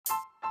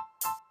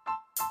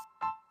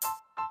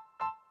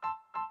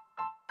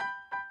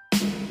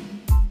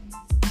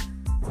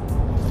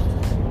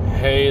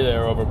Hey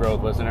there,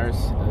 Overgrowth listeners.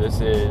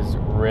 This is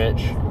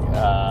Rich,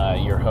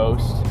 your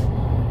host.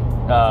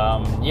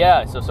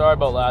 So sorry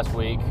about last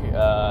week.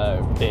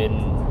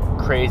 Been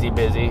crazy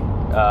busy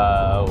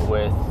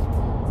with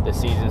the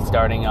season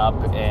starting up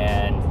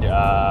and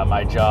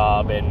my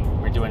job,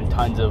 and we're doing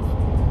tons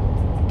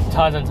and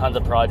tons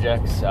of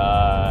projects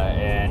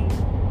and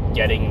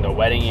getting the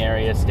wedding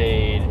area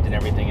staged and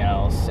everything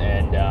else,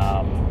 and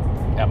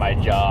at my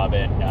job,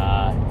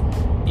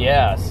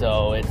 and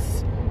so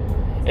it's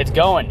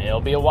going.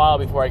 It'll be a while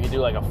before I can do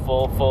like a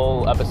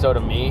full episode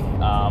of me,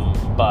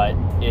 but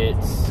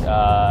it's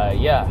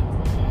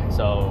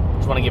so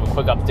just want to give a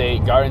quick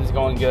update. Garden's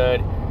going good.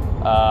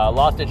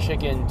 Lost a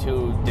chicken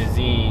to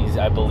disease,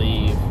 I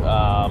believe.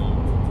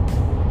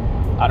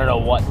 I don't know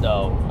what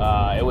though.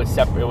 It was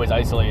separate. It was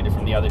isolated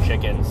from the other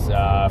chickens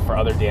for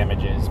other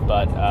damages,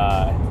 but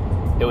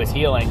it was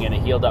healing, and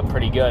it healed up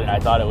pretty good, and I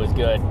thought it was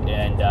good,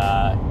 and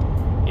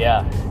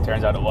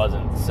turns out it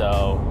wasn't.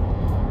 So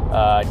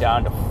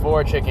down to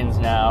 4 chickens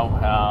now,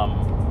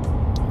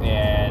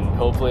 and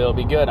hopefully it'll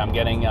be good. I'm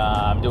doing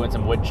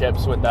some wood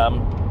chips with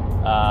them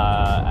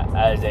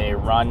as a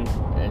run,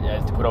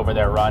 to put over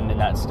their run and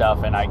that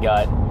stuff, and I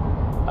got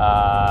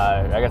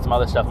some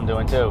other stuff I'm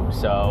doing too,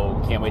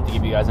 so can't wait to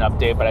give you guys an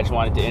update. But I just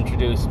wanted to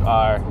introduce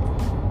our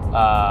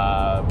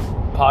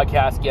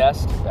podcast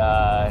guest,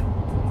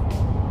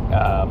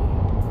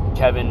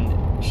 Kevin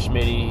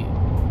Schmitty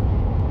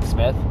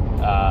Smith.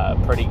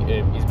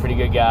 He's a pretty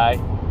good guy.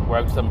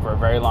 Worked with him for a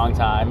very long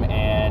time,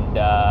 and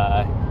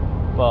a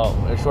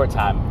short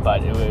time,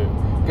 but it was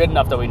good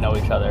enough that we know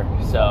each other.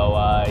 So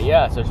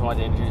so just wanted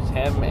to introduce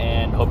him,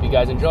 and hope you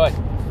guys enjoy.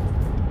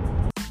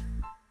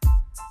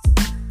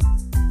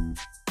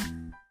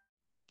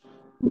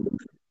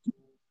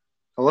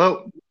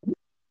 Hello.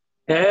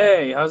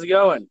 Hey, how's it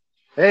going?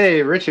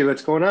 Hey, Richie,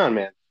 what's going on,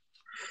 man?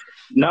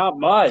 Not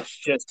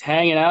much, just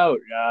hanging out.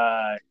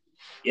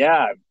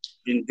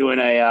 Been doing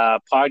a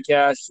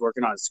podcast,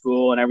 working on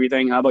school and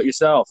everything. How about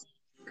yourself?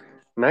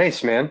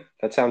 Nice, man.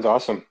 That sounds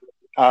awesome.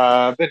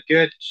 Bit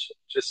good.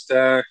 Just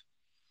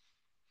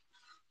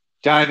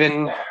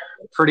diving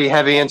pretty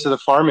heavy into the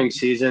farming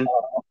season.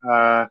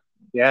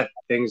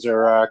 Things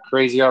are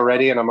crazy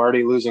already, and I'm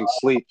already losing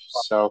sleep.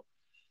 So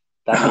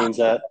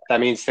that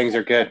means things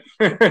are good.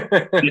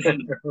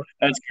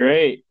 That's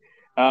great.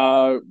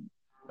 How's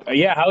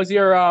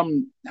your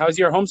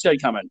homestead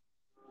coming?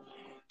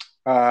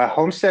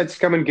 Homestead's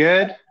coming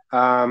good.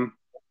 I'm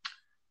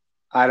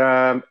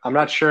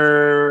not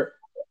sure.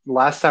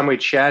 Last time we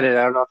chatted,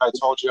 I don't know if I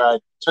told you I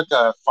took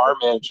a farm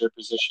manager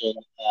position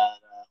at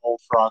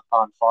Old Frog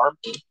Pond Farm,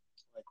 like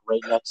right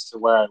next to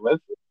where I live.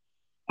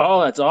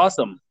 Oh, that's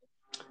awesome.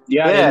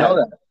 Yeah, I didn't know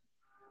that.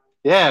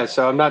 Yeah,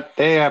 so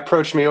they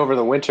approached me over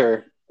the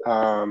winter.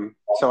 So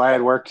I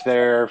had worked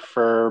there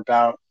for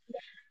about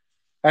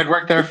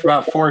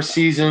 4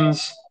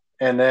 seasons,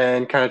 and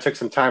then kind of took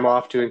some time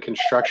off doing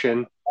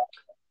construction.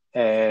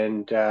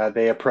 And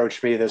they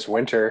approached me this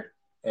winter,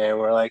 and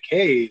we're like,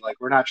 hey, like,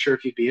 we're not sure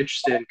if you'd be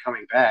interested in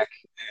coming back.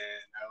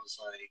 And I was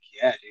like,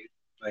 yeah, dude,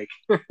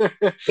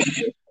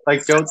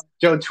 like,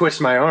 don't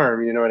twist my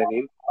arm, you know what I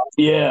mean?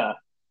 Yeah.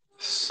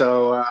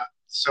 So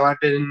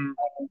I've been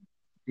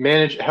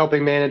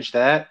helping manage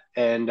that,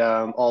 and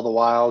all the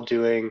while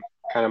doing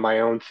kind of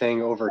my own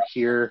thing over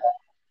here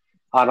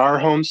on our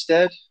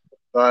homestead,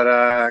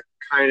 but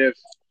kind of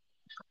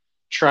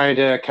trying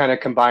to kind of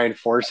combine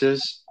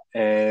forces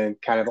and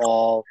kind of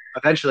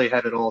eventually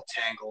have it all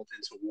tangled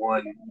into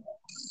one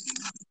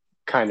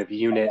kind of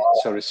unit,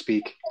 so to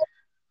speak.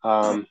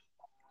 Kind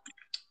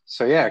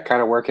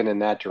of working in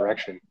that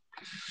direction.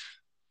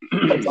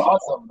 That's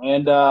awesome.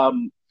 And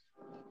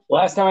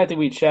last time I think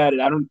we chatted,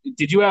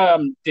 did you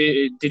end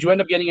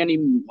up getting any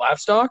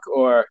livestock,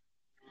 or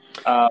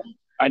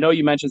I know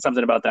you mentioned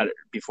something about that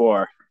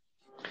before.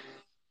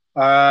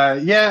 I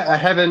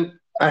haven't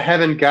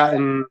got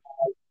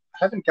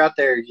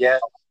there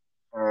yet.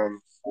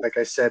 Like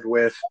I said,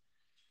 with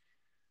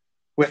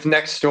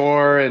next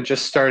door and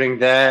just starting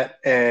that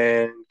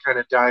and kind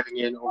of diving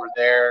in over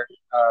there.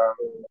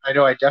 I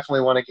know I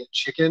definitely want to get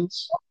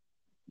chickens,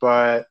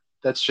 but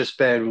that's just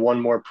been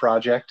one more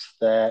project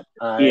that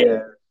I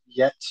have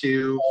yet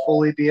to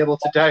fully be able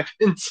to dive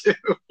into.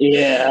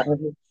 Yeah.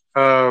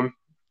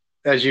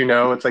 As you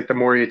know, it's like the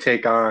more you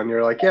take on,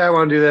 you're like, yeah, I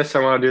want to do this, I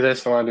want to do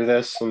this, I want to do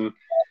this, and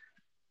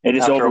it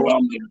is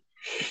overwhelming.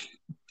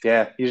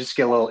 Yeah, you just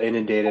get a little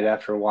inundated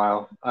after a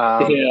while.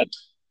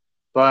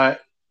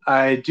 But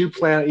I do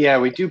plan. Yeah,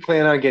 we do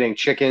plan on getting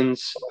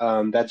chickens.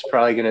 That's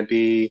probably going to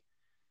be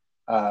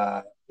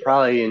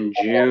probably in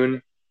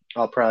June.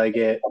 I'll probably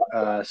get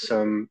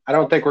some. I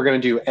don't think we're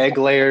going to do egg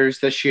layers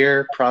this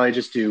year. Probably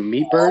just do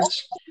meat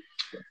birds,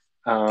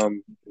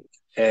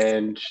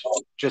 and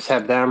just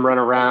have them run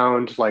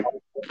around like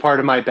part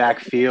of my back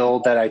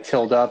field that I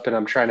tilled up, and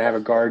I'm trying to have a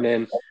garden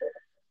in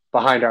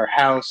behind our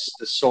house.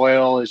 The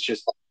soil is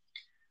just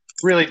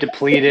really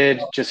depleted,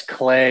 just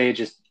clay,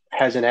 just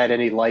hasn't had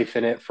any life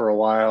in it for a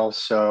while.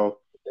 So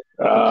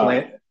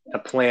the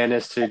plan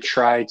is to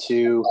try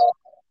to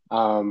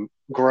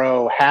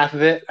grow half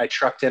of it. I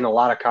trucked in a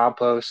lot of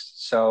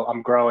compost, so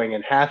I'm growing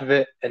in half of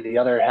it, and the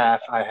other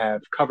half I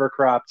have cover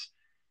cropped,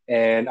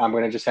 and I'm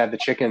going to just have the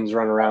chickens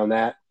run around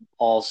that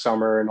all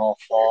summer and all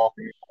fall,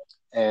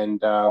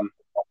 and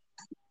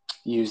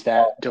use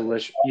that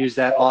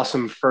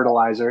awesome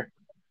fertilizer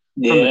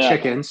from the Yeah.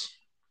 chickens.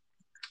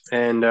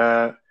 And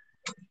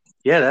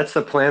yeah, that's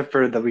the plan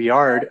for the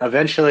yard.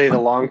 Eventually, the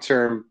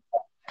long-term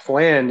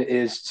plan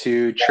is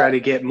to try to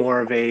get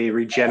more of a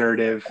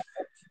regenerative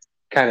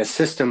kind of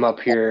system up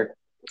here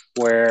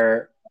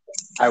where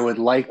I would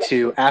like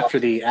to, after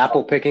the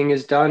apple picking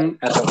is done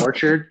at the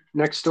orchard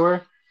next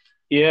door,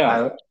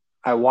 Yeah.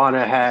 I want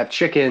to have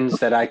chickens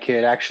that I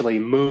could actually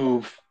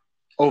move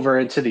over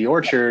into the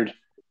orchard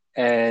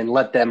and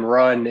let them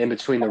run in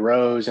between the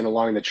rows and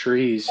along the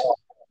trees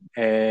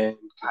and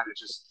kind of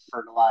just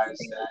fertilize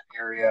that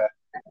area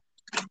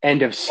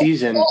end of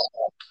season,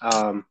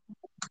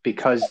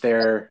 because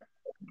they're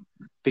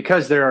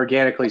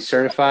organically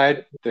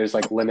certified. There's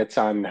like limits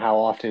on how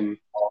often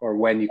or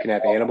when you can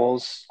have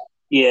animals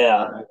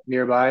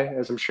nearby,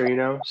 as I'm sure you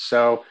know.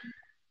 So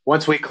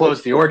once we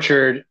close the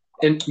orchard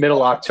in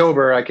middle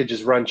October, I could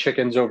just run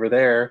chickens over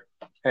there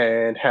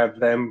and have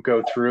them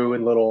go through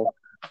in little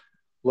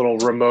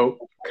remote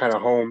kind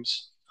of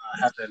homes.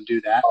 Have them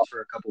do that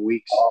for a couple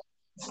weeks.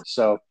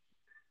 So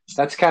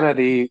that's kind of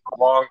the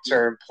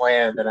long-term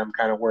plan that I'm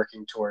kind of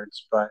working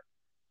towards. But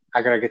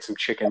I gotta get some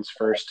chickens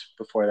first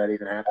before that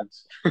even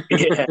happens.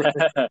 Yeah.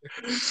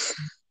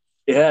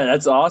 Yeah,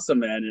 that's awesome,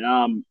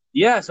 man.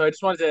 Yeah, so I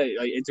just wanted to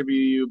like, interview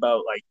you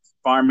about like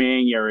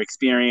farming, your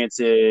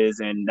experiences,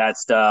 and that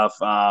stuff.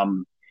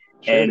 Sure,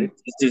 And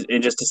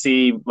dude. just to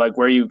see like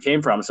where you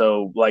came from.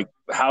 So like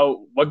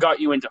what got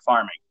you into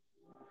farming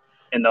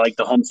and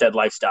the homestead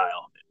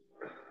lifestyle?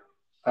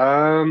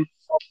 Um,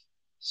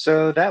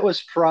 so that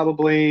was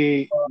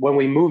probably when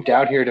we moved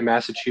out here to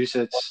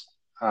Massachusetts.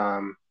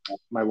 Um,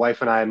 my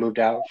wife and I moved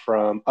out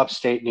from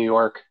upstate New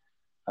York.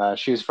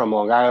 She was from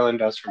Long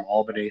Island. I was from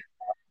Albany.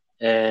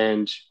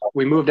 And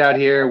we moved out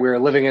here. We were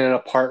living in an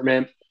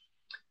apartment.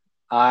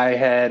 I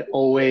had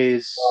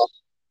always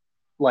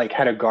like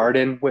had a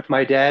garden with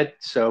my dad.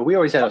 So we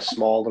always had a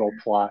small little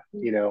plot,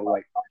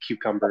 like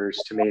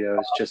cucumbers,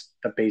 tomatoes, just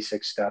the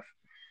basic stuff.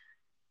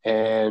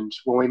 And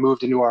when we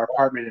moved into our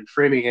apartment in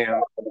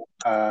Framingham,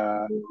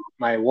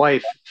 my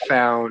wife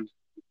found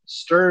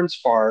Stearns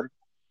Farm,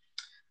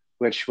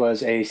 which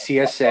was a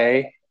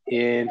CSA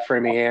in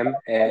Framingham.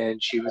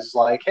 And she was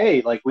like,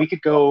 hey, like we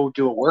could go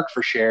do a work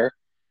for share.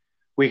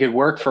 We could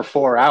work for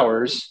 4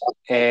 hours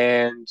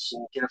and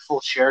get a full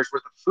share's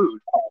worth of food.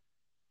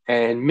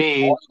 And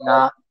me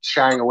not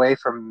shying away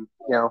from,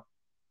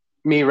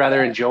 me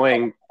rather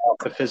enjoying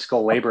the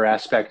physical labor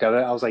aspect of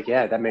it, I was like,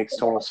 yeah, that makes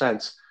total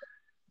sense.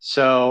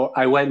 So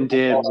I went and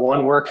did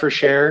one work for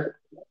share,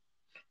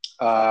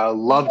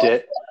 loved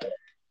it.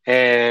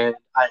 And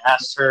I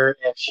asked her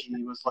if she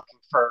was looking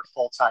for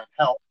full-time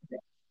help.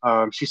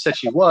 She said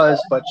she was,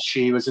 but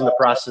she was in the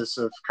process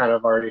of kind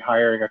of already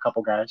hiring a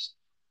couple guys.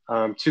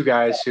 Two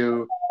guys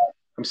who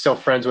I'm still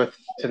friends with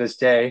to this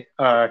day.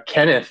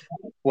 Kenneth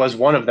was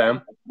one of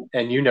them,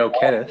 and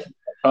Kenneth.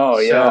 Oh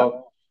yeah.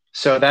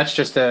 So that's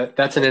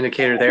an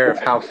indicator there of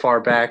how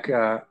far back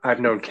I've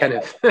known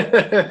Kenneth.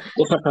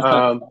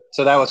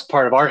 So that was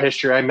part of our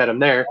history. I met him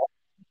there,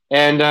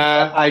 and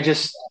I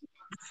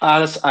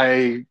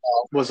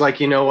was like,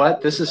 you know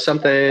what, this is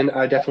something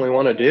I definitely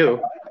want to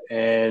do,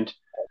 and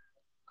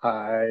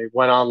I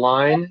went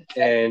online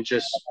and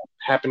just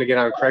happened to get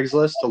on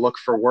Craigslist to look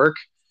for work.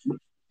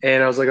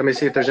 And I was like, let me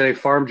see if there's any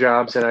farm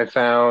jobs. And I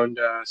found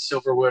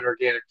Silverwood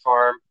Organic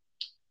Farm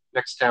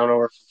next town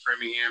over from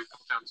Framingham, a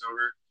couple towns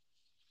over.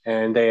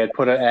 And they had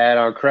put an ad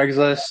on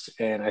Craigslist.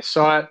 And I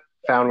saw it,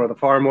 found where the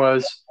farm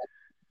was,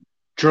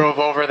 drove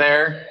over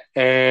there,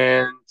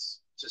 and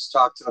just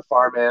talked to the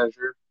farm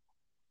manager.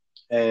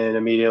 And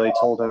immediately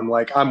told him,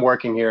 like, I'm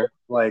working here.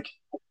 Like,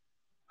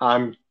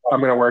 I'm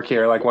going to work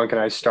here. Like, when can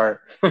I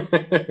start?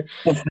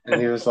 And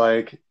he was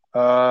like,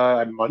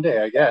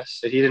 Monday, I guess.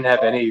 He didn't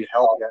have any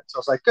help yet. So I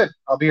was like, good,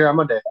 I'll be here on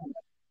Monday.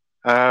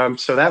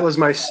 So that was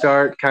my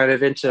start kind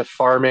of into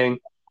farming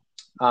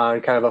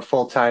on kind of a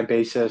full-time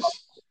basis.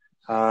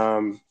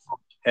 And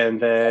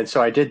then,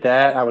 so I did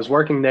that. I was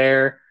working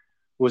there,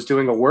 was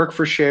doing a work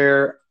for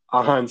share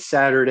on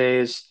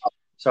Saturdays.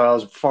 So I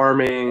was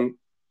farming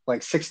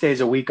like 6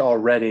 days a week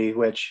already,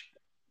 which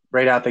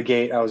right out the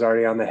gate, I was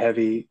already on the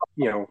heavy,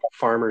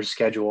 farmer's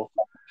schedule.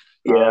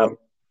 Yeah.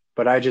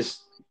 But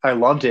I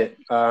loved it.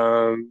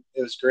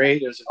 It was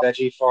great. It was a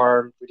veggie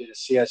farm. We did a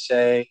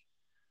CSA.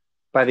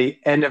 By the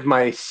end of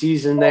my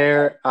season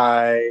there,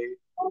 I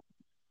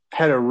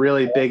had a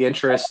really big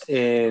interest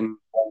in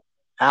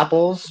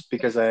apples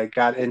because I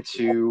got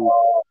into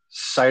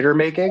cider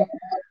making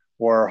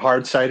or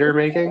hard cider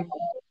making.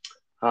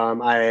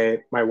 My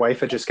wife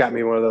had just got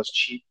me one of those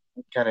cheap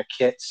kind of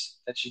kits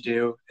that you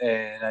do,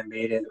 and I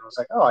made it. And I was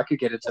like, oh, I could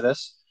get into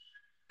this.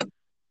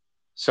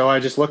 So I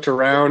just looked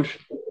around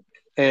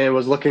and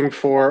was looking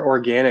for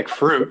organic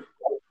fruit.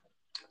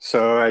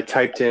 So I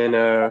typed in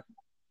a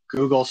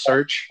Google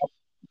search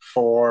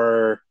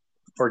for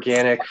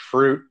organic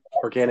fruit,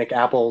 organic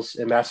apples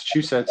in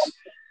Massachusetts,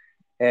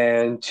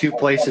 and 2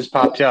 places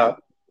popped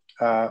up.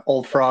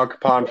 Old Frog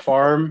Pond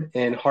Farm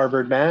in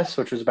Harvard, Mass.,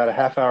 which was about a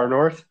half hour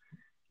north,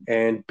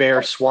 and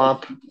Bear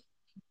Swamp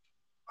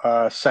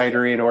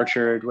Cidery and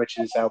Orchard, which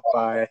is out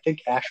by, I think,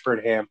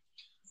 Ashburnham,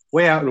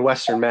 way out in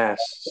Western Mass.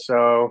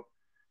 So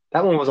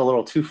that one was a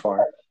little too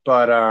far,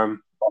 but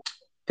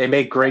they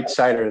make great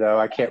cider, though.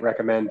 I can't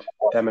recommend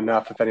them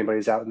enough if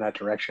anybody's out in that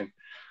direction.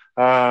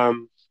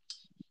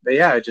 But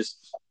yeah, I just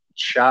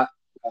shot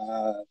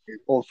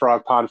Old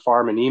Frog Pond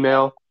Farm an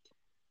email,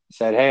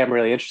 said, hey, I'm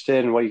really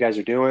interested in what you guys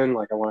are doing.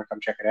 Like, I want to come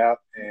check it out.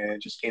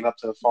 And just came up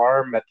to the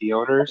farm, met the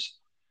owners,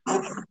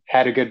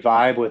 had a good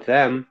vibe with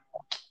them.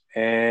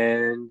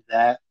 And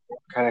that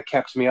kind of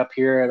kept me up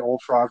here at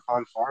Old Frog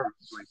Pond Farm.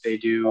 Like they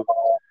do,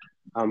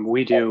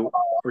 we do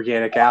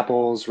organic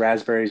apples,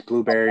 raspberries,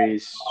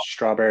 blueberries,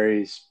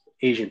 strawberries,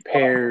 Asian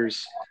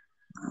pears.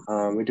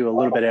 We do a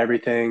little bit of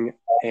everything,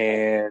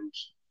 and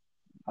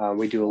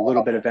we do a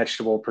little bit of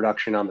vegetable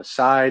production on the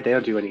side. They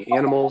don't do any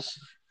animals,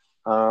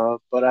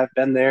 but I've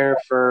been there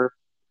for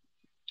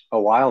a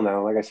while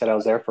now. Like I said, I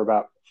was there for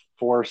about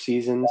 4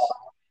 seasons,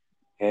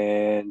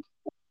 and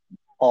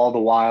all the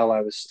while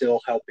I was still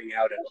helping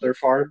out at other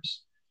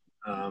farms.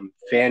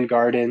 Fan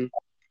Garden,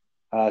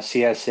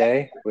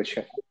 CSA,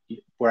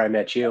 where I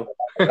met you.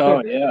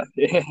 Oh yeah.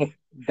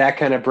 That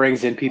kind of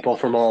brings in people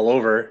from all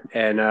over,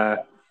 and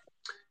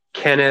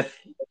Kenneth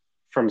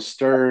from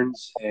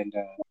Stearns and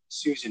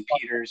Susan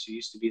Peters, who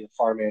used to be the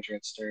farm manager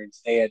at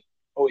Stearns. They had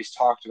always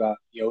talked about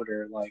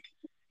Yoder, like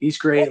he's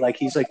great, like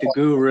he's like the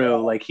guru,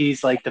 like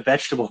he's like the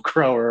vegetable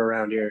grower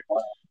around here.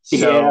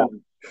 So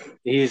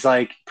he's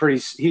like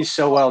he's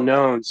so well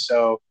known.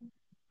 So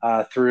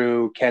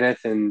through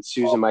Kenneth and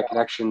Susan, my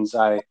connections,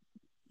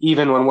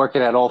 even when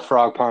working at Old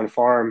Frog Pond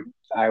Farm,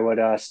 I would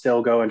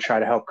still go and try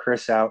to help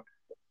Chris out,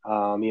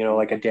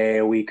 like a day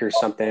a week or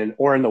something,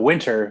 or in the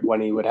winter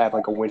when he would have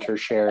like a winter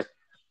share.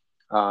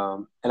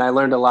 And I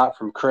learned a lot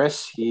from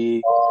Chris.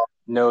 He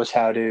knows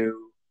how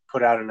to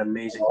put out an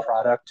amazing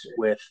product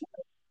with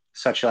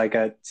such like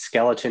a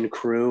skeleton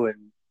crew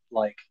and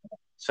like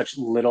such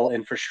little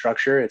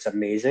infrastructure. It's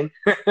amazing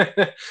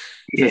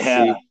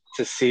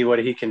to see what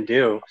he can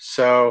do.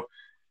 So,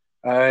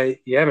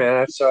 yeah,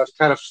 man. So I've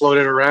kind of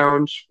floated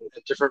around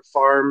at different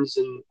farms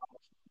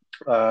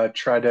and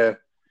tried to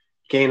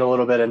gain a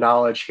little bit of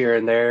knowledge here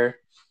and there.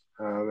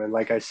 And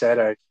like I said,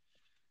 I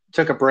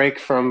took a break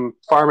from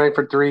farming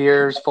for 3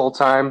 years full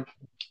time.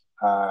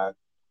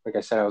 Like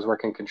I said, I was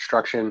working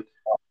construction,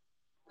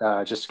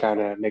 just to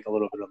kind of make a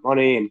little bit of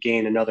money and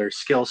gain another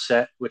skill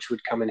set, which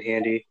would come in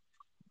handy.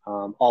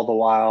 All the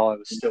while I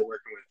was still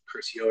working with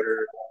Chris Yoder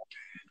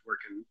and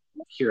working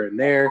here and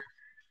there.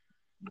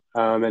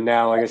 And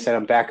now, like I said,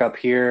 I'm back up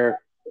here,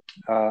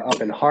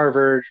 up in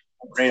Harvard,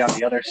 right on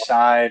the other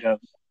side of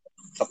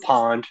the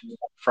pond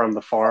from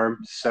the farm.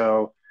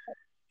 So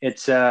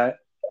it's a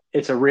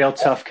real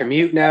tough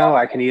commute now.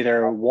 I can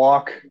either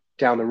walk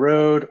down the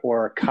road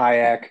or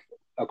kayak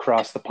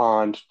across the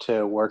pond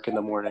to work in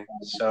the morning.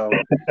 So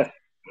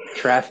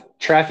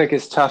traffic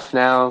is tough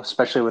now,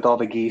 especially with all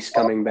the geese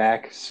coming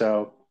back.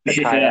 So the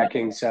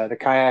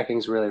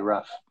kayaking's really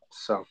rough.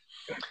 So,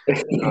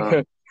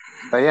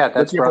 but yeah,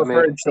 that's your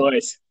preferred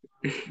choice.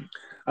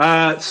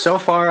 So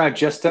far,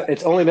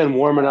 it's only been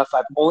warm enough.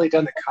 I've only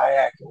done the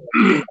kayak.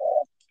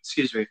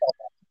 Excuse me.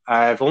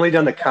 I've only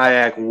done the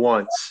kayak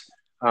once,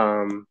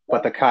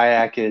 but the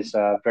kayak is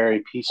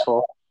very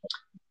peaceful.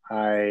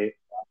 I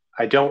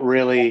don't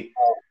really.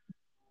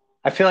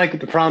 I feel like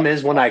the problem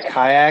is when I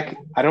kayak,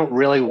 I don't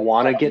really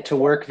want to get to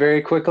work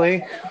very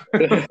quickly.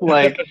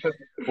 Like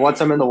once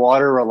I'm in the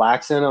water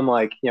relaxing, I'm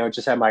like,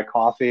 just have my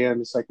coffee. I'm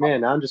just like,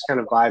 man, now I'm just kind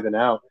of vibing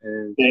out.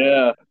 And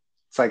yeah,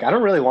 it's like, I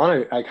don't really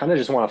want to, I kind of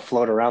just want to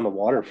float around the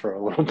water for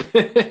a little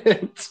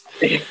bit.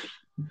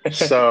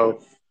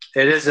 So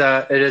it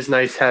is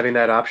nice having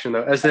that option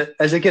though. As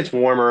it gets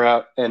warmer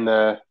out in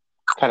the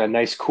kind of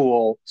nice,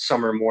 cool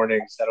summer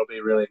mornings, that'll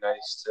be really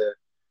nice to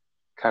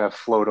kind of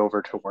float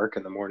over to work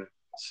in the morning.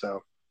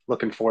 So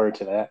looking forward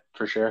to that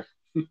for sure.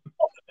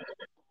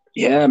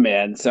 Yeah,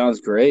 man. Sounds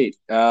great.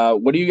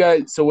 What do you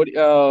guys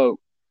do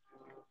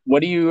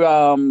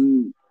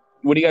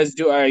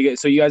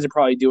so you guys are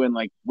probably doing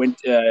like do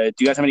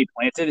you guys have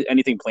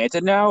anything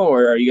planted now,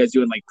 or are you guys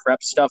doing like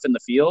prep stuff in the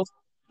field?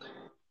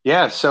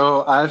 Yeah,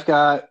 so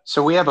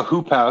we have a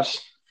hoop house,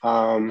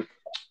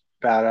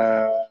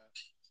 about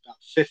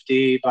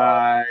 50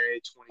 by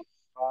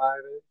 25,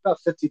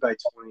 about 50 by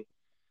 20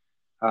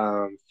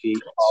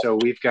 feet. So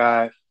we've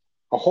got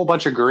a whole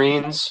bunch of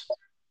greens,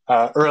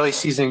 early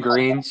season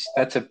greens.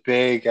 That's a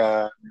big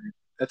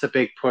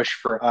push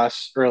for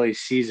us early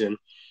season.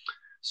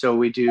 So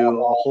we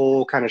do a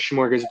whole kind of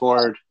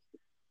smorgasbord, a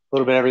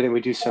little bit of everything.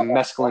 We do some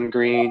mesclun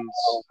greens,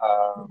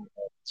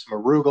 some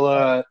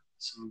arugula,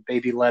 some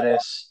baby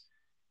lettuce,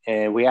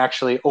 and we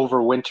actually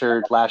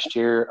overwintered last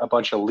year a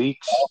bunch of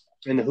leeks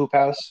in the hoop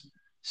house.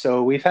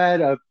 So we've had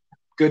a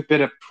good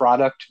bit of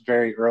product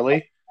very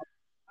early.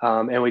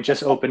 And we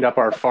just opened up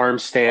our farm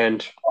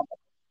stand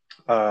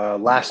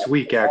last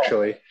week,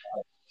 actually.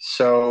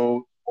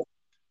 So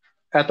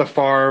at the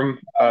farm,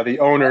 the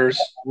owners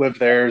live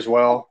there as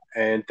well,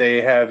 and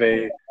they have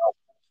a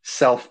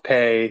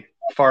self-pay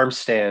farm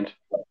stand.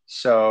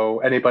 So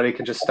anybody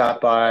can just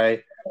stop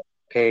by,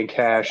 pay in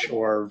cash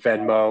or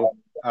Venmo,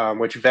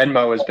 which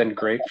Venmo has been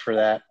great for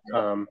that.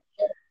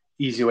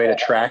 Easy way to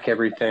track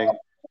everything.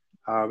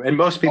 And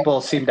most people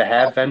seem to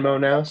have Venmo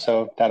now,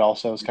 so that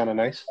also is kind of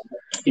nice.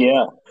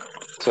 Yeah.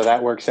 So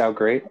that works out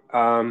great.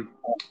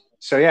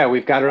 So yeah,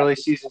 we've got early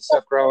season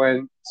stuff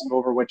growing, some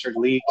overwintered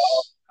leeks,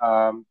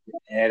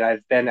 and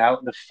I've been out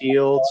in the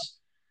fields.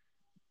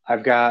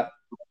 I've got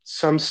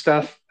some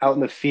stuff out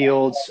in the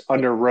fields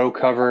under row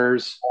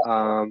covers,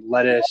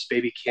 lettuce,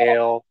 baby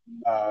kale.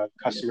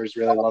 Customers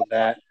really love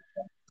that.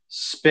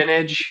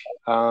 Spinach.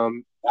 I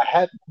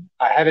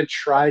haven't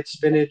tried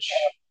spinach.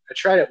 I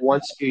tried it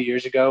once a few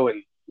years ago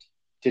and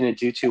didn't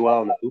do too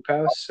well in the hoop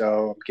house,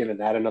 so I'm giving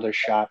that another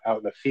shot out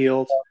in the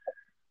field.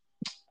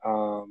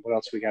 What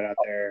else we got out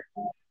there?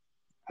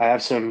 I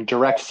have some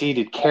direct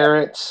seeded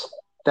carrots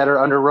that are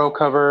under row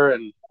cover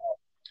and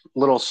a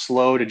little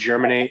slow to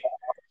germinate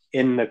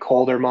in the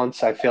colder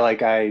months. I feel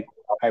like I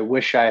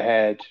wish I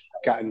had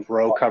gotten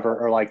row cover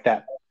or like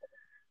that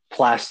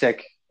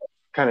plastic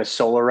kind of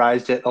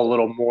solarized it a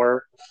little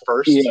more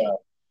first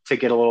to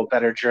get a little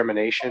better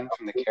germination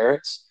from the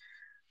carrots.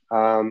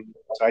 So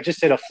I just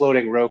did a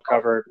floating row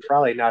cover,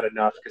 probably not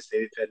enough because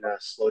they've been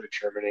slow to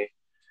germinate.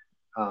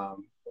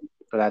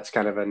 But that's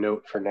kind of a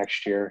note for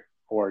next year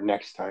or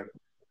next time.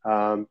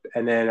 And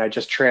then I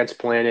just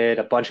transplanted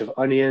a bunch of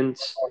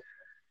onions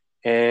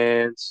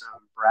and some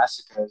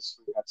brassicas.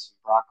 We got some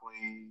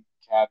broccoli,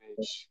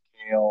 cabbage,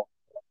 kale,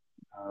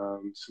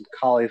 some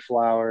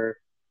cauliflower.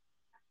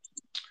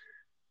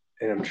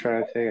 And I'm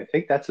trying to think. I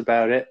think that's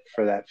about it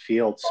for that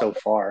field so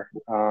far.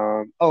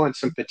 And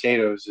some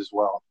potatoes as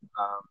well.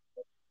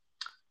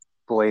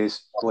 Blaze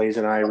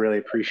and I really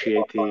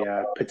appreciate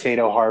the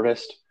potato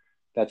harvest.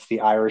 That's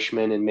the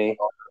Irishman in me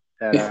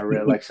that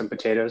really like some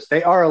potatoes.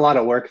 They are a lot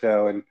of work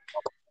though, and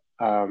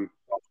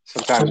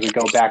sometimes we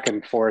go back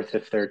and forth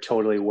if they're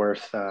totally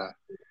worth the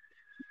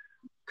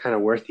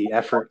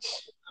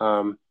efforts.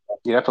 You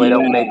definitely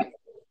don't make,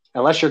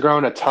 unless you're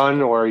growing a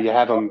ton or you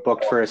have them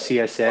booked for a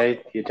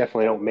CSA, you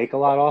definitely don't make a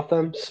lot off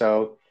them.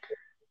 So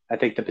I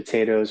think the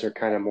potatoes are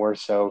kind of more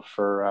so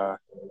for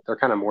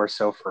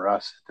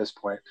us at this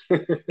point.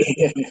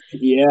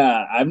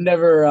 Yeah, I've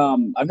never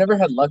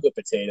had luck with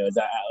potatoes.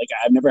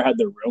 I've never had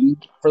the room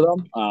for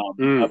them.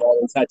 I've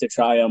always had to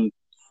try them.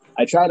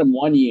 I tried them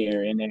one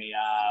year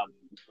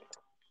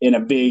in a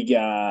big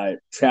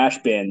trash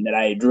bin that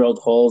I drilled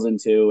holes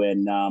into,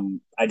 and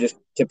I just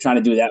kept trying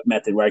to do that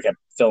method where I kept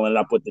filling it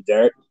up with the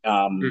dirt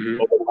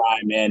over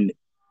time, and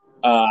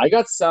I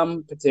got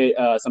some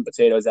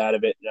potatoes out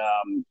of it.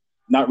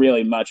 Not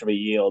really much of a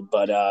yield,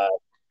 but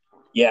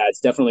yeah, it's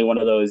definitely one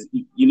of those.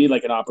 You need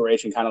like an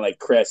operation, kind of like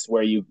Chris,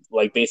 where you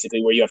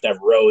basically where you have to have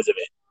rows of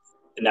it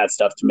and that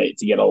stuff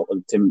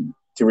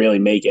to really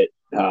make it.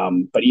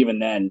 But even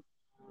then,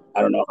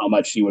 I don't know how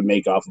much you would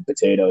make off of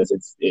potatoes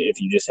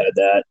if you just had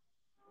that.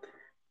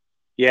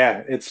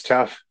 Yeah, it's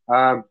tough.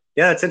 Yeah,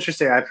 it's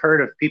interesting. I've heard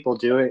of people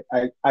do it.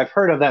 I've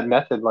heard of that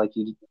method like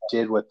you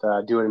did with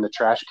doing it in the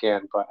trash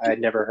can, but I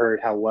had never heard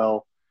how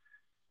well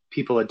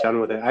people had done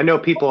with it. I know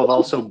people have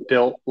also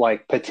built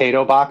like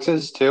potato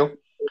boxes too.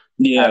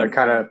 Yeah, out of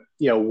kind of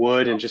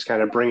wood and just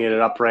kind of bringing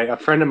it upright. A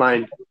friend of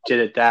mine did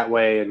it that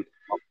way and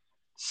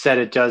said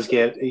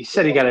he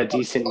said he got a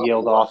decent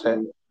yield off it.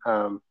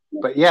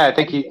 But yeah, I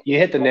think you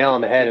hit the nail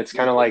on the head. It's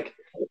kind of like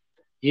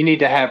you need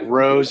to have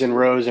rows and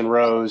rows and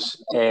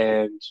rows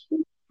and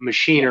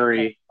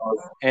machinery.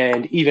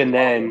 And even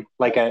then,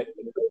 like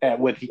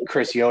with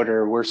Chris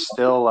Yoder, we're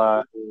still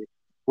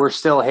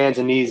hands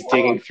and knees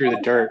digging through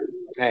the dirt.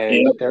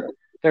 And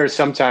there are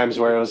some times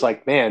where it was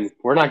like, man,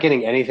 we're not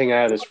getting anything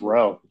out of this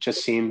row. It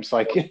just seems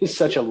like it's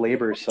such a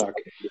labor suck.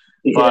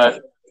 Yeah.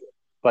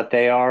 But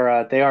they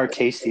are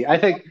tasty. I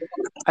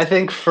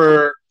think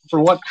for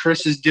what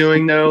Chris is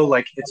doing though,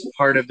 like it's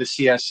part of the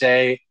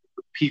CSA.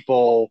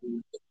 People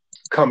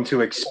come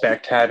to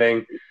expect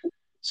having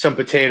some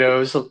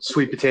potatoes,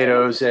 sweet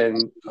potatoes,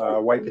 and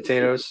white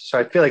potatoes. So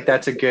I feel like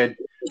that's a good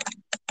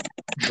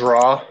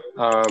draw.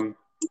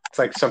 It's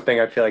like something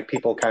I feel like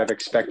people kind of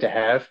expect to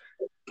have.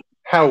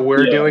 How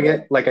we're doing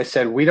it, like I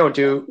said, we're not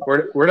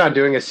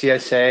doing a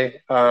CSA.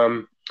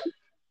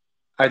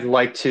 I'd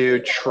like to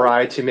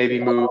try to maybe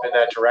move in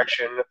that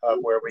direction of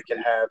where we can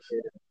have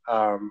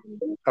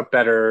a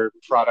better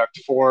product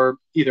for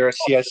either a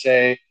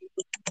CSA,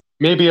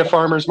 maybe a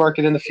farmer's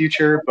market in the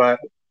future, but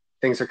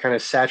things are kind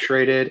of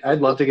saturated. I'd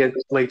love to get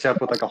linked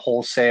up with like a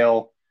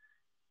wholesale,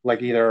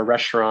 like either a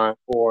restaurant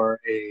or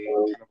a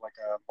kind of like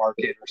a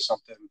market or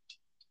something.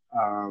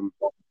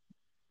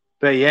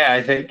 But yeah,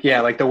 I think,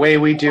 like the way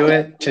we do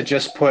it to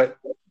just put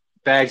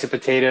bags of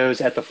potatoes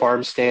at the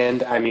farm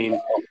stand. I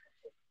mean,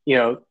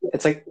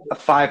 it's like a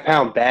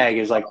 5-pound bag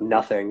is like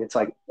nothing. It's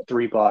like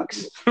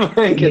 $3.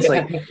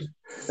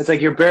 It's like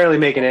you're barely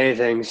making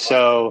anything.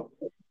 So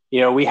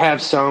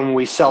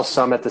we sell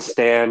some at the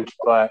stand,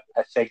 but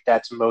I think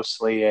that's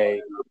mostly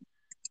a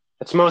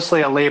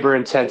labor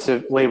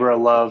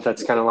of love.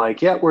 That's kind of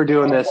like, yeah, we're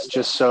doing this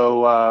just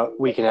so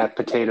we can have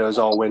potatoes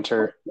all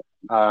winter,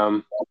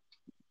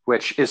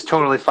 which is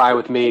totally fine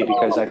with me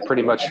because I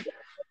pretty much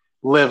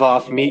live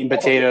off meat and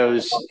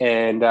potatoes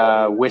and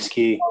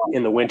whiskey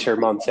in the winter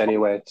months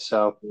anyway.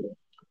 So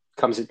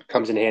comes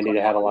in handy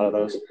to have a lot of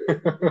those.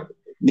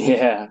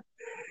 Yeah.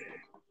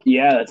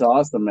 Yeah, that's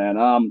awesome,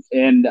 man.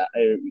 And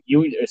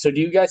so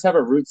do you guys have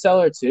a root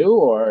cellar too,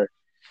 or?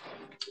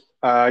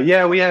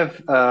 Yeah, we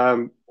have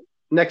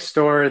next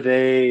door.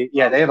 They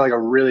have like a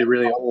really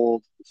really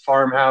old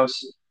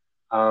farmhouse.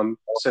 So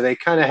they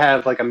kind of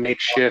have like a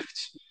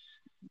makeshift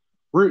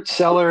root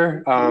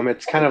cellar.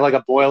 It's kind of like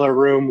a boiler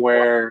room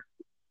where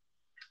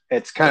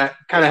it's kind of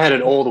had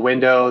an old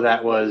window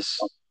that was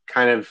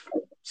kind of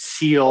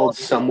sealed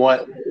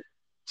somewhat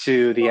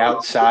to the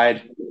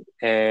outside,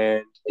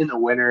 and in the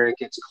winter it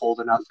gets cold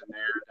enough in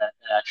there that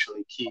it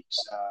actually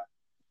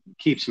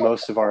keeps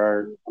most of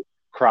our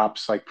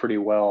crops like pretty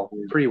well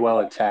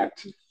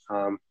intact.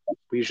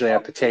 We usually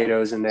have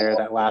potatoes in there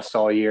that last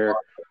all year,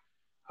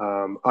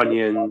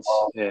 onions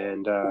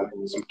and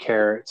some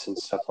carrots and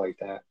stuff like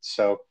that.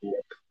 So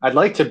I'd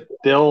like to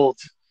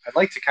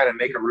kind of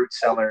make a root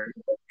cellar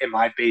in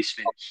my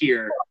basement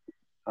here,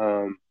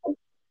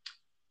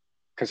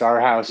 because our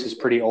house is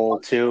pretty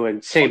old too.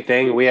 And same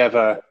thing, we have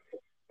a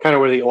kind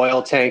of where the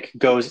oil tank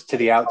goes to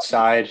the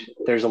outside.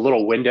 There's a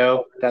little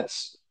window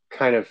that's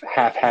kind of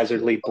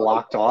haphazardly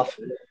blocked off.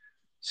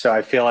 So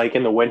I feel like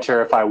in the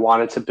winter, if I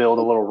wanted to build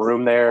a little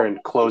room there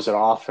and close it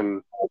off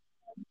and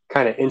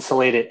kind of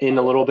insulate it in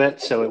a little bit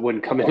so it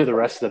wouldn't come into the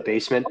rest of the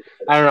basement.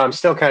 I don't know. I'm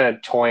still kind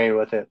of toying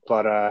with it,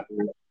 but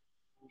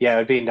yeah,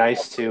 it'd be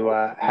nice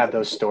to have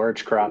those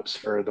storage crops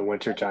for the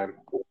winter time.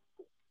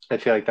 I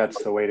feel like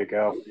that's the way to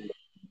go.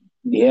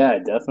 Yeah,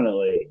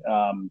 definitely.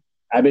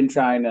 I've been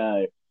trying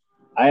to.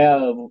 I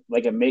have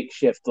like a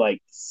makeshift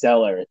like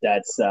cellar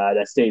that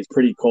stays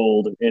pretty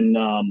cold in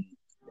my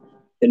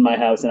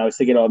house, and I was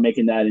thinking about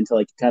making that into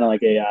like kind of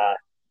like a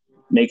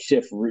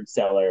makeshift root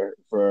cellar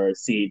for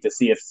seed to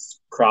see if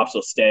crops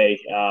will stay.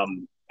 I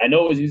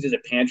know it was used as a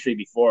pantry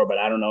before, but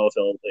I don't know if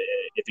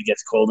it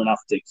gets cold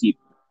enough to keep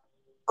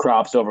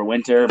crops over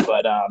winter.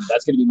 But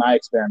that's going to be my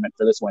experiment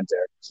for this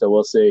winter. So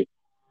we'll see.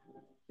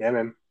 Yeah,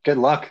 man. Good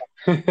luck.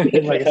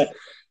 Like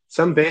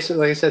some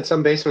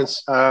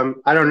basements. I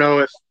don't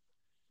know if.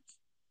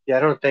 Yeah, I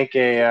don't think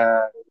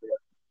I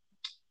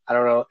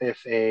don't know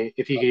if you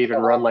could even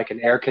run like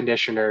an air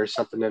conditioner or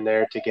something in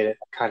there to get it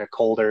kind of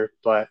colder,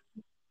 but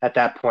at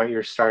that point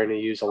you're starting to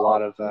use a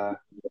lot of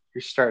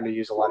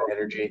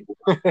energy.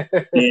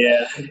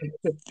 Yeah.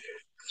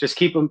 Just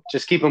keep them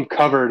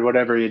covered,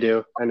 whatever you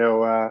do. I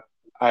know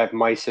I have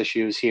mice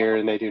issues here,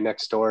 and they do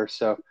next door,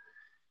 so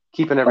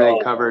keeping everything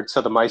covered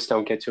so the mice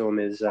don't get to them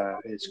is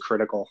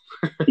critical.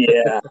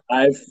 Yeah,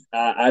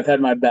 I've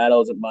had my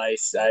battles with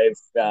mice.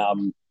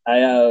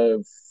 I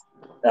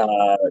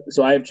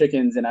have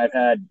chickens, and I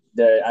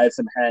have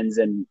some hens,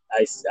 and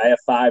I have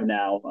five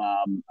now.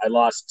 I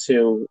lost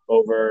two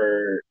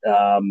over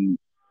the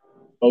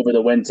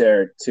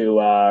winter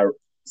to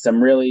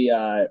some really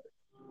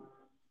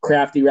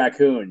crafty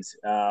raccoons.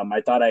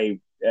 I thought I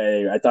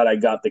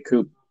got the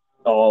coop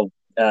all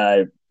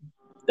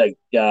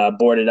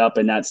boarded up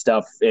and that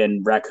stuff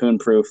and raccoon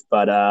proof,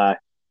 but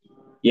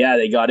yeah,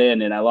 they got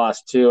in, and I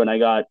lost two, and I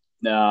got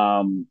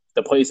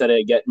the place that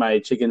I get my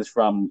chickens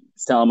from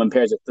sell them in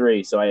pairs of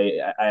three. So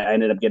I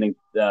ended up getting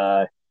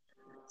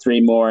three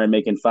more and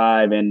making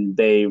five. And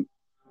the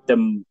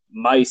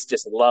mice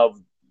just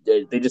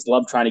they just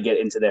love trying to get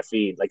into their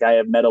feed. Like I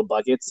have metal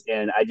buckets,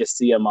 and I just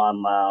see them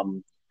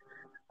on.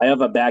 I have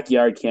a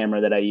backyard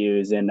camera that I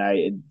use, and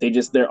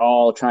they're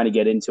all trying to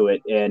get into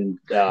it. And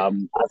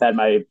I've had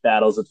my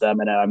battles with them,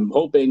 and I'm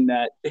hoping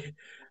that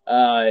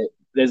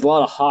there's a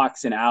lot of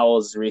hawks and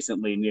owls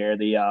recently near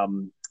the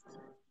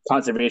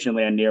conservation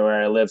land near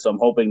where I live, so I'm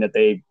hoping that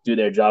they do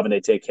their job and they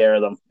take care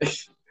of them.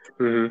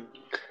 Mm-hmm.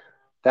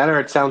 That, or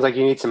it sounds like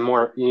you need some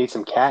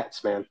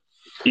cats, man.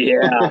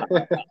 Yeah,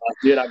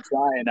 dude, I'm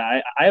trying.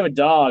 I have a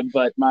dog,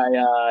 but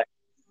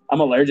I'm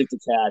allergic to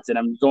cats, and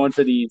I'm going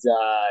for these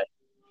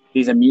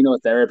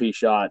immunotherapy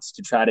shots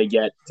to try to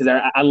get,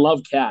 because I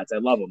love cats, I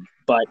love them,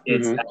 but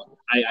it's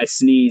I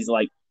sneeze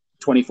like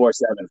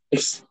 24/7.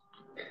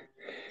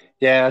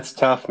 Yeah, that's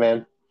tough,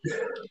 man.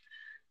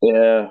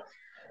 Yeah.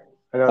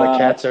 I know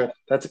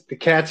the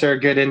cats are a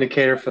good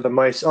indicator for the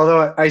mice.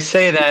 Although I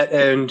say that,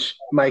 and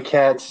my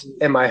cats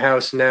in my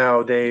house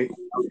now, they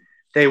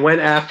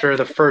went after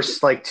the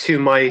first like two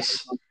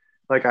mice.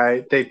 Like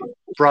they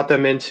brought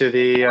them into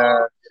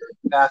the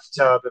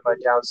bathtub in my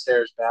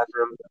downstairs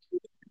bathroom,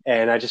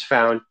 and I just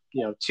found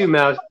two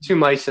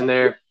mice in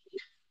there.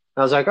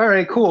 I was like, all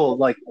right, cool.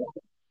 Like,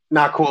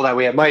 not cool that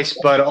we have mice,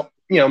 but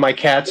my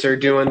cats are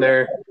doing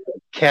their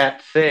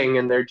cat thing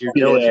and their due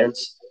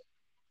diligence.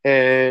 Yeah.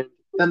 And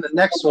then the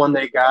next one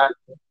they got,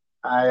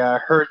 I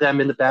heard them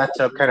in the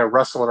bathtub kind of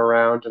rustling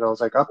around, and I was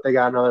like, oh, they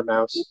got another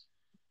mouse.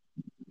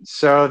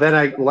 So then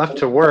I left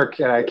to work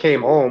and I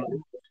came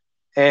home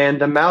and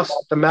the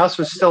mouse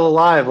was still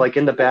alive, like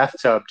in the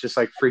bathtub, just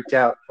like freaked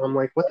out. I'm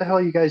like, what the hell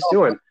are you guys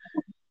doing?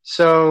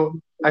 So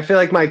I feel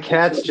like my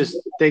cats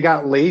they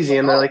got lazy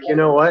and they're like, you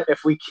know what?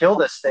 If we kill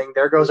this thing,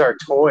 there goes our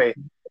toy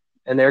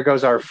and there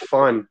goes our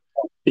fun.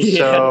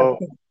 So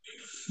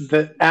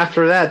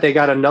after that, they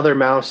got another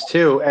mouse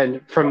too.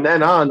 And from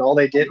then on, all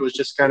they did was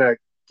just kind of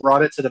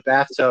brought it to the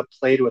bathtub,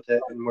 played with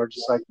it, and we're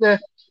just like, nah,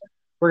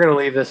 we're gonna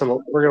leave this.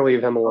 We're gonna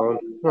leave him alone.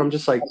 And I'm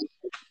just like,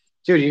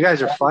 dude, you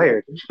guys are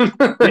fired.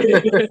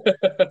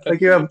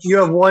 Like you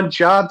have one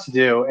job to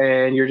do,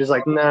 and you're just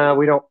like, nah,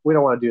 we don't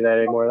want to do that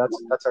anymore.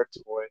 That's our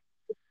toy.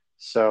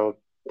 So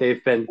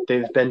they've been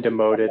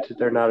demoted.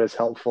 They're not as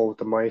helpful with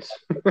the mice,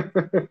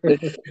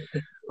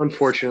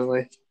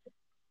 unfortunately.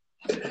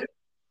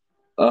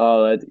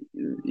 Oh,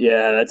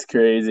 that's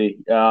crazy.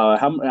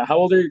 How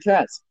old are your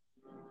cats?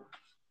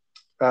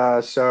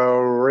 So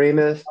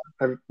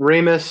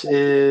Ramus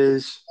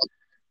is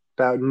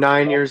about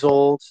 9 years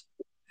old,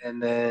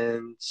 and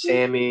then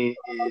Sammy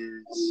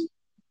is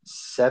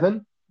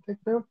 7, I think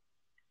now,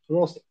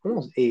 almost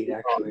 8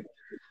 actually.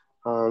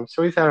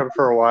 So we've had them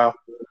for a while,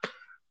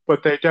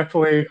 but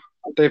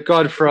they've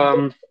gone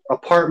from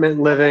apartment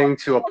living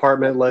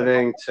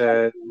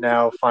to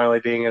now finally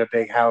being in a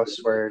big house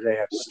where they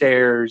have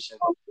stairs and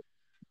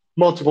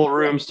multiple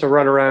rooms to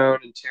run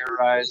around and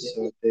terrorize.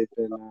 So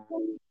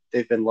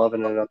they've been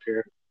loving it up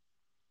here.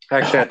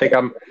 Actually, I think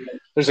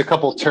there's a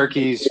couple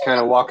turkeys kind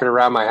of walking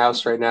around my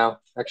house right now.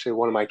 Actually,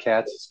 one of my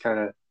cats is kind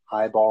of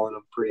eyeballing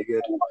them pretty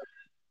good.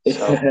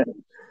 So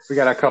we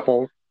got a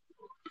couple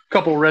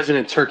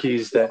resident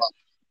turkeys that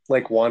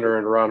like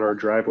wandering around our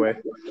driveway.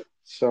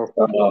 So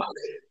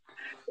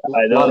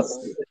I know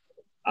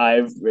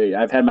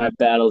I've had my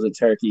battles with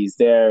turkeys.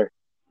 They're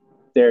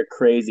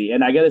crazy,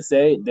 and I gotta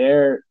say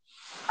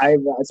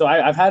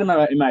I've had them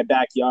in my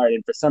backyard,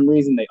 and for some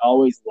reason they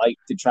always like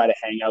to try to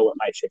hang out with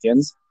my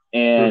chickens,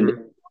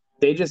 and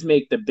they just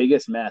make the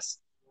biggest mess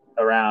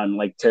around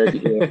like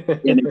turkey.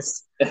 And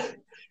it's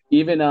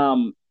even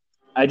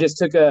I just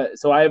took I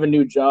have a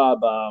new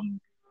job.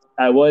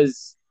 I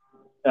was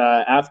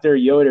after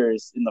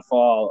Yoder's in the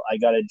fall, I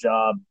got a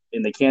job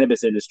in the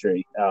cannabis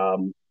industry.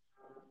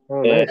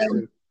 Nice.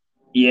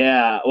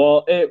 Yeah,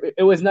 well,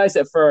 it was nice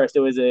at first.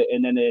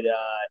 And then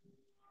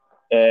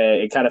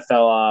it kind of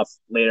fell off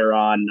later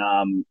on.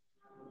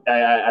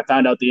 I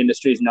found out the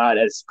industry is not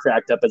as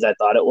cracked up as I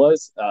thought it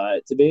was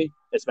to be,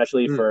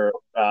 especially for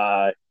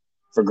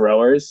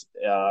growers.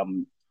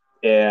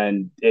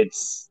 And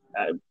it's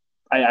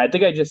I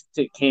think I just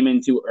came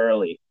in too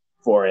early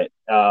for it.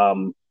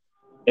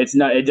 It's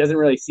not. It doesn't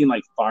really seem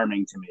like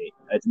farming to me.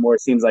 It more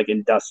seems like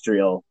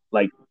industrial,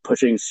 like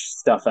pushing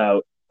stuff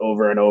out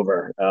over and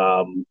over.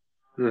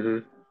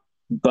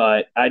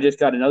 But I just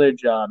got another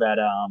job at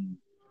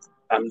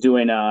I'm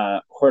doing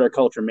a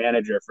horticulture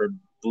manager for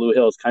Blue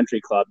Hills Country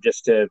Club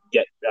just to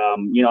get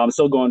I'm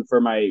still going for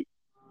my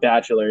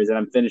bachelor's and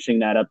I'm finishing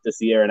that up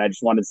this year, and I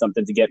just wanted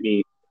something to get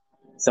me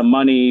some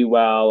money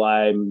while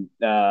I'm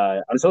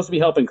supposed to be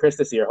helping Chris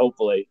this year,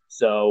 hopefully.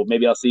 So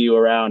maybe I'll see you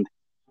around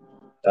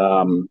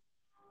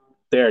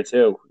there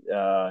too.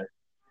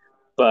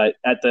 But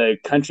at the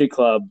country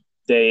club,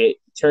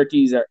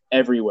 turkeys are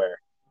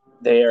everywhere.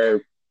 They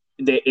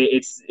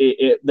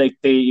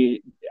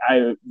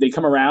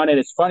come around, and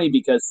it's funny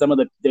because some of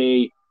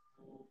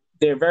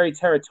they're very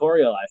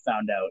territorial. I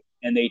found out,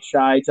 and they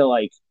try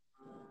to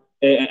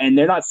and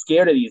they're not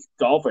scared of these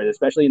golfers,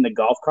 especially in the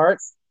golf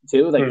carts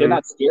too. Like they're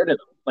not scared of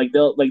them. Like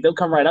they'll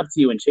come right up to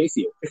you and chase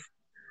you.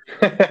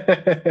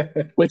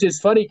 Which is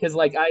funny because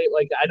I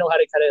know how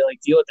to kind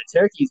of deal with the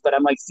turkeys, but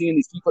I'm seeing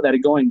these people that are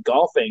going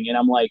golfing, and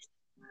I'm like,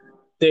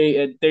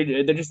 they're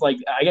just I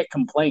get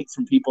complaints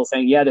from people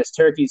saying, yeah, there's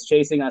turkeys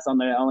chasing us on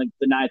the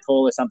ninth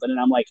hole or something, and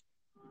I'm like,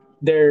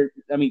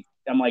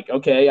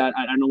 okay, I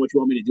don't know what you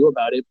want me to do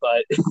about it,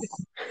 but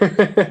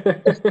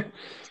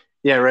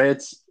yeah, right.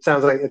 It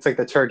sounds like it's like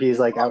the turkeys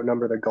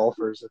outnumber the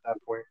golfers at that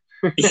point.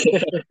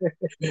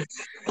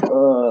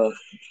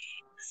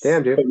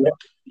 Damn, dude.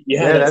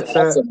 Yeah, that's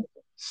awesome.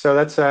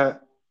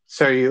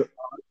 So you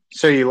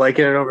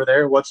liking it over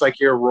there? What's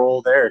your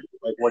role there?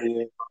 What are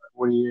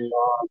you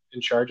in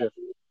charge of?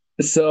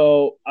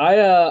 So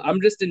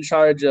I'm just in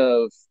charge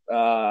of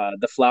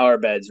the flower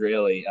beds,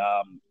 really.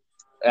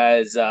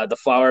 As the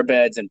flower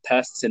beds and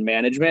pests and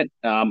management.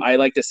 I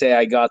like to say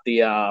I got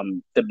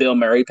the Bill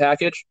Murray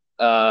package.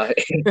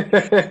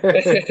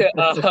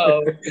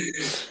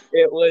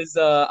 It was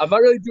I'm not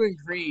really doing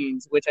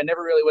greens, which I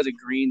never really was a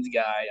greens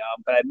guy,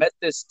 but I met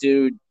this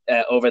dude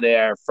over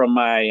there from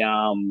my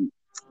I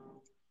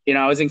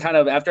was in kind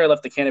of, after I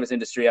left the cannabis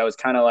industry, I was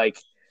kind of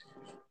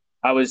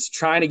I was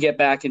trying to get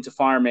back into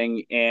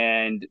farming,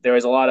 and there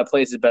was a lot of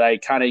places, but I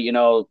kind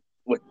of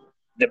with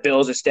the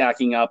bills are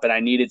stacking up, and I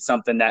needed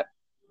something that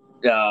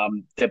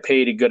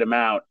paid a good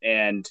amount,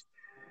 and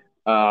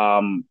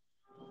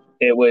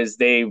it was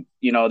they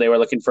were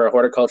looking for a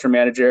horticulture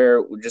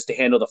manager just to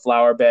handle the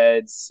flower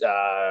beds,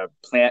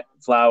 plant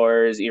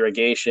flowers,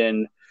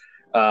 irrigation,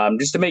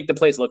 just to make the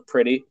place look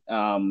pretty.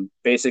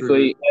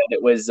 Basically, and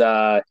it was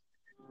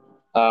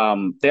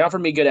they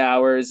offered me good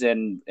hours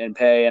and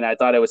pay, and I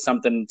thought it was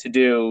something to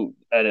do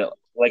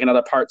like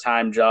another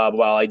part-time job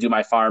while I do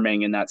my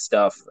farming and that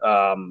stuff.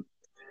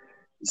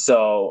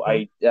 So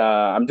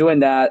I'm doing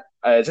that.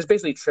 Just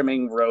basically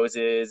trimming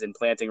roses and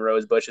planting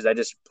rose bushes. I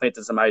just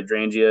planted some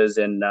hydrangeas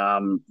and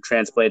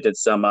transplanted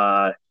some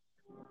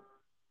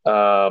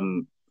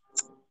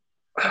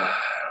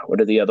what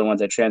are the other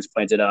ones I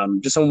transplanted?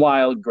 Just some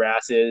wild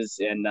grasses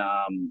and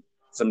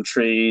some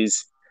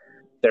trees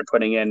they're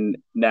putting in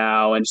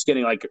now, and just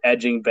getting like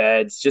edging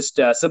beds, just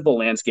simple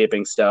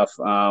landscaping stuff.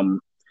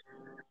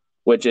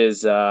 Which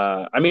is,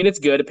 I mean, it's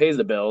good. It pays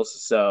the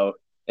bills. So,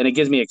 and it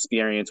gives me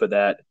experience with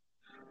that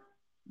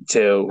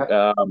too.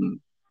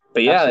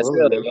 But yeah, that's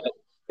really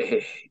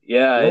it.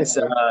 Yeah, nice,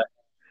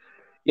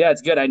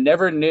 it's good. I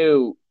never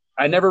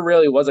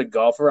really was a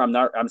golfer.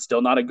 I'm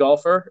still not a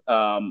golfer.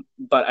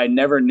 But I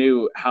never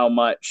knew how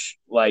much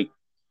like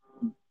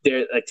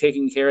they're like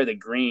taking care of the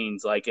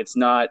greens. Like it's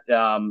not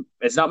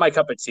my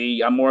cup of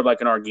tea. I'm more of like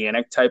an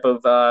organic type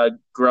of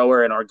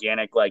grower, and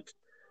organic like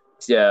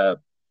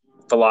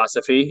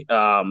philosophy.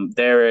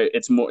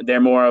 They're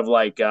more of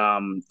like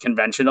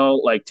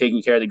conventional, like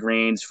taking care of the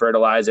greens,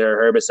 fertilizer,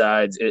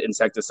 herbicides,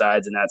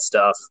 insecticides, and that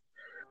stuff.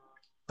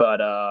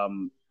 But I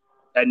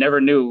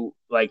never knew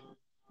like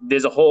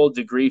there's a whole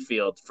degree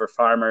field for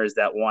farmers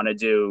that want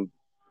to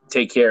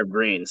take care of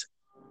greens,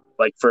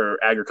 like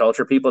for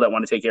agriculture people that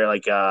want to take care of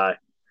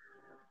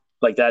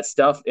like that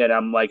stuff. And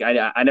I'm like,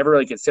 I never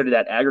really considered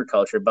that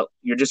agriculture, but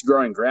you're just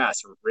growing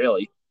grass,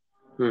 really.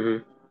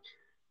 Mm-hmm.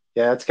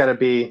 Yeah, that's gotta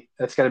be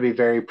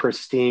very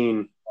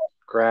pristine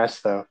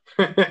grass, though.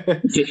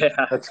 Yeah,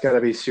 that's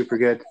gotta be super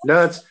good.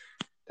 No,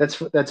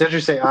 that's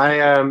interesting.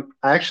 I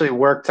actually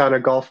worked on a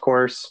golf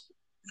course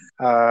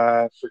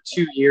for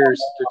 2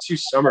 years, for 2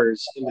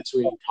 summers in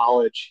between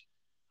college,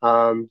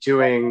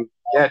 doing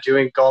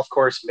golf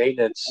course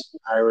maintenance.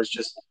 I was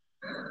just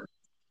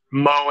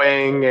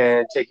mowing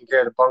and taking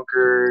care of the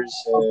bunkers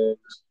and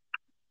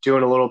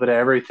doing a little bit of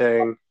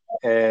everything.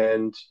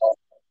 And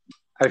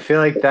I feel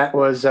like that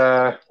was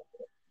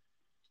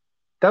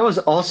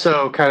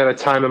also kind of a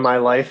time in my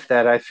life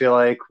that I feel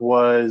like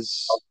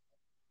was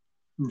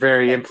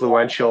very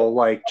influential.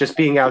 Like just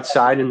being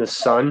outside in the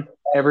sun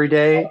every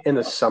day in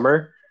the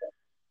summer,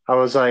 I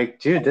was like,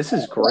 dude, this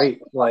is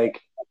great.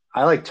 Like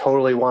I like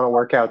totally want to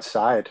work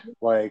outside.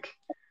 Like,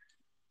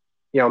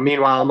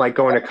 meanwhile I'm like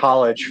going to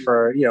college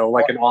for,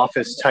 like an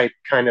office type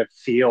kind of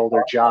field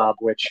or job,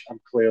 which I'm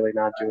clearly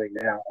not doing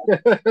now.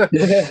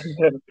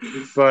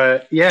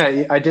 But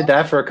yeah, I did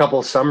that for a couple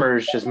of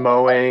summers, just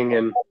mowing,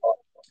 and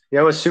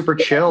it was super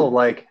chill.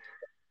 Like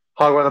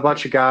hung with a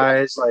bunch of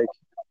guys, like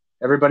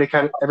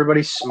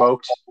everybody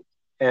smoked,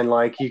 and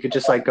like you could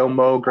just like go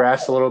mow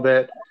grass a little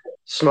bit,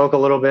 smoke a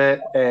little bit,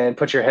 and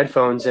put your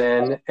headphones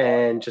in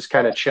and just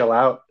kind of chill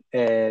out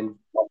and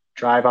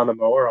drive on the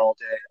mower all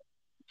day.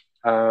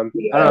 I don't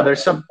know.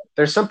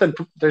 There's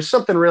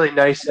something really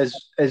nice.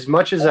 As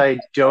much as I'm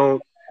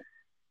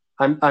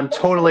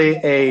totally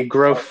a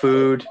grow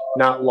food,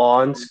 not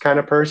lawns kind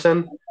of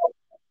person,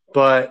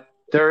 but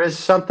there is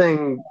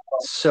something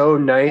so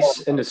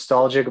nice and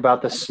nostalgic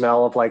about the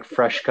smell of like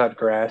fresh cut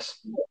grass.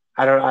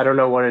 I don't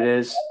know what it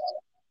is.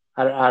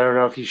 I don't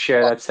know if you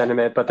share that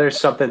sentiment, but there's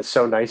something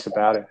so nice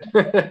about it.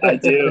 I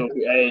do.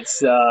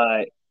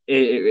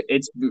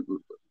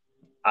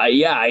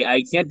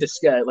 I can't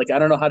describe. Like I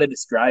don't know how to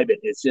describe it.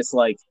 It's just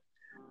like,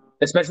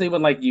 especially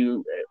when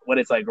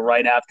it's like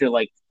right after,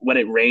 like when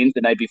it rains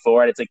the night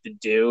before, and it's like the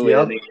dew,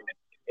 yep.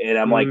 and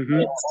I'm like,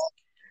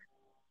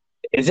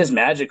 it's just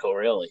magical,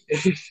 really.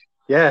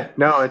 Yeah,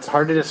 no, it's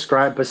hard to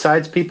describe.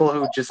 Besides people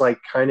who just like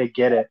kind of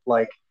get it,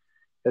 like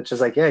it's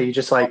just like, yeah, you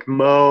just like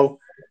mow.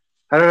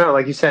 I don't know,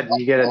 like you said,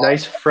 you get a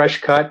nice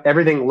fresh cut.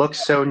 Everything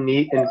looks so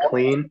neat and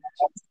clean,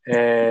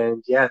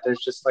 and yeah, there's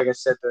just, like I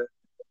said, the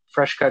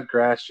fresh cut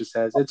grass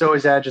it's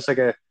always had just like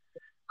a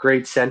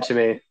great scent to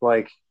me.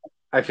 Like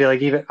I feel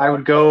like even I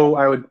would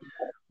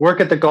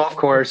work at the golf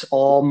course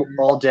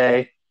all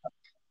day,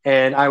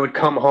 and I would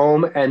come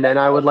home, and then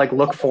I would like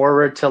look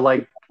forward to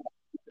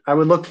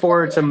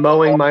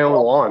mowing my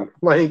own lawn.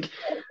 Like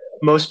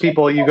most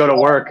people, you go to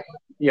work,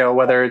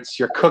 whether it's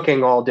you're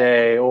cooking all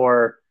day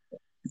or,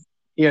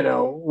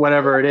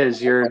 whatever it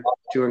is, you're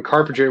doing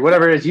carpentry,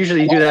 whatever it is,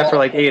 usually you do that for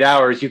like 8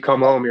 hours. You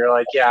come home, you're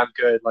like, yeah, I'm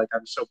good. Like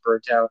I'm so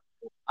burnt out.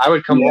 I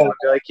would come home and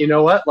be like, you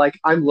know what? Like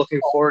I'm looking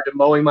forward to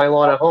mowing my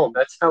lawn at home.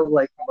 That's how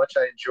like much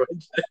I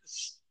enjoyed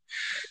this.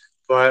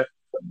 But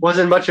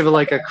wasn't much of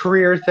a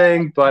career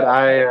thing, but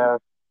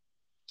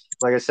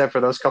like I said, for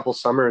those couple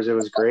summers, it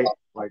was great.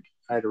 Like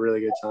I had a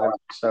really good time.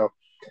 So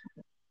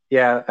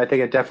yeah, I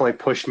think it definitely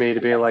pushed me to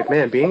be like,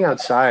 man, being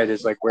outside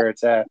is like where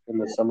it's at in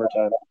the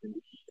summertime.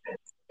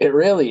 It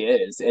really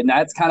is. And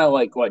that's kind of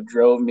like what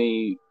drove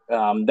me.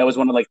 That was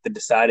one of like the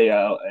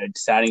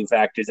deciding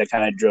factors that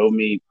kind of drove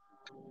me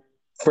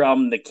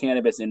from the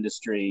cannabis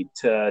industry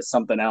to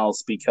something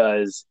else,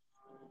 because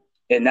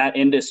in that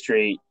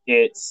industry,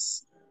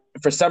 it's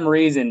for some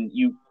reason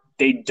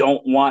they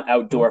don't want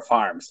outdoor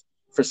farms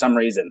for some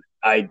reason.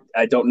 I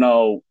don't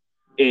know.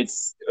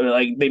 It's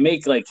like they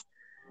make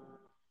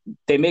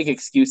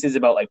excuses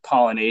about like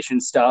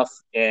pollination stuff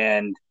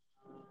and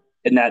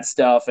that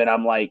stuff, and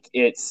I'm like,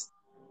 it's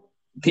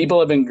people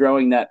have been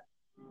growing that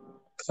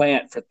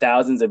plant for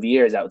thousands of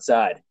years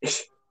outside.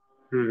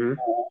 Mm-hmm.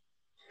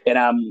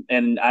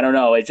 And I don't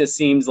know, it just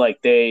seems like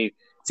a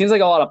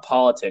lot of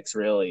politics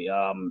really,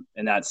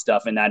 in that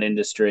stuff in that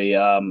industry.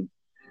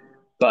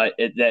 But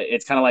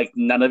it's kind of like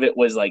none of it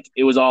was like,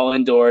 it was all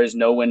indoors,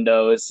 no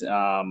windows,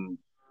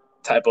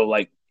 type of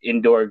like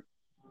indoor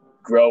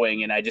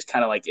growing, and I just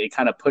kind of like, it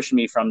kind of pushed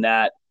me from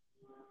that,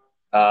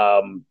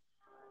 and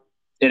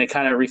it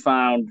kind of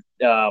refound.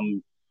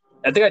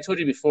 I think I told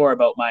you before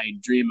about my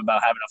dream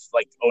about having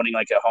like owning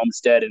like a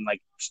homestead and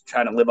like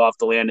trying to live off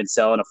the land and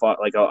sell on a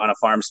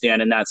farm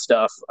stand and that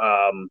stuff.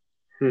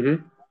 Mm-hmm.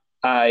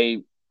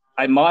 I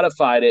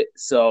modified it,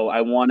 so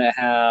I want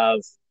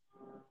to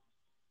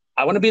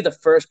be the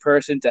first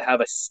person to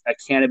have a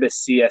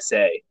cannabis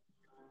CSA.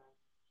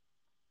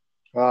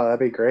 Wow, that'd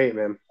be great,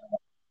 man.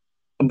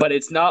 But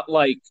it's not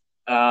like,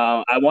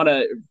 I want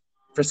to.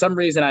 For some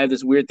reason, I have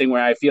this weird thing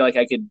where I feel like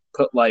I could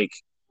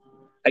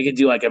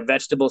do like a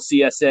vegetable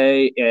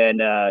CSA, and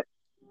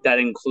that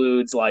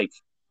includes like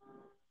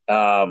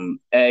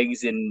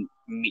eggs and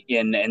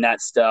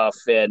that stuff,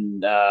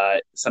 and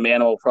some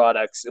animal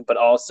products, but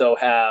also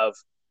have,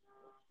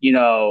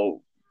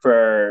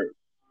 for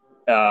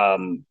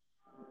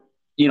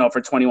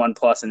for 21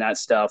 plus and that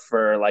stuff,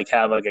 for like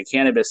have like a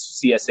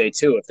cannabis CSA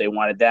too if they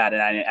wanted that,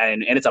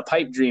 and it's a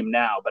pipe dream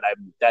now, but I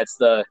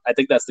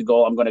think that's the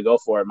goal I'm going to go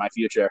for in my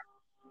future.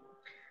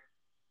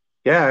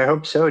 Yeah, I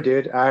hope so,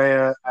 dude.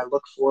 I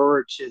look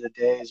forward to the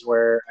days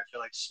where I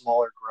feel like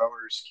smaller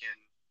growers can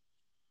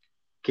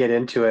get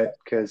into it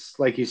because,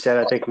 like you said,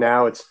 I think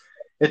now it's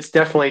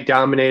definitely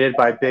dominated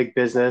by big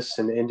business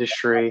and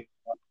industry,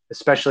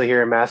 especially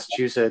here in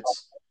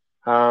Massachusetts.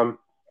 Um,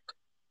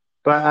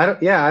 but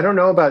I don't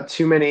know about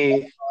too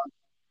many.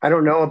 I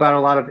don't know about a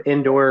lot of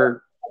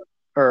indoor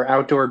or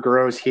outdoor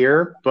grows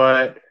here,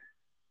 but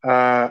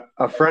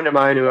a friend of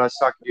mine who I was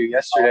talking to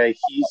yesterday,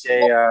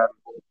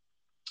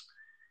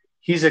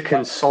 he's a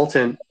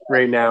consultant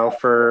right now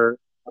for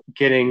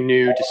getting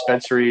new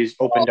dispensaries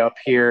opened up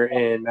here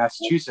in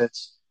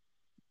Massachusetts.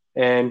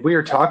 And we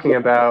were talking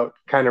about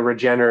kind of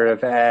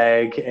regenerative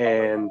ag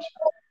and,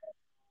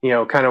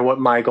 kind of what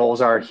my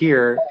goals are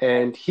here.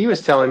 And he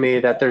was telling me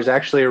that there's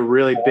actually a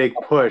really big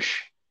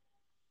push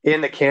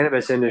in the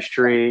cannabis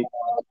industry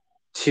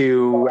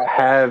to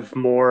have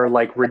more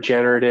like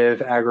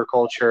regenerative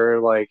agriculture,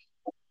 like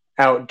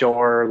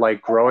outdoor,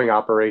 like growing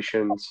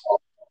operations.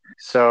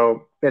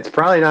 So it's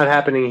probably not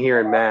happening here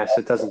in Mass.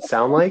 It doesn't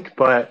sound like,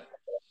 but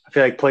I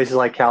feel like places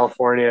like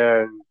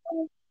California and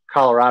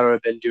Colorado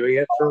have been doing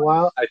it for a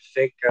while. I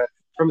think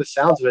from the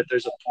sounds of it,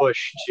 there's a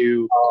push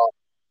to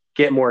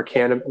get more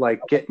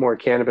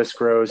cannabis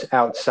grows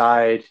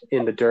outside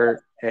in the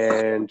dirt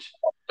and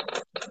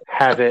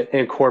have it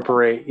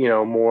incorporate,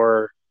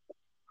 more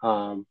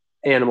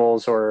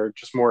animals or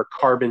just more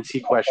carbon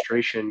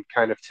sequestration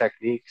kind of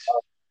techniques.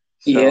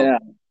 So, Yeah.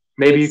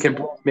 Maybe you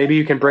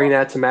can bring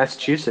that to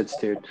Massachusetts,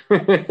 dude.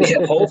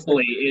 Yeah,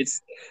 hopefully.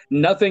 It's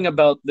nothing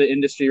about the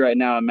industry right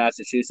now in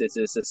Massachusetts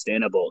is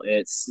sustainable.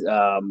 It's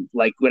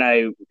like when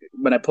I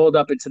pulled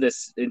up into the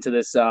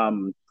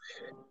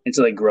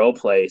grow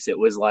place, it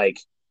was like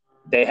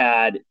they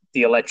had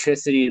the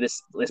electricity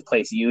this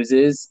place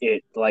uses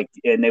it, like,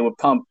 and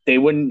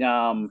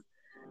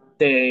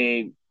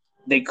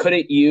they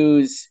couldn't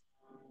use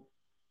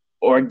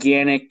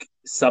organic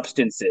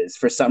substances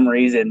for some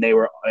reason.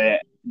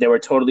 They were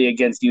totally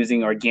against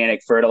using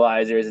organic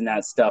fertilizers and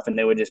that stuff, and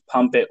they would just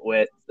pump it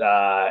with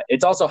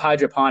it's also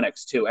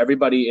hydroponics too.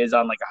 Everybody is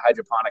on like a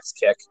hydroponics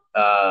kick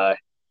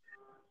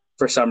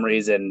for some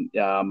reason.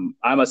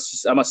 I'm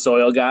a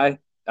soil guy,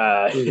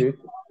 Mm-hmm.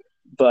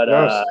 but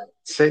No,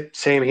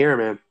 same here,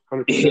 man.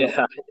 100%.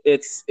 yeah,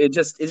 it's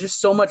just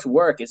so much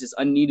work. It's just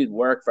unneeded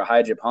work for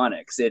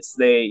hydroponics.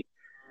 They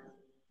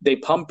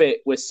pump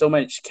it with so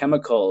much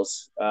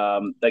chemicals,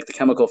 like the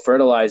chemical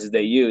fertilizers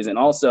they use, and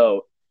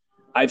also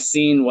I've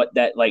seen what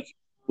that, like,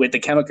 with the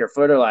chemical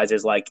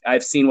fertilizers, like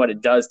I've seen what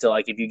it does to,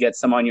 like, if you get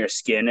some on your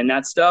skin and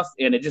that stuff,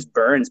 and it just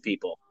burns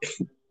people.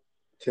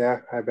 Yeah,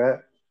 I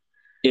bet.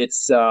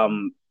 It's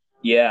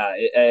yeah,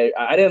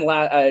 I didn't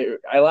last.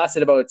 I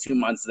lasted about 2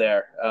 months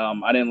there.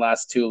 I didn't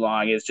last too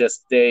long. It's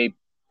just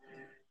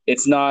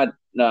it's not.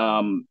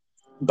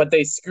 But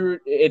they screwed.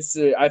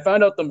 I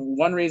found out the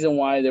one reason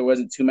why there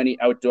wasn't too many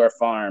outdoor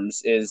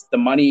farms is the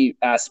money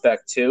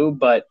aspect too,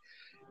 but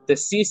the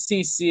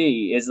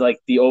CCC is like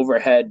the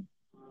overhead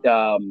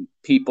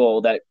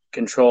people that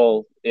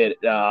control it.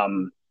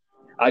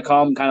 I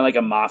call them kind of like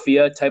a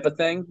mafia type of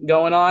thing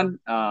going on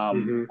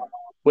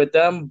with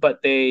them,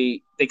 but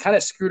they kind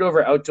of screwed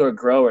over outdoor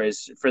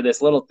growers for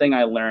this little thing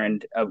I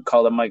learned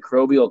called a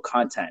microbial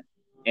content.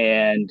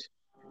 And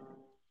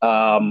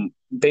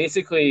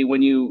basically,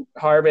 when you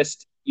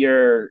harvest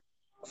your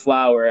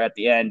flower at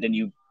the end and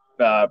you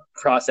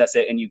process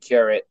it and you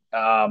cure it,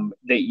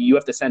 that you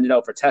have to send it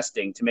out for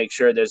testing to make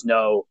sure there's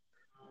no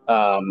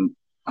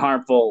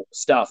harmful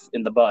stuff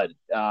in the bud.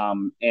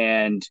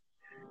 And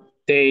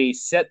they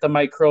set the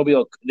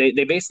microbial,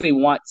 they basically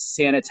want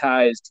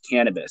sanitized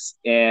cannabis,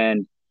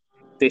 and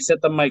they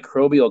set the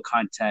microbial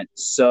content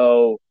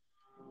so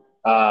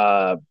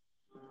that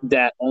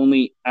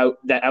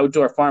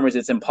outdoor farmers,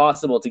 it's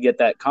impossible to get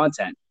that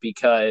content,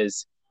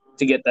 because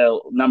to get the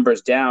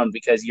numbers down,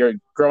 because you're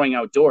growing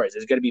outdoors,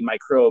 there's going to be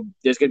microbes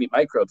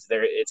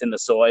there. It's in the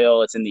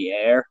soil, it's in the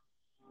air.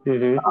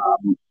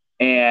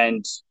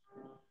 And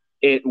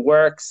it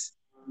works.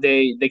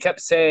 They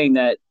kept saying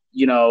that,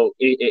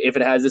 if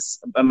it has this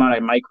amount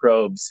of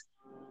microbes,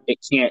 it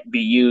can't be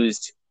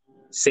used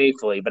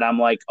safely. But I'm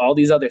like, all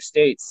these other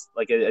states,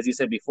 like as you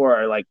said before,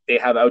 are like, they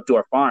have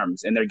outdoor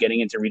farms and they're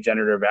getting into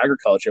regenerative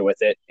agriculture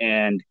with it.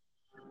 And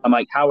I'm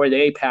like, how are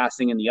they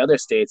passing in the other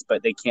states,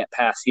 but they can't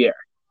pass here?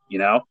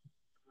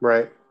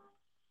 Right.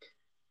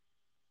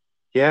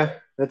 Yeah,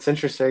 that's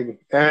interesting.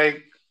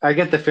 I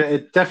get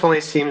it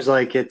definitely seems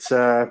like it's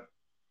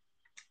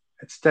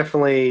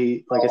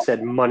definitely, like I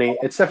said, money.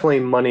 It's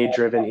definitely money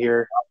driven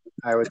here.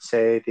 I would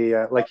say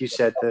like you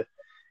said, the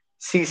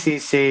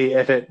CCC,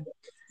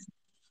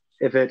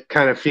 if it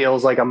kind of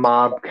feels like a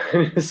mob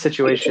kind of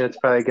situation, it's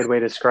probably a good way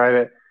to describe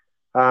it.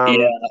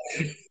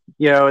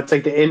 It's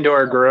like the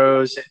indoor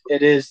grows.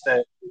 It is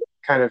the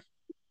kind of,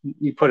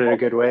 you put it a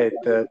good way,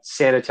 the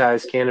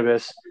sanitized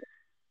cannabis.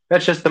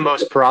 That's just the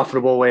most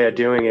profitable way of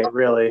doing it,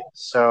 really.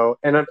 So,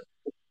 and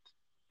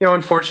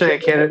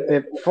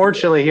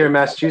unfortunately here in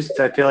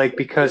Massachusetts, I feel like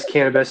because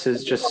cannabis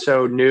is just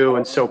so new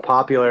and so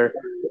popular.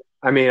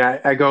 I mean,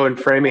 I go in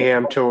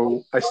Framingham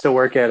I still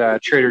work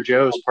at Trader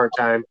Joe's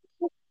part-time.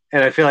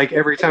 And I feel like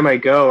every time I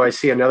go, I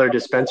see another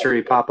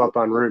dispensary pop up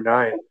on Route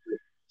 9.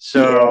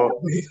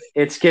 So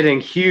It's getting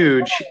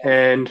huge.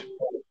 And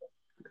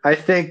I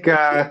think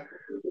kind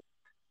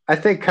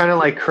of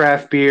like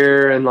craft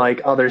beer and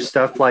like other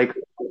stuff, like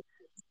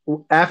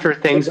after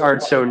things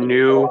aren't so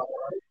new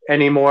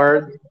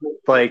anymore,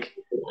 like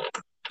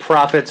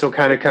profits will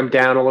kind of come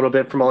down a little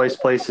bit from all these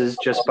places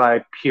just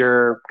by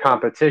pure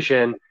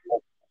competition.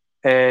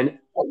 And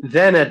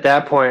then at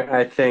that point,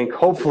 I think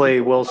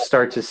hopefully we'll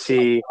start to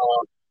see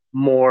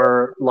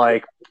more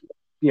like,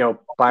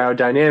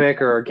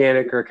 biodynamic or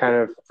organic or kind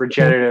of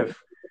regenerative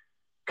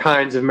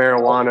kinds of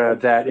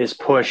marijuana that is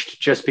pushed,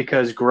 just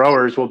because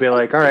growers will be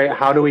like, all right,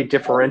 how do we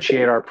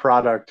differentiate our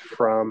product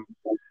from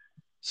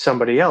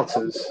somebody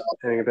else's?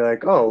 And you'll be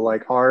like, oh,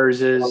 like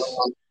ours is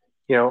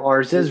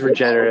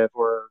regenerative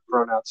or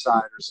grown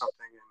outside or something.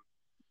 And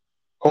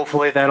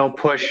hopefully that'll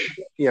push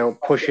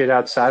it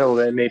outside a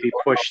little bit, maybe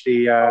push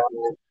the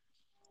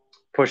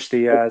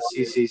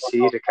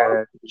CCC to kind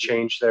of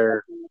change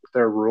their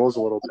rules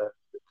a little bit.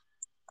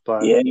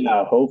 But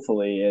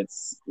hopefully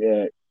it's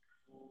kind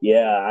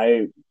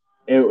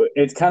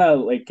of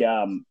like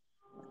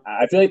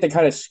I feel like they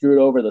kind of screwed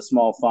over the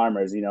small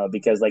farmers,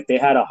 because like they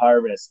had a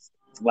harvest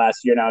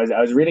last year. And I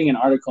was reading an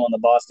article in the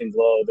Boston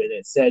Globe, and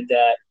it said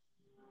that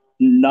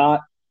not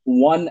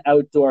one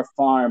outdoor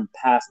farm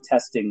passed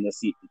testing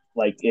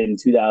in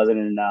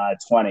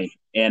 2020,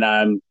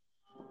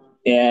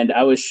 and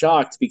I was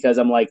shocked, because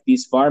I'm like,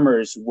 these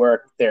farmers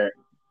work their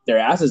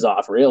asses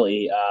off,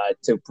 really,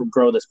 to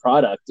grow this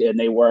product, and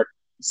they work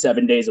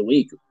 7 days a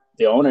week.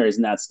 The owners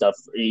and that stuff,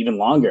 even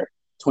longer.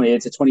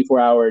 It's a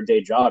 24-hour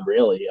day job,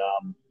 really,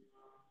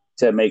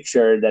 to make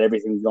sure that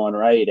everything's going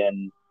right.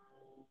 And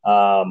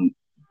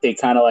they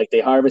kind of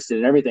they harvested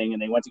and everything,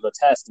 and they went to go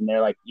test, and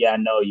they're like, yeah,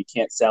 no, you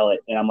can't sell it.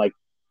 And I'm like,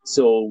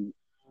 so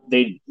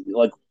they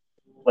like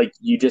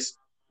you just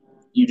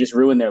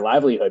ruined their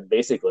livelihood,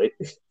 basically.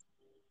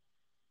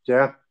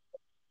 Yeah,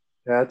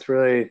 that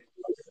really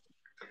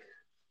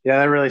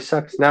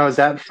sucks. Now, was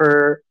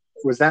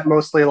that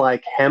mostly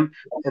like hemp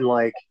and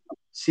like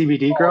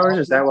CBD growers,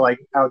 or is that like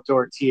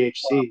outdoor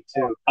THC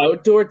too?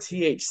 Outdoor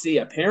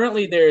THC.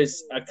 Apparently,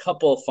 there's a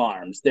couple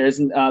farms. There's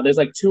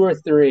like 2 or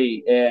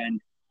 3,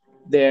 and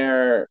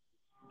they're.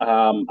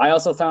 I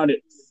also found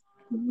it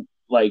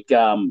like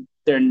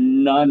they're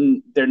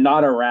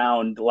not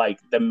around like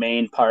the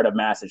main part of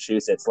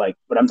Massachusetts. Like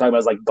what I'm talking about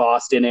is like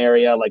Boston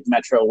area, like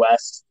Metro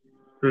West.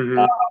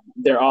 Mm-hmm.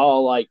 They're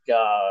all like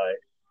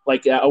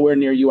where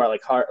near you are,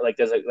 like I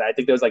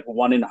think there's like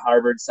one in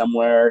Harvard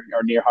somewhere,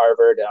 or near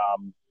Harvard.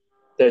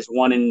 There's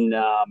one in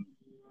I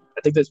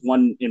think there's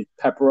one in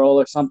Pepperell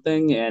or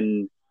something,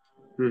 and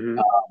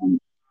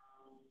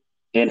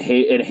in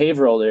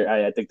Haverhill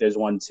I think there's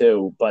one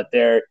too. But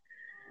they're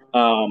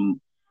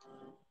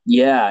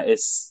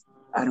it's,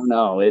 I don't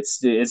know, it's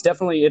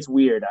definitely, it's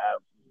weird.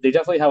 They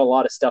definitely have a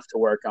lot of stuff to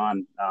work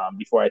on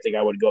before I think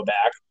I would go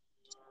back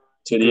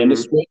to the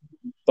industry.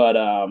 But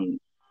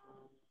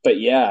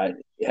yeah,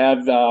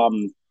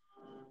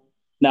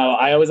 now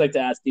I always like to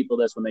ask people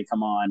this when they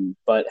come on,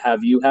 but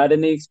have you had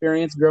any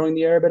experience growing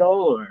the herb at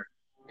all, or?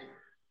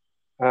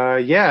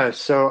 Yeah,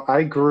 so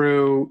I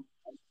grew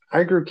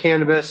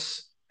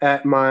cannabis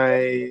at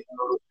my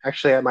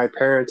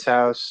parents'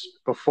 house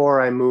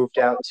before I moved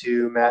out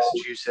to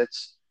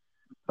Massachusetts.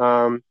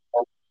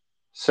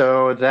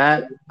 So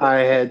that I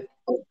had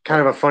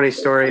kind of a funny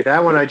story.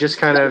 That one I just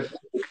kind of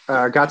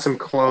got some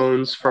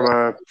clones from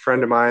a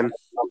friend of mine,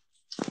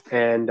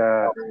 and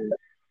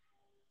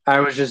I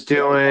was just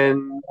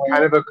doing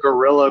kind of a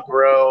guerrilla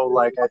grow.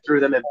 Like I threw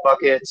them in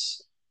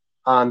buckets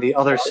on the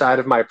other side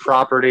of my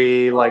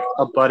property, like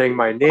abutting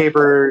my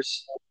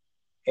neighbors,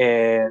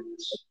 and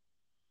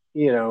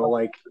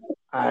like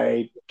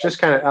I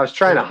was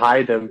trying to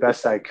hide them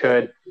best I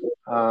could.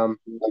 Um,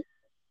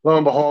 Lo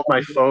and behold,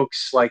 my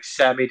folks like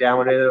sat me down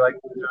one day. They're like,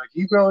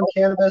 "You growing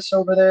cannabis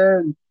over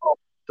there in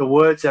the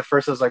woods?" At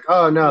first, I was like,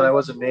 "Oh no, that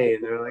wasn't me."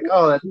 And they're like,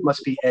 "Oh, that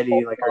must be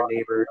Eddie, like our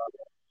neighbor."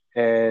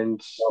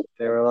 And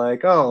they were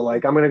like, "Oh,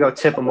 like I'm gonna go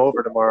tip them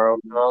over tomorrow."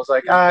 And I was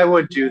like, "I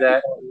would do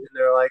that." And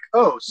they're like,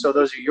 "Oh, so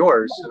those are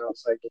yours?" And I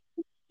was like,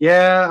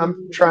 "Yeah,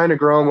 I'm trying to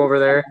grow them over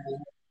there."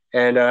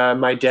 And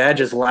my dad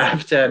just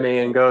laughed at me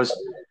and goes,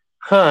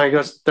 "Huh?" He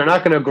goes, "They're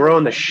not gonna grow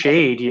in the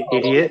shade, you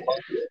idiot."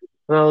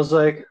 And I was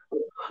like,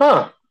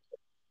 "Huh."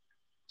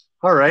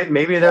 All right,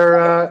 maybe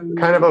they're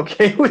kind of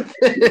okay with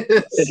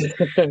this.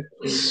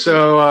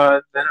 So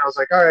then I was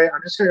like, all right,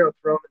 I'm just gonna go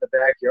throw them in the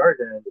backyard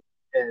then.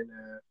 And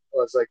it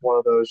was like one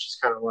of those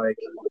just kind of like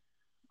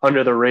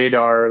under the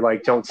radar,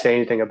 like don't say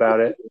anything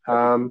about it.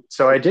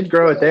 So I did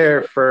grow it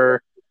there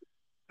for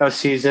a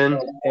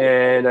season,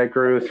 and I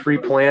grew 3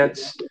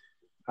 plants.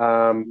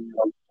 Um,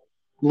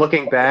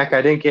 Looking back,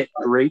 I didn't get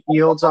great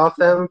yields off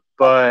them,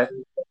 but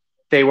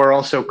they were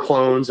also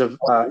clones of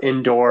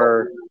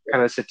indoor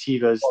kind of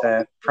sativas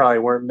that probably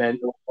weren't meant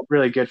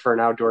really good for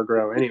an outdoor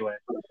grow anyway.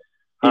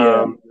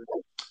 Yeah.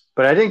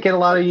 But I didn't get a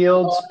lot of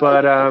yields.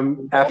 But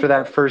after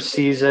that first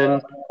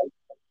season,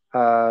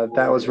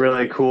 that was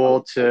really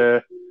cool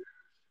to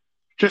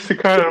just to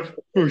kind of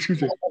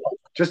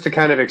just to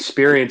kind of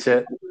experience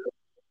it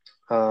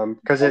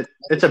because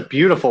it's a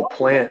beautiful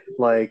plant.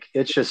 Like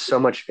it's just so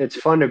much. It's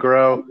fun to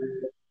grow.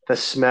 The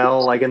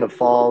smell, like in the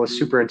fall, was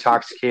super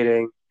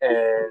intoxicating,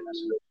 and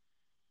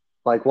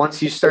like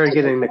once you started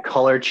getting the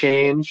color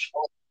change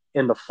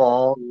in the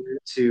fall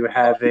to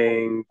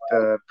having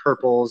the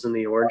purples and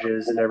the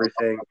oranges and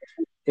everything,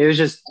 it was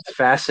just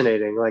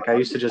fascinating. Like I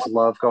used to just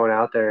love going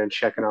out there and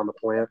checking on the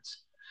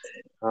plants.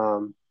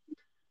 Um,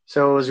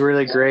 so it was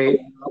really great.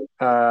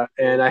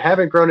 And I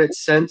haven't grown it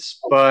since,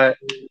 but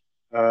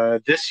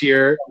this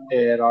year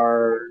at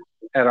our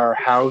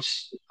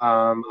house,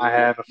 I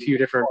have a few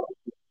different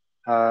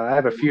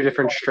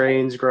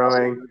strains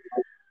growing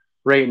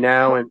right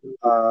now in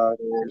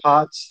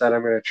pots that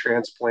I'm going to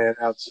transplant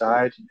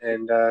outside,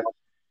 and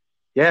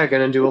yeah,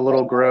 going to do a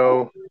little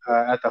grow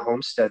at the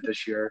homestead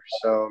this year.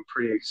 So I'm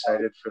pretty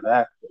excited for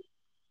that.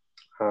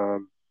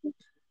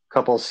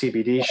 Couple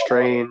CBD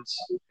strains,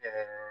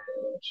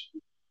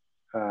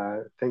 and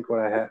I think what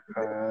I had,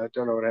 I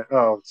don't know what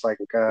it's like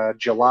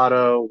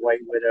gelato,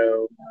 white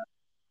widow,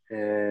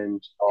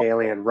 and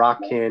alien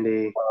rock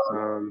candy,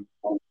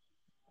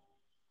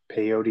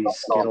 peyote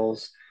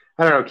Skittles.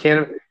 I don't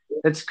know,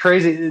 it's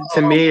crazy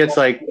to me. It's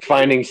like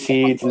finding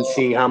seeds and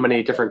seeing how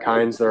many different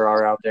kinds there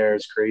are out there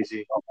is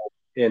crazy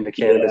in the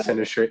cannabis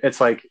industry.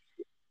 It's like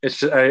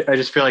I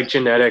just feel like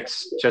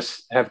genetics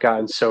just have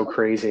gotten so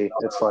crazy.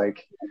 It's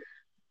like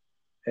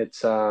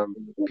it's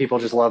people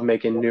just love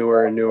making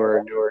newer and newer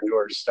and newer and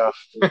newer stuff.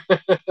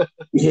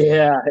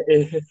 Yeah,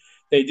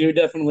 they do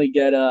definitely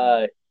get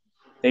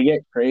they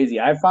get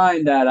crazy. I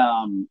find that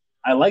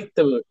I like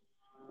the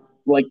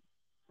like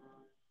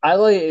I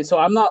like so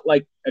I'm not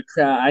like a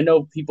crowd. I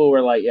know people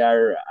were like,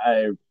 yeah,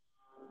 I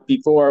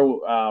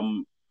before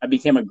I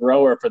became a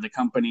grower for the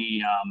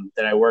company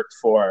that I worked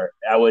for.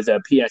 I was a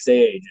PSA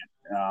agent,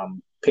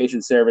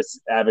 patient service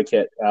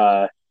advocate,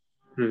 and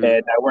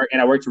I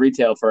worked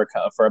retail for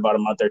about a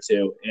month or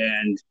two.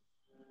 And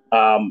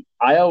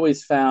I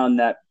always found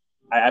that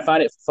I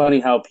find it funny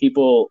how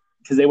people,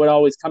 because they would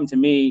always come to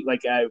me,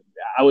 like I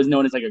was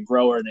known as like a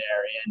grower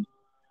there, and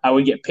I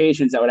would get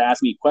patients that would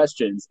ask me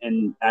questions,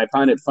 and I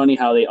find it funny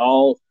how they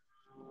all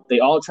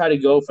try to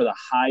go for the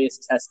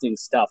highest testing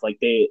stuff. Like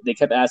they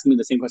kept asking me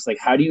the same question, like,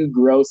 how do you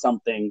grow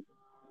something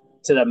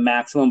to the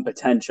maximum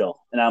potential?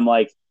 And I'm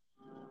like,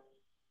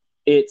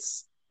 it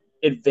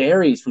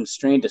varies from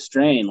strain to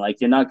strain.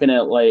 Like you're not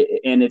gonna like,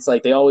 and it's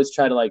like they always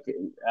try to like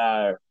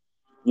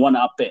one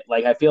up it.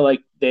 Like I feel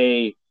like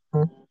they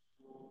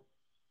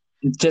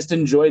just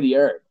enjoy the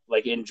herb,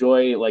 like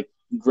enjoy like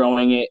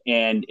growing it,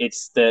 and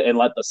and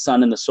let the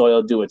sun and the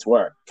soil do its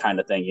work, kind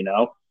of thing, you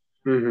know.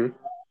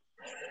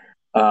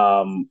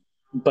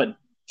 But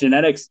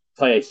genetics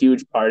play a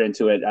huge part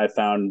into it. I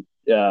found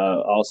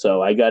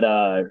also I got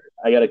a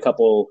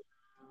couple.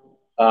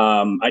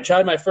 I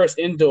tried my first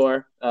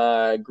indoor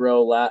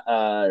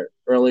earlier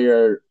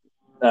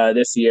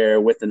this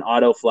year with an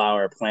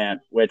autoflower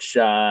plant, which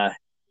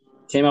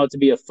came out to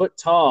be a foot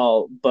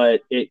tall,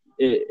 but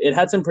it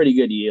had some pretty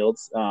good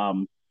yields.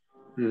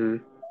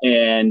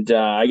 And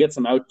I get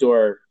some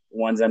outdoor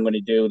ones I'm going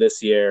to do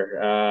this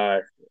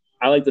year.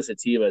 I like the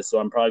sativas, so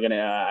I'm probably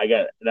gonna. I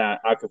got that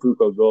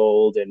Acapulco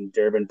Gold and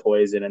Durban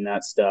Poison and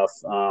that stuff.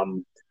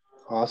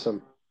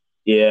 Awesome.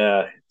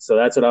 Yeah, so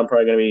that's what I'm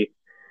probably gonna be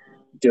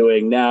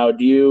doing now.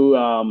 Do you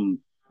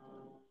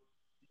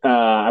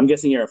I'm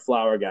guessing you're a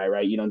flower guy,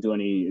 right? You don't do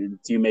any.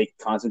 Do you make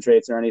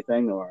concentrates or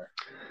anything, or?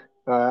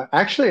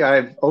 Actually,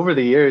 I've over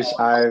the years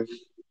I've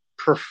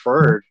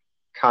preferred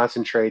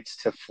concentrates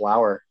to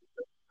flour.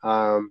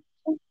 Um,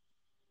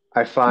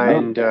 I No.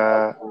 find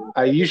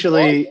I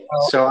usually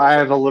so I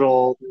have a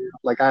little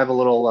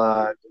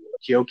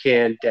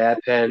Yokan dab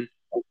pen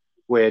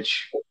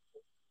which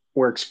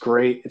works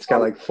great. It's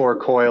got like four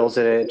coils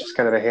in it, just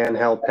kind of a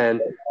handheld pen.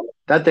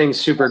 That thing's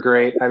super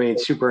great. I mean,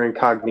 super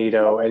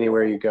incognito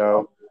anywhere you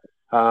go.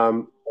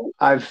 Um,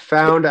 I've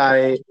found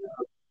I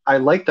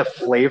like the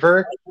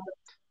flavor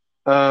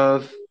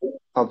of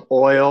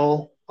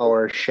oil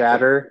or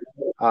shatter.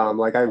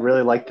 Like I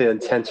really like the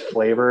intense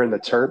flavor and the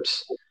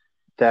terps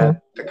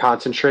that the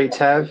concentrates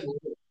have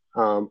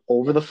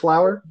over the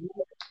flour.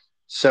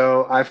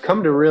 So I've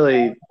come to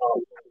really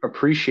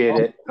appreciate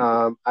it.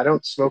 I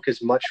don't smoke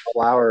as much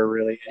flour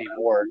really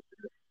anymore,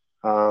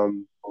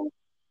 um,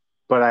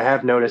 but I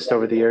have noticed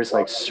over the years,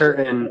 like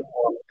certain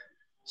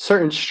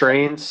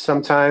strains,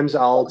 sometimes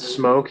I'll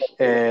smoke,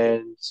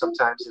 and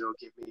sometimes it'll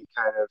give me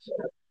kind of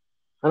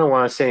I don't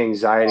want to say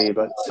anxiety,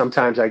 but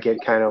sometimes I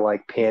get kind of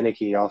like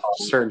panicky off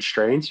certain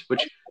strains,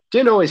 which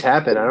didn't always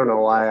happen. I don't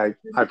know why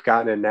I've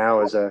gotten it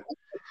now as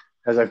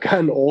I've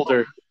gotten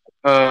older.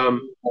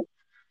 Um,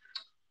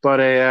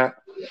 but a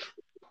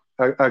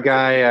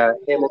guy,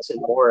 Hamilton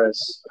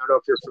Morris. I don't know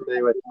if you're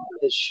familiar with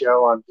his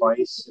show on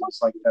Vice. It was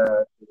like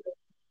the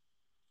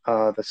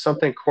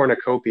something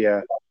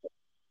cornucopia.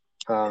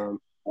 Um,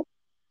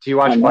 do you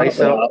watch I'm not, Vice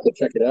but at I'll all? have to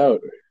check it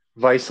out.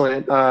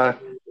 Viceland.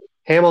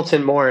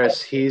 Hamilton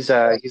Morris. He's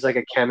like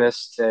a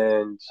chemist,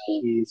 and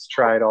he's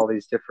tried all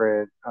these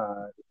different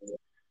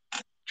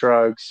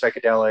drugs,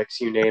 psychedelics,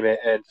 you name it.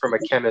 And from a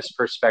chemist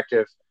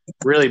perspective,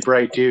 really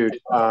bright dude.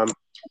 I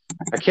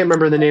can't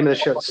remember the name of the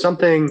show.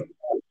 Something.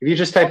 If you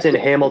just typed in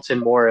Hamilton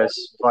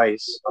Morris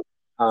Vice,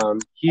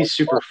 he's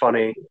super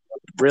funny,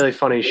 really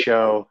funny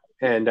show.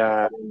 And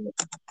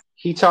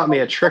he taught me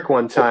a trick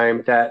one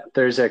time that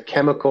there's a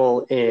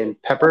chemical in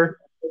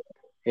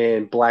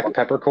black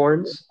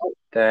peppercorns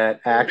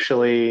that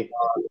actually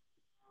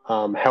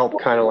help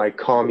kind of like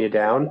calm you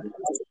down.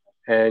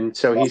 And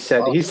so he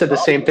said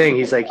the same thing.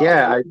 He's like,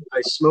 yeah,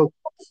 I smoke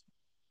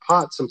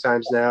pot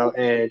sometimes now,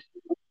 and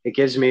it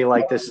gives me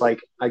like this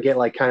like I get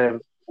like kind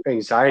of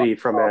anxiety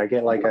from it. I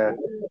get like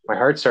my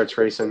heart starts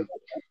racing.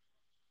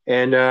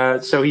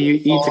 And so he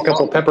eats a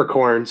couple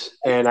peppercorns,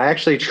 and I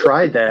actually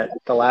tried that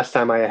the last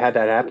time I had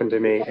that happen to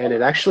me, and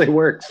it actually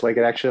worked. Like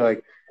it actually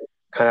like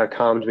kind of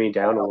calmed me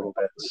down a little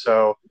bit.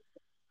 So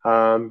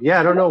yeah,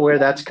 I don't know where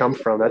that's come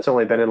from. That's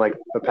only been in like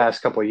the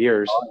past couple of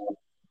years,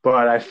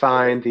 but I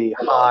find the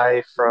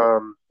high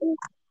from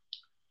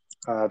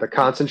the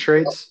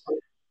concentrates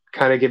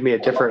kind of give me a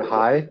different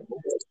high.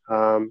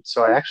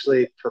 So I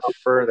actually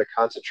prefer the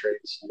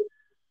concentrates.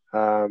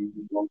 Um,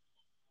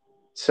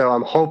 so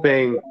I'm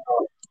hoping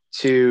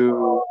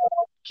to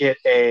get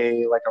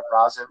a like a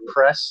rosin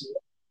press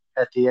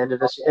at the end of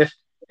this.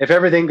 If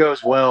everything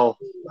goes well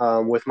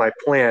with my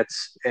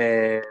plants,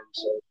 and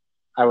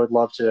I would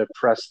love to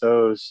press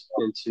those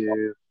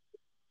into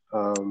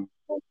um,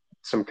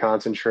 some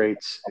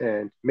concentrates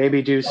and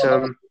maybe do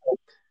some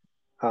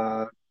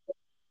uh,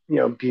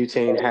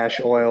 butane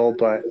hash oil,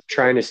 but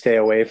trying to stay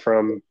away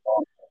from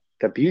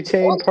the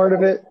butane part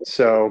of it.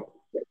 So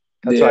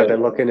that's why I've Yeah.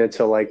 been looking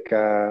into like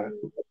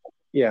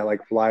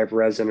like live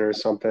resin or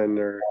something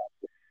that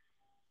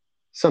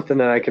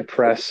I could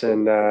press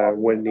and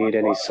wouldn't need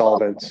any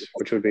solvents,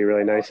 which would be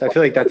really nice. I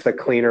feel like that's the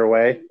cleaner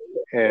way,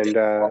 and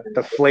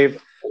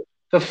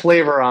the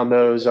flavor on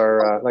those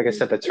are like I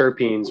said, the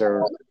terpenes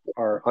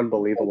are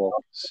unbelievable.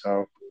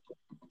 So,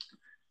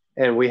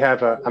 and we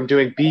have I'm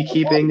doing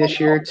beekeeping this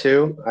year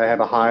too. I have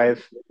a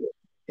hive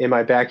in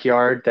my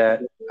backyard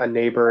that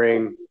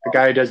the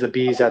guy who does the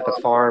bees at the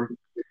farm,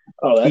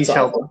 Oh, that's he's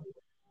helped. awesome.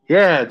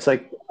 Yeah, it's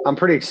like I'm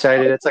pretty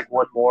excited. It's like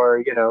one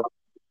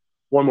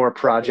more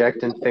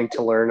project and thing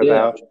to learn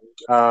Yeah.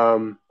 about.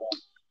 Um,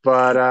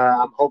 but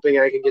I'm hoping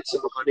I can get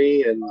some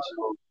honey, and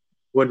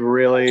would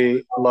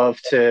really love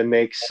to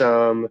make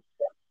some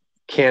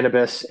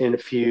cannabis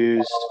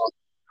infused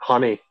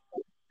honey,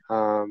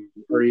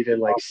 or even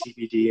like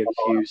CBD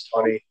infused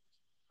honey.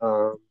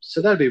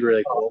 So that'd be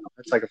really cool.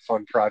 It's like a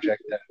fun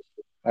project that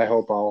I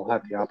hope I'll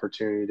have the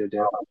opportunity to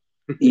do.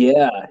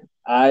 Yeah.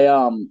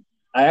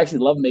 I actually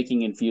love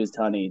making infused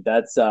honey.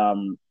 That's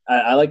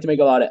I like to make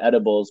a lot of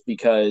edibles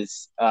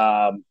because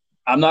I'm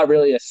not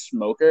really a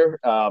smoker.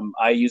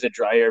 I use a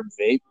dry herb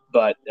vape,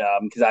 but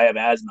because I have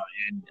asthma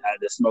and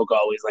the smoke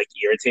always like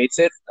irritates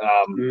it.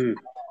 Mm.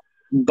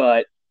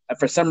 But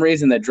for some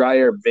reason, the dry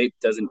herb vape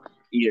doesn't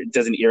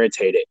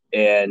irritate it,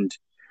 and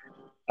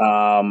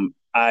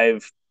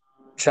I've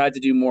tried to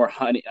do more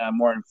honey,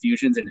 more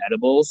infusions and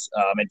edibles,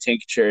 and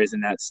tinctures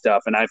and that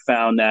stuff. And I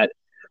found that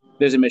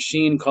there's a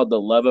machine called the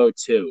Levo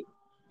 2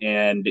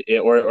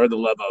 or the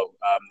Levo.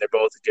 They're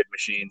both good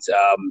machines.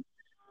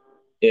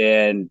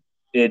 And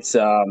it's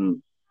I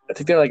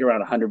think they're like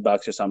around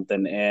 $100 or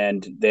something,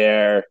 and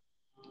they're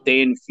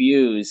they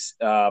infuse.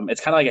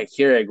 It's kind of like a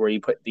Keurig where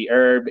you put the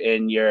herb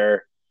in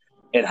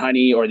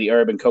honey, or the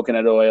herb in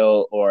coconut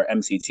oil or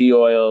MCT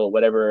oil,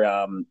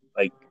 whatever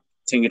like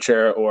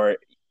tincture or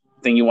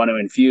thing you want to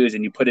infuse,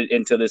 and you put it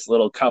into this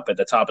little cup at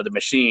the top of the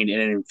machine,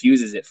 and it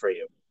infuses it for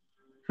you.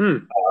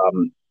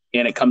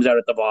 And it comes out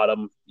at the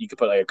bottom. You could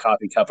put like a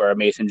coffee cup or a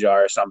mason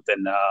jar or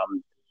something.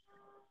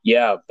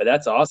 Yeah, but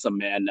that's awesome,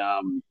 man.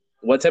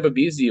 What type of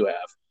bees do you have?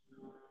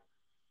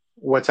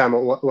 What's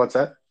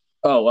that?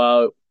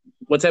 Oh,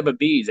 what type of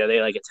bees are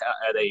they? Like,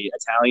 are they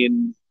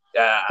Italian?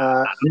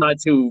 I'm not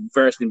too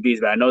versed in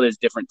bees, but I know there's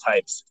different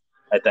types.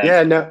 I think.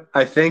 Yeah, no,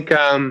 I think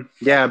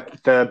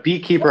the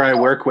beekeeper I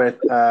work with,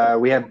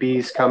 we have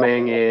bees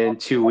coming in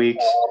 2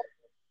 weeks,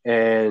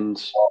 and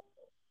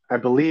I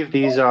believe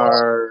these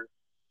are.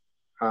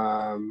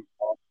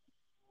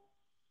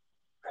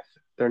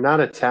 They're not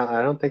Italian.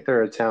 I don't think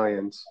they're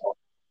Italians.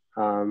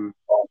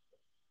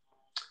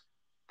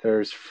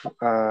 There's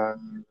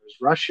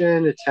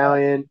Russian,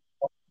 Italian.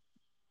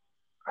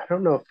 I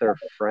don't know if they're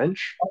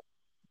French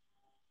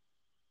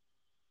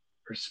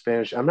or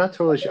Spanish. I'm not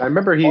totally sure. I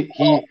remember he.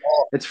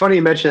 It's funny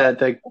you mentioned that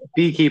the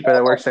beekeeper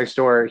that works next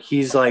door.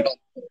 He's like,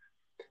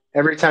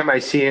 every time I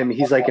see him,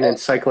 he's like an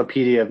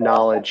encyclopedia of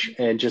knowledge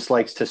and just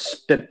likes to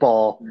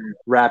spitball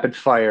rapid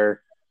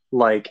fire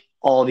like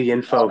all the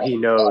info he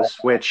knows,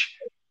 which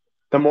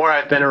the more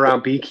I've been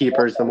around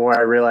beekeepers, the more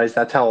I realize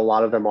that's how a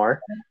lot of them are.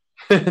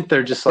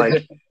 They're just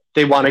like,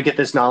 they want to get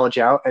this knowledge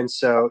out. And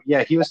so,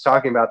 yeah, he was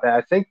talking about that.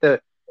 I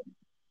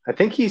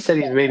think he said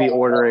he's maybe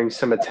ordering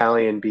some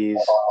Italian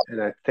bees,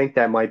 and I think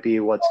that might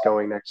be what's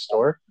going next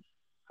door,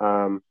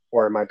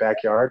 or in my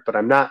backyard, but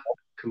I'm not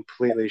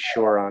completely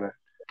sure on it.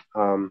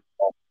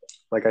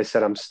 Like I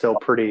said, I'm still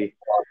pretty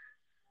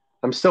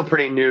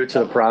new to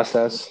the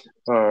process.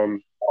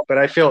 But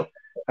I feel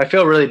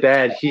really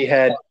bad. He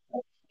had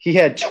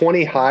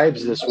 20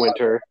 hives this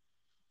winter,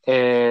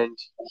 and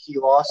he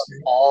lost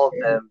all of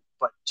them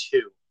but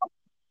 2.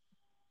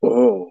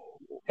 Oh.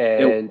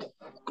 And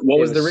what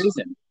was the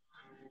reason?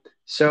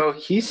 So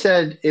he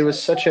said it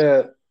was such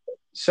a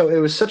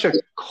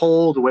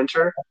cold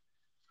winter.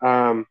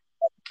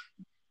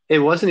 It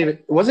wasn't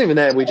even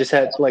that we just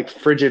had like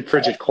frigid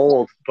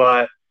cold,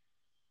 but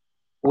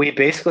we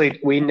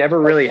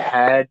never really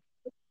had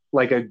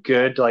like a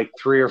good like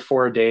 3 or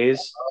 4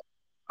 days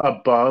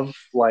above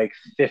like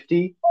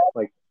 50,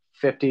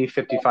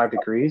 55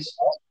 degrees.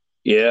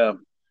 Yeah.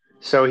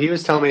 So he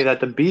was telling me that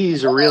the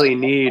bees really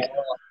need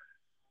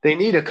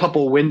a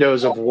couple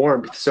windows of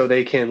warmth so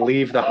they can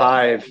leave the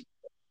hive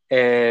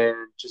and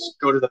just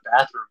go to the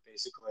bathroom,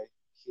 basically.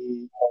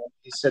 He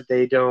said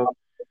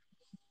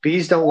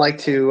bees don't like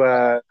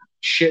to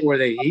shit where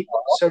they eat,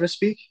 so to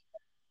speak.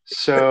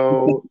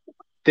 So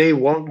they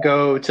won't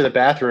go to the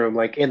bathroom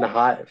like in the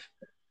hive.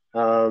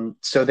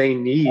 So they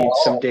need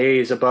some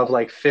days above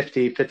like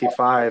 50,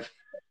 55,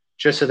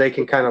 just so they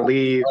can kind of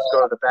leave,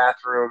 go to the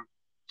bathroom,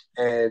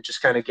 and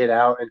just kind of get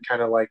out and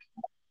kind of like,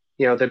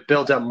 they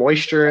build up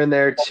moisture in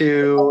there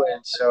too.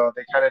 And so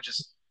they kind of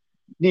just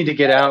need to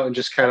get out and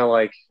just kind of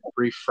like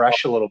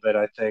refresh a little bit,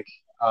 I think,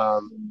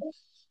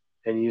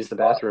 and use the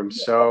bathroom.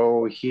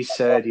 So he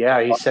said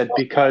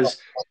because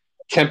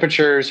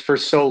temperatures for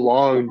so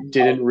long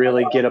didn't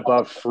really get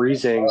above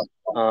freezing,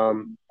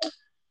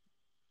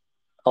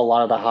 a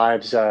lot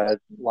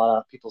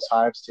of people's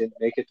hives didn't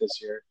make it this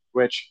year,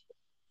 which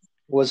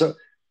was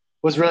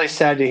really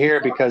sad to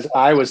hear, because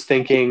I was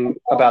thinking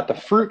about the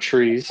fruit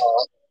trees,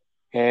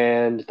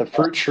 and the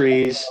fruit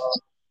trees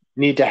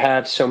need to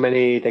have so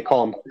many, they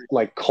call them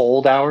like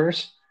cold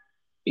hours.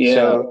 Yeah.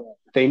 So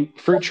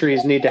fruit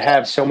trees need to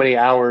have so many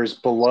hours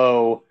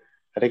below,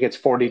 I think it's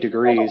 40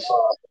 degrees,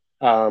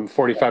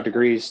 45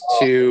 degrees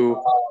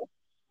to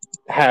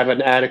have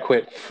an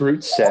adequate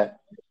fruit set.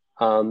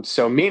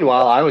 So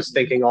meanwhile, I was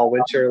thinking all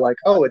winter, like,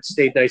 oh, it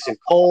stayed nice and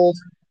cold.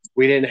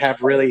 We didn't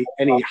have really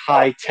any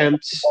high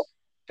temps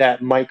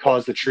that might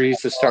cause the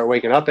trees to start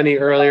waking up any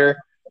earlier.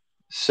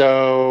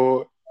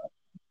 So,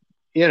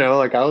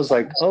 like I was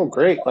like, oh,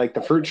 great. Like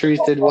the fruit trees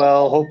did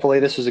well. Hopefully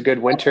this was a good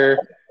winter.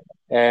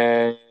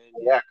 And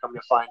yeah, come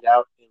to find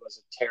out, it was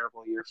a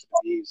terrible year for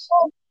the bees.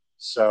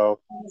 So,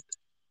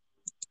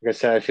 like I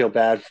said, I feel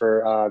bad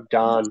for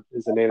Don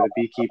is the name of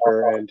the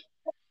beekeeper. And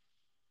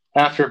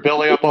after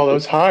building up all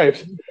those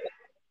hives,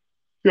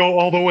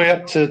 all the way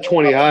up to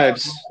 20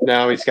 hives,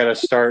 now he's got to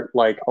start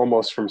like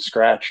almost from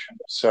scratch.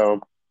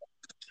 So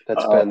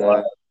that's been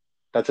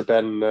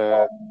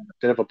a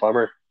bit of a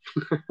bummer.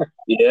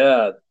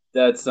 Yeah,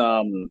 that's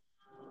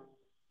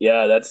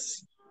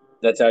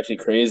actually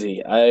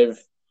crazy. I've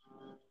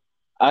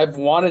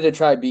wanted to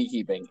try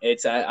beekeeping.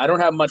 I don't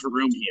have much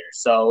room here,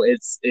 so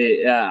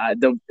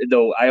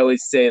though I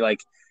always say like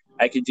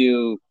I could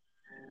do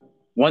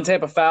one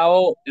type of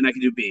fowl and I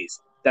could do bees.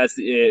 Those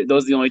are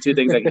the only 2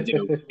 things I can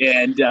do.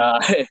 And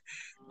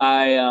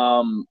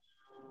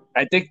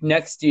I think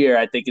next year,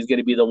 I think is going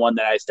to be the one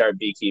that I start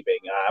beekeeping.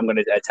 I'm going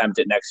to attempt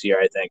it next year.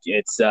 I think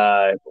it's.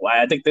 I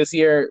think this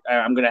year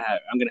I'm gonna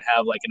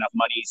have like enough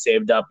money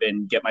saved up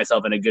and get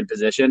myself in a good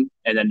position,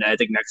 and then I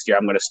think next year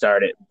I'm going to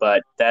start it.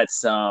 But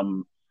that's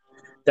awesome,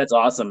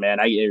 man.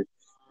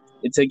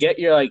 To get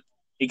your like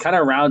it kind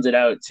of rounds it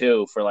out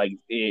too for like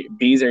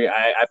bees are.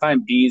 I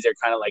find bees are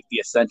kind of like the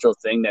essential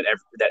thing that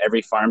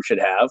every farm should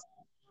have.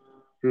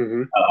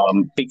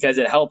 Because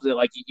it helps it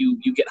like you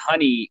get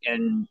honey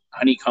and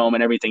honeycomb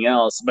and everything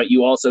else, but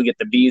you also get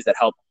the bees that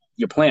help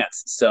your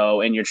plants,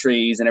 so and your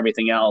trees and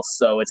everything else.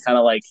 So it's kind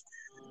of like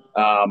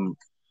I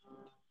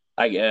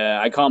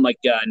call them like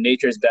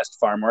nature's best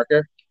farm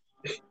worker.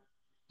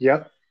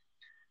 Yep.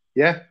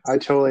 Yeah, I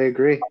totally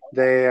agree.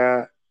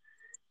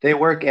 They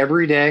work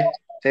every day.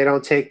 They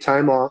don't take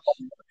time off,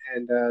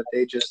 and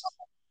they're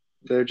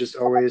just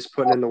always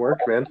putting in the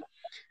work, man.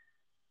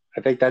 I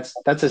think that's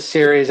a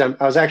series. I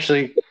was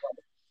actually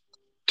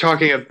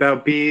talking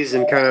about bees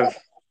and kind of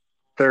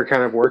their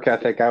kind of work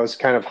ethic. I was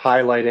kind of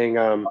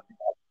highlighting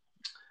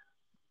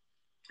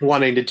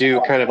wanting to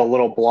do kind of a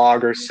little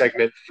blog or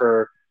segment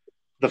for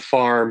the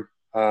farm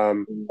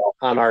on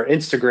our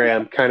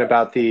Instagram, kind of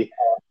about the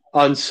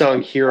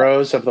unsung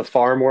heroes of the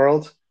farm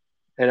world.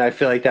 And I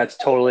feel like that's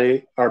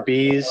totally our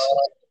bees,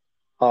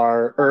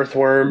 our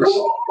earthworms,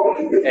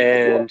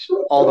 and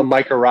all the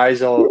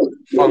mycorrhizal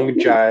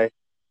fungi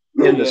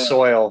in the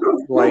soil,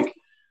 like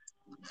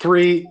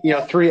three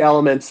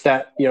elements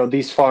that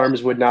these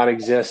farms would not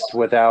exist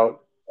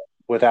without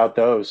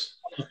those.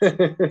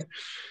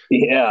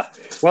 Yeah.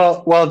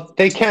 Well,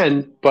 they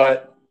can,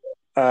 but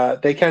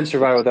they can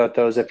survive without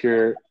those if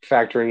you're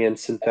factoring in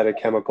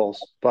synthetic chemicals.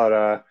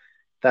 But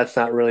that's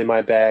not really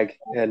my bag,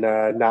 and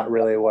not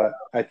really what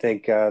I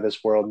think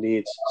this world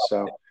needs.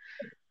 So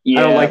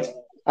yeah.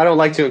 I don't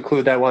like to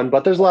include that one,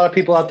 but there's a lot of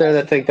people out there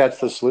that think that's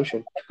the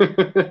solution.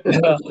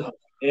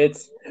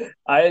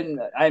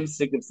 I'm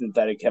sick of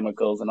synthetic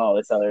chemicals and all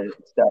this other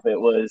stuff.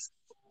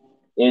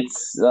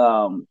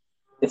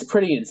 It's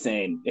pretty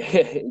insane.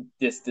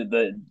 Just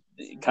the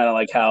kind of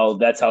like how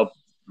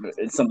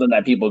it's something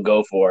that people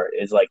go for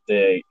is like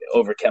the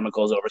over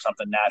chemicals over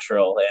something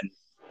natural.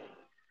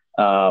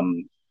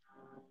 And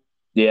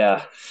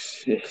yeah.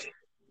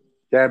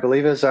 Yeah, I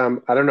believe it's I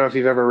don't know if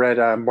you've ever read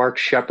Mark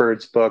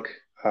Shepard's book,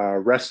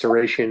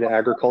 Restoration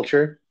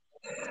Agriculture.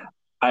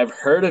 I've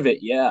heard of it.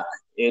 Yeah.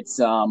 It's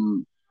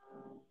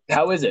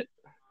how is it?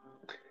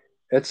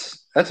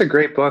 That's a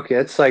great book.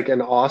 It's like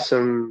an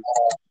awesome.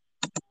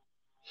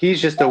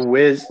 He's just a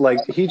whiz. Like,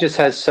 he just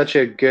has such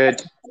a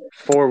good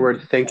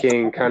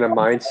forward-thinking kind of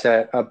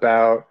mindset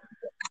about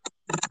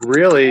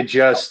really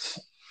just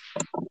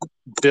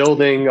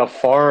building a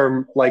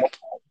farm, like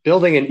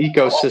building an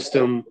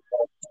ecosystem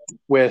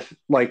with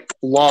like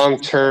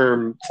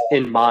long-term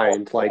in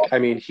mind. Like, I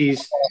mean,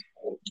 he's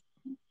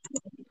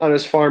on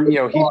his farm. He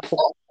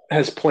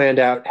has planned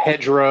out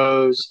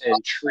hedgerows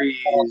and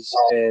trees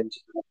and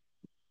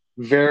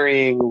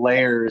varying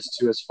layers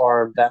to his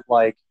farm that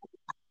like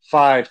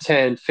 5,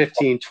 10,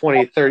 15,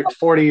 20, 30,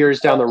 40 years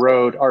down the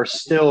road are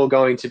still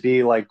going to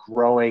be like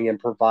growing and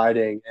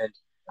providing and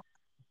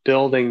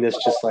building this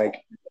just like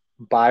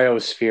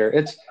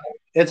biosphere.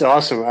 It's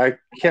awesome. I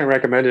can't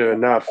recommend it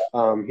enough.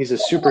 He's a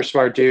super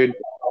smart dude,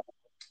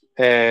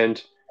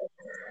 and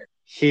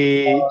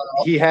he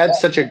had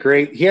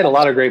a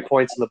lot of great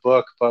points in the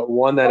book, but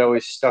one that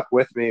always stuck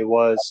with me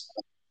was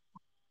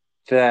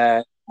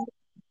that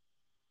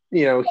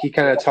he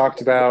kind of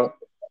talked about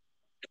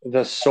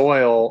the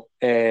soil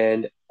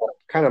and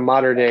kind of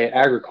modern day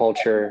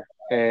agriculture,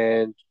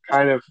 and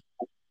kind of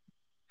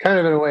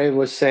in a way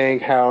was saying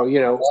how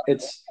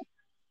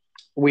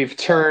we've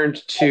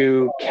turned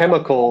to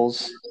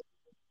chemicals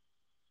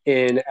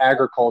in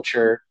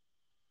agriculture,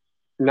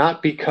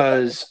 not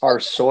because our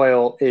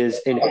soil is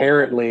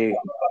inherently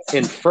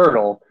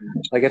infertile.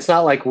 Like, it's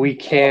not like we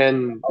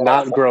can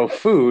not grow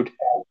food.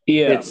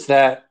 Yeah. It's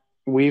that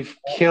we've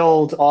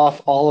killed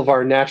off all of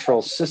our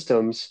natural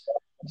systems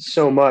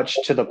so much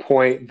to the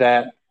point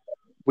that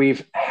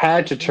we've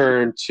had to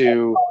turn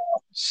to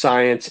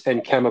science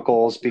and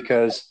chemicals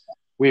because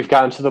we've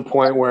gotten to the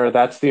point where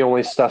that's the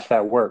only stuff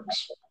that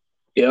works.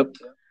 Yep.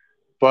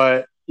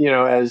 But,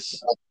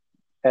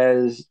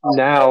 as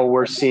now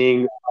we're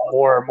seeing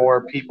more and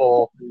more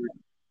people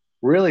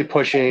really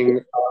pushing,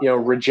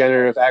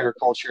 regenerative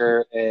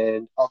agriculture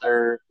and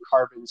other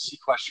carbon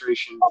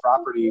sequestration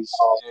properties.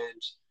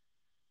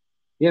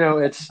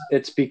 And,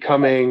 it's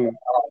becoming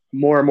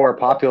more and more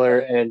popular,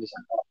 and,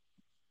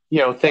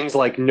 things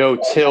like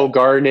no-till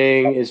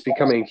gardening is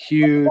becoming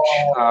huge.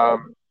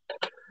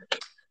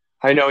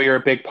 I know you're a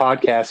big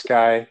podcast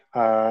guy,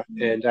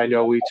 and I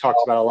know we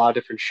talked about a lot of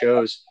different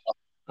shows.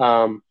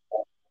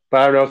 But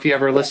I don't know if you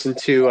ever listened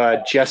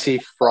to Jesse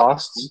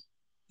Frost's.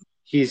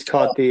 He's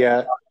called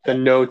the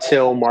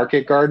No-Till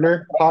Market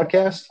Gardener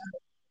podcast.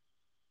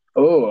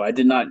 Oh, I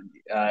did not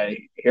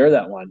hear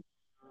that one.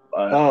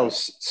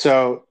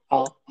 So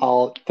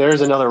I'll there's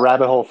another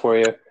rabbit hole for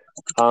you.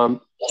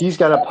 He's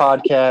got a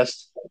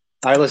podcast.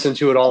 I listen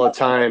to it all the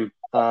time.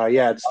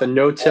 It's the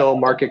No Till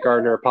Market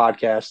Gardener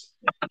podcast.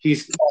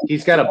 He's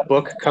got a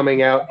book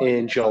coming out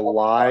in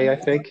July, I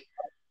think,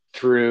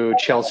 through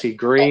Chelsea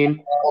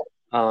Green.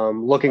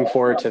 Looking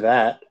forward to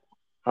that.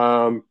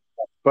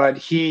 But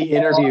he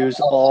interviews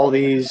all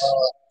these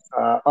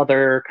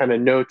other kind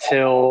of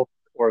no-till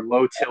or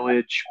low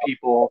tillage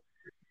people,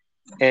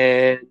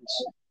 and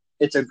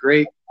it's a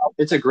great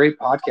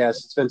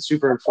podcast. It's been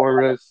super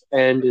informative,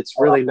 and it's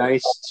really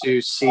nice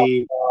to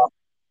see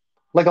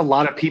like a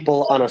lot of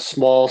people on a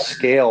small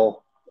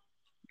scale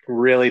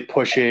really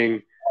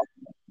pushing,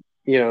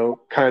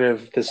 kind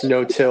of this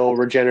no-till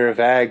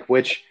regenerative ag,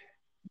 which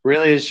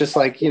really is just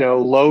like,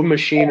 low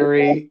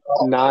machinery,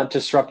 not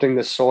disrupting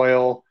the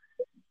soil.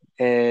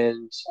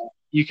 And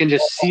you can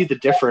just see the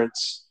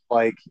difference,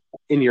 like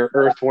in your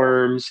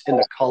earthworms, in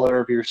the color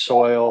of your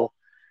soil.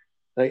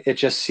 Like, it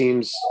just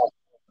seems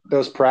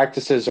those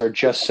practices are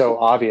just so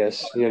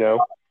obvious,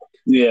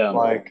 Yeah.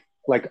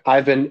 Like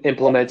I've been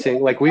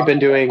implementing, like we've been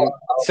doing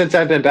since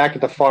I've been back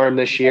at the farm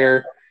this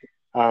year.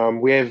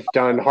 We have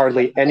done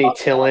hardly any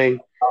tilling.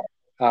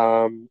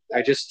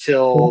 I just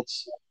tilled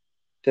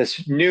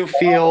this new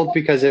field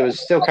because it was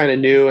still kind of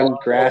new and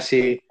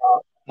grassy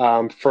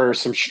for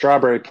some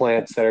strawberry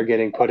plants that are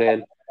getting put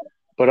in.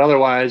 But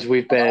otherwise,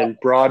 we've been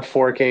broad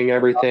forking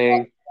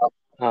everything,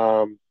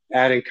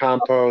 adding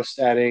compost,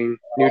 adding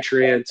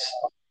nutrients,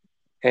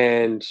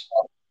 and,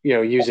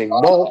 using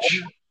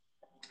mulch.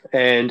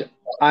 And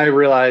I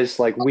realized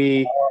like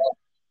we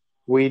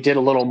did a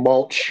little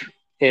mulch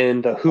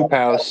in the hoop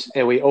house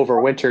and we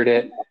overwintered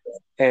it.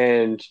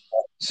 And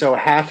so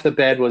half the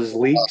bed was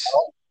leeks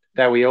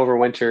that we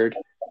overwintered.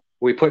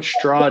 We put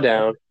straw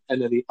down,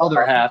 and then the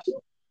other half,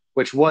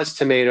 which was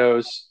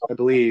tomatoes, I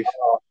believe,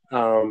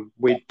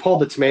 we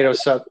pulled the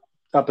tomatoes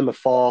up in the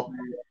fall,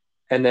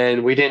 and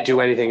then we didn't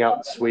do anything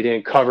else. We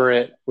didn't cover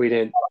it. We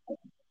didn't,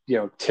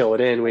 till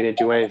it in. We didn't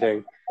do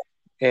anything.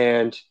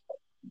 And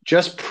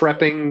just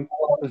prepping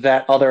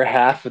that other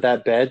half of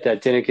that bed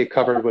that didn't get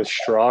covered with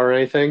straw or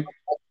anything,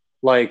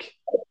 like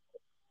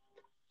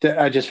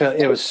I just felt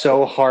it was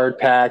so hard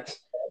packed.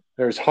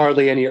 There's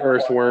hardly any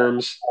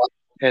earthworms.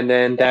 And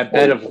then that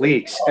bed of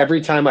leeks,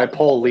 every time I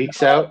pull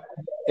leeks out,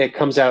 it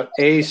comes out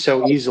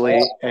so easily.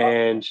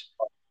 And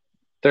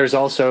there's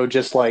also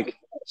just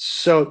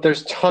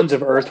there's tons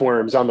of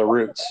earthworms on the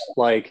roots,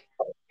 like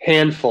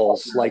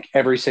handfuls, like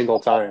every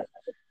single time.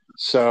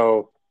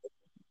 So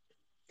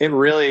it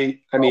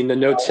really, the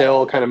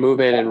no-till kind of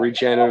movement and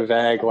regenerative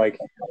ag, like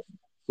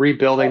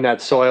rebuilding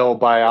that soil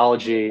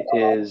biology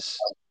is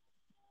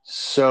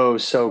so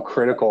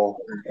critical.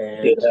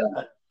 And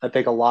I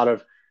think a lot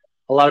of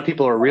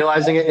people are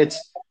realizing it.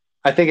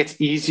 I think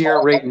it's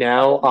easier right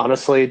now,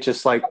 honestly,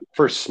 just like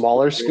for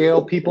smaller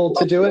scale people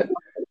to do it.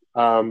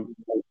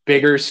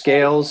 Bigger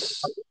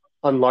scales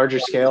on larger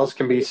scales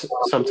can be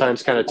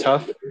sometimes kind of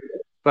tough,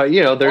 but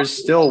there's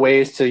still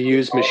ways to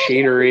use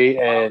machinery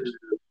and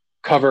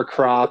cover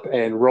crop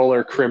and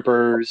roller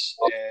crimpers,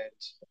 and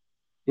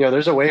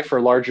there's a way for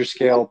larger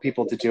scale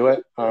people to do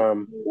it.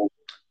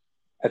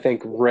 I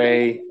think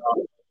Ray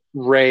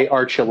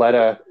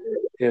Archuleta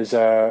is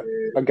a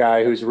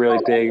guy who's really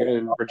big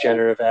in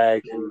regenerative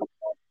ag, and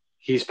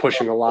he's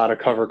pushing a lot of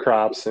cover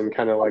crops and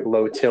kind of like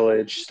low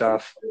tillage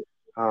stuff.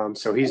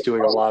 So he's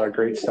doing a lot of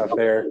great stuff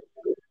there.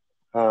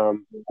 But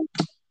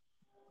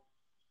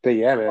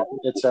yeah, man,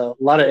 it's a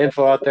lot of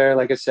info out there.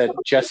 Like I said,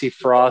 Jesse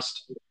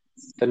Frost,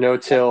 the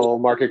no-till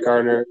market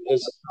gardener,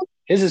 his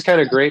is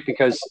kind of great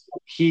because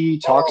he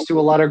talks to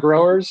a lot of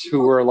growers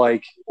who are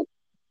like,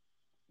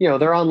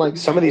 they're on like,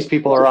 some of these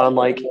people are on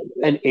like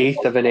an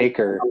eighth of an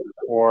acre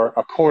or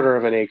a quarter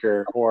of an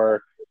acre,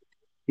 or,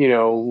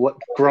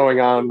 growing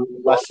on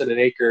less than an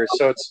acre.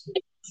 So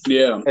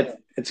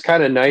it's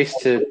kind of nice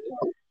to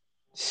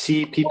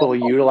see people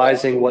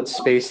utilizing what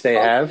space they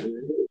have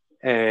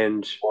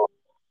and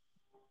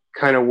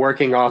kind of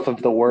working off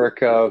of the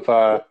work of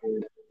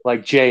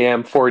like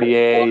JM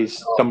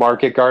Fortier's The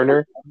Market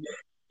Gardener.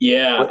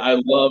 Yeah,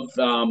 I love.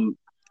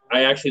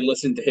 I actually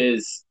listened to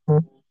his.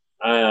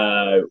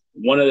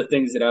 One of the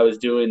things that I was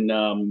doing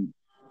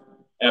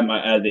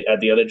at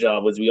the other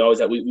job was we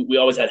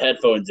always had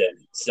headphones in,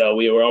 so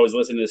we were always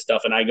listening to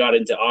stuff. And I got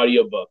into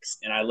audiobooks,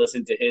 and I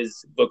listened to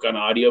his book on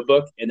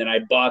audiobook, and then I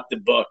bought the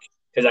book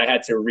because I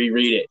had to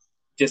reread it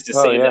just to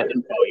save that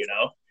info,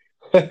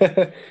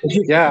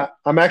 Yeah,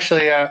 I'm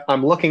actually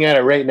I'm looking at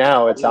it right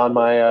now. It's on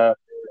my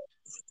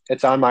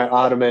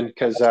ottoman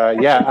because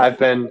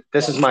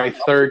this is my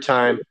third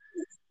time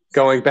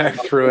going back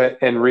through it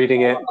and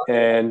reading it,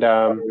 and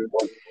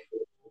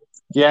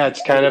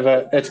it's kind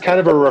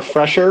of a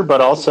refresher,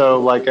 but also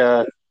like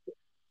a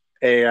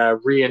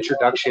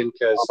reintroduction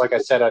because, like I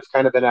said, I've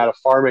kind of been out of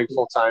farming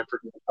full time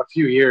for a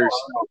few years.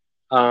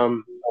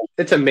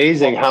 It's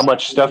amazing how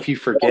much stuff you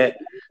forget,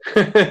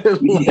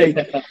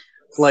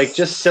 like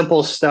just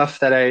simple stuff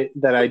that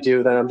I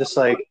do that I'm just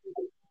like,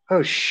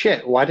 oh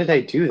shit, why did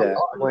I do that?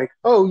 I'm like,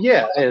 oh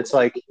yeah, and it's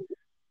like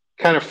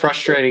kind of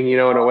frustrating, in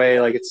a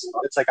way. Like it's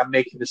like I'm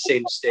making the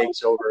same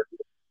mistakes over.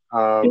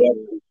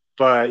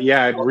 But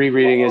yeah, I'm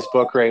rereading his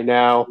book right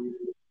now.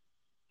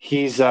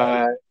 he's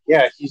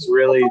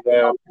really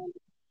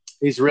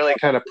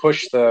kind of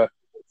pushed the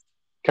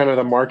kind of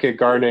the market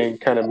gardening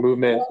kind of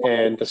movement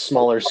and the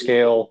smaller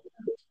scale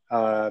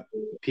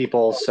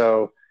people.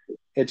 So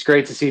it's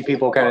great to see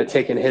people kind of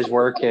taking his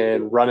work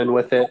and running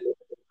with it.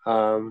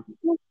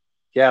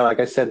 Like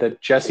I said, the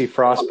Jesse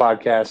Frost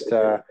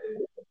podcast,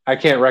 I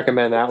can't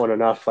recommend that one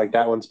enough. Like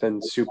that one's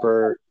been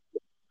super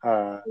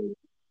helpful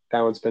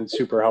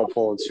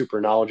and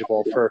super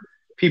knowledgeable for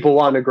people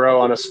wanting to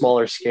grow on a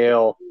smaller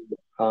scale.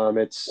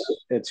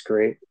 It's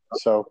great.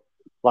 So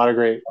a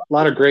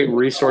lot of great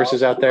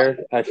resources out there.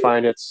 I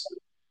find it's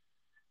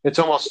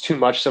almost too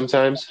much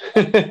sometimes.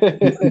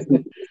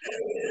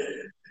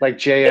 Like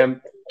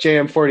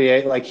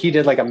JM48, like he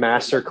did like a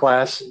master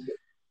class.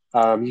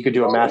 You could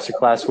do a master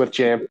class with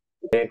JM,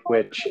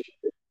 which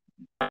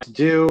to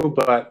do,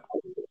 but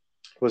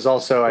was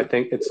also, I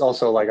think it's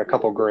also like a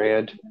couple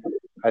grand,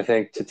 I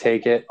think, to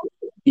take it.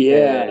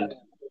 Yeah. And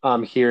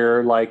I'm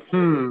here like,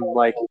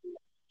 like,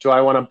 do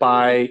I want to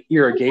buy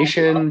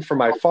irrigation for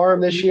my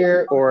farm this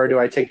year, or do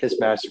I take this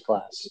master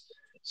class?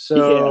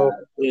 So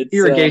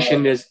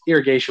irrigation was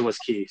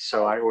key.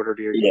 So I ordered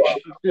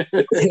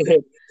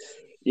irrigation.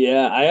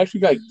 Yeah, I actually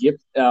got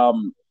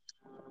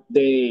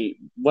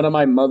one of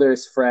my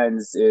mother's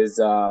friends is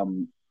a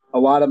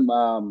lot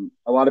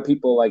of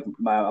people, like a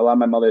lot of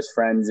my mother's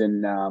friends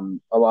and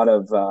a lot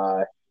of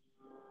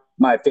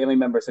my family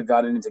members have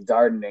gotten into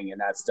gardening and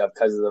that stuff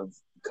because of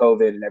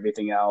COVID and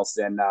everything else,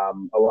 and a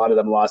lot of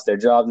them lost their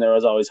jobs and they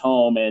was always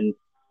home, and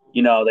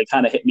they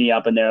kind of hit me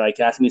up and they're like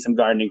asking me some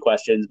gardening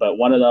questions. But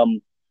one of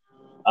them,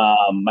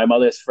 my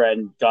mother's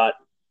friend, got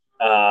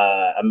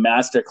a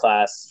master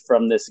class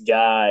from this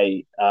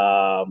guy,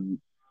 the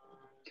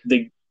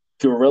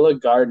Gorilla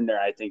Gardener,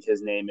 I think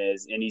his name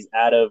is, and he's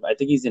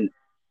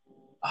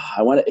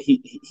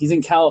he's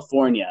in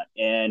California,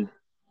 and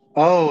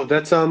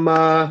that's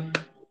I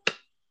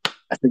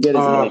forget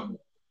his name.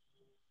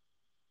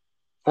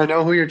 I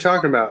know who you're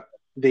talking about.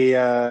 He's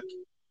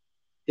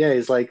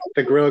like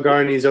the Gorilla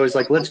Garden. He's always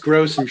like, let's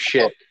grow some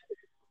shit.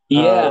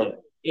 Yeah,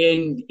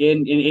 and he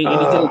did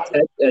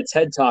a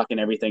TED Talk and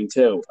everything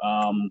too.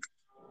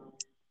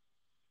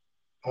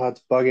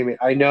 It's bugging me.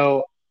 I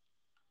know,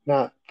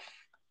 not.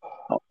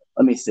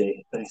 Let me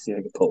see. Let me see if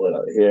I can pull it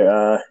out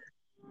here.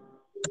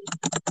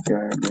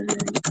 Gardening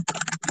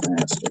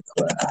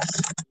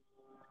masterclass.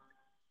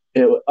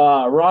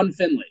 Ron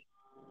Finley.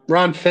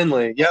 Ron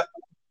Finley. Yep.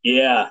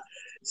 Yeah.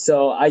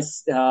 So I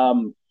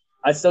still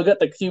got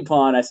the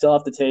coupon. I still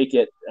have to take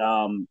it.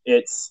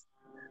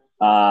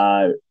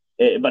 But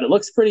it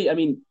looks pretty. I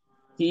mean,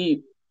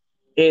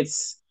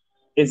 it's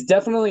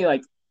definitely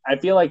like, I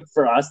feel like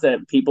for us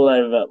that people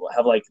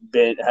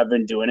that have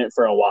been doing it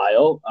for a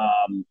while,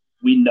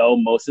 we know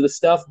most of the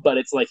stuff, but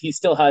it's like he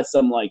still has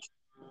some like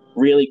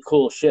really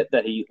cool shit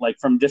that he, like,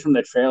 from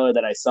the trailer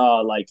that I saw,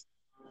 like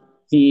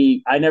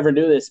I never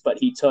knew this, but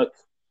he took,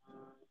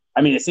 I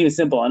mean, it seems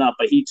simple enough,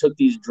 but he took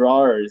these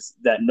drawers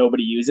that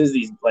nobody uses,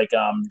 these like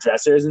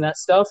dressers and that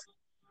stuff,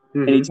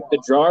 and he took the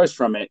drawers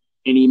from it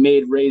and he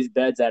made raised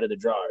beds out of the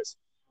drawers.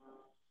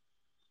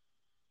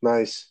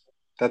 Nice.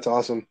 That's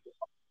awesome.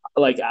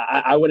 Like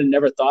I would have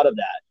never thought of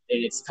that.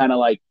 And it's kind of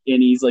like,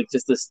 and he's like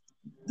just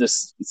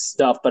this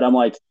stuff, but I'm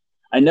like,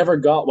 I never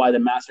got why the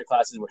master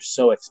classes were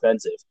so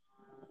expensive.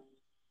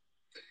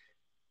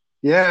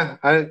 Yeah,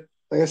 like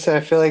I said, I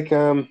feel like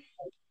I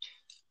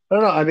don't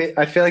know. I mean,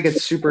 I feel like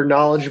it's super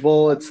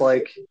knowledgeable. It's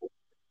like,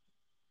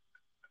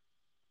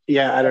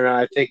 yeah, I don't know.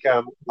 I think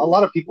a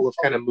lot of people have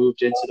kind of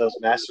moved into those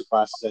master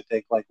classes. I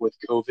think like with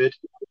COVID,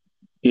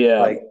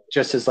 like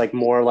just as like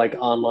more like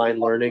online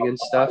learning and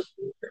stuff.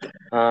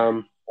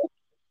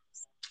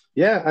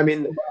 Yeah, I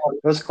mean,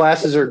 those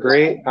classes are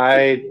great.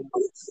 I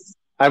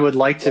would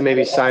like to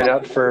maybe sign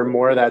up for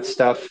more of that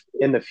stuff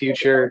in the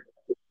future.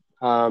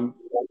 I'm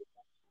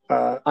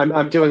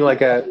doing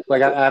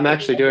I'm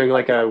actually doing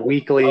like a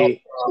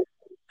weekly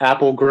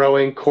apple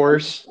growing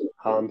course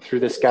through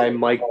this guy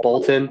Mike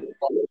Bolton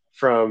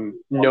from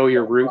Know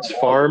Your Roots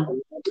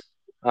Farm.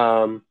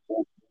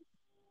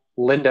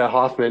 Linda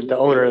Hoffman, the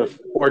owner of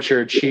the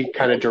orchard, she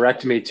kind of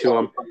directed me to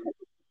him.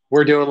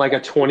 We're doing like a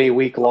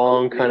 20-week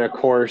long kind of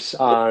course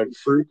on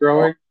fruit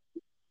growing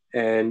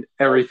and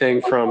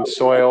everything from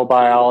soil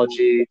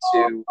biology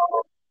to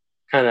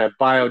kind of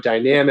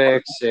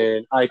biodynamics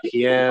and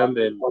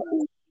IPM. And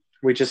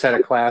we just had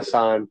a class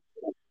on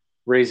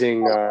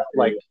raising,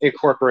 like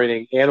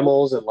incorporating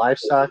animals and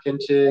livestock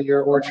into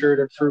your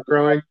orchard and fruit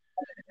growing.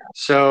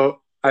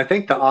 So I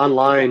think the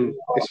online,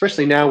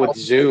 especially now with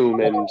Zoom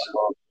and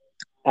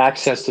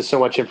access to so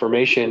much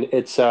information,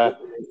 it's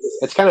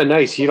kind of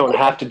nice. You don't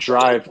have to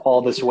drive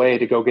all this way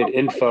to go get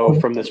info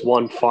from this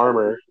one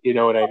farmer. You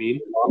know what I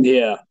mean?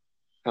 Yeah.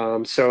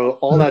 So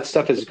all that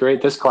stuff is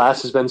great. This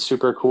class has been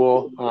super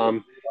cool.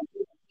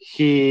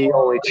 He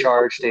only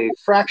charged a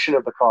fraction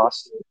of the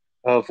cost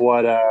of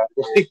what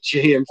like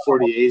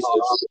JM48's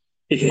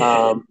is.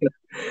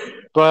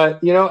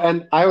 But, you know,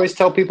 and I always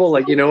tell people,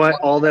 like, you know what,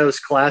 all those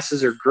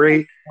classes are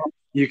great.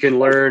 You can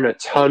learn a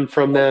ton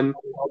from them.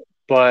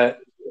 But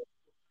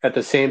at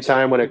the same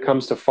time, when it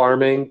comes to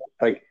farming,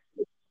 like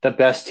the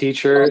best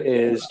teacher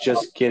is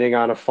just getting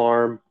on a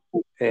farm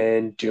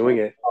and doing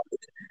it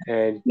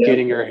and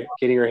getting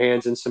your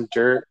hands in some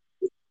dirt.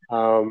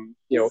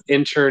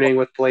 Interning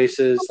with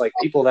places like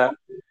people that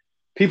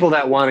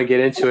want to get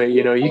into it.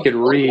 You could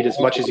read as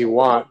much as you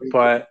want,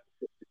 but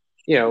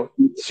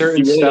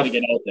certain you really stuff. Gotta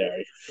get out there.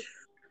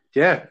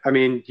 Yeah, I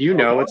mean,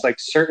 it's like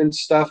certain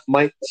stuff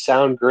might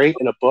sound great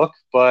in a book,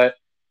 but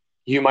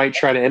you might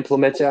try to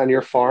implement it on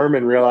your farm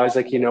and realize,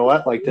 like, you know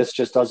what, like this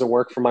just doesn't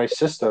work for my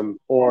system,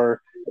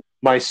 or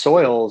my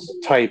soil's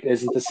type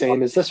isn't the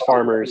same as this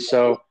farmer's.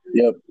 So,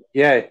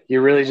 yeah,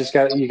 you really just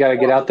got to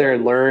get out there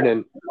and learn.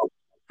 And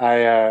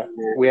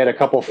we had a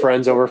couple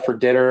friends over for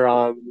dinner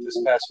on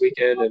this past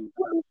weekend, and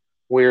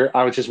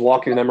I was just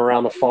walking them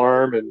around the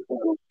farm, and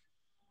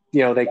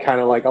they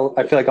kind of like,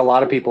 I feel like a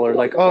lot of people are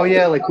like, oh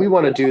yeah, like we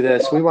want to do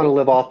this. We want to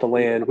live off the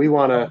land. We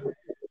want to,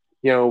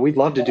 we'd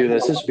love to do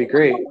this. This would be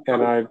great.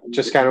 And I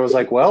just kind of was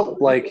like, well,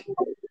 like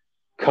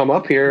come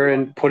up here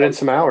and put in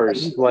some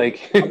hours.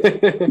 Like,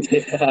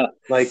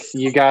 like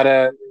you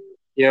gotta,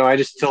 I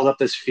just tilled up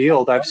this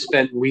field. I've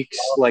spent weeks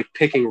like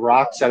picking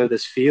rocks out of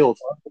this field.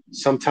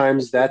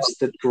 Sometimes that's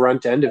the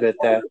grunt end of it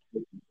that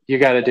you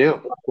got to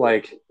do.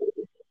 Like,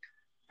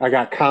 I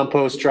got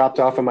compost dropped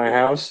off at my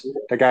house.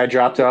 The guy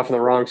dropped it off in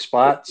the wrong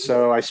spot,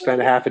 so I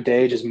spent half a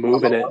day just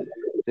moving it. And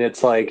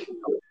it's like,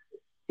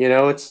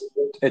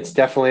 it's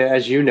definitely,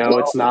 as you know,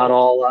 it's not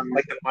all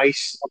like the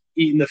mice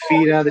eating the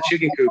feed out of the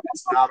chicken coop.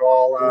 It's not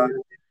all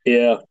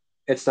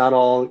it's not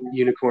all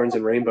unicorns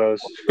and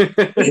rainbows.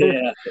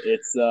 Yeah,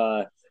 it's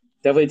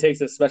definitely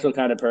takes a special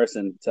kind of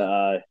person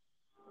to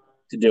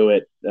do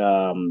it,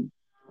 and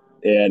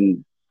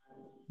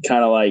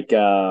kind of like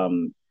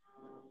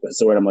what's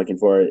the word I'm looking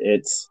for?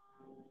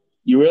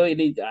 You really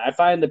need. I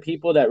find the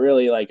people that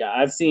really like.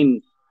 I've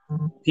seen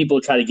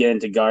people try to get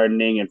into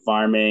gardening and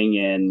farming,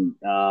 and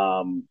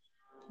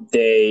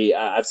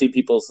I've seen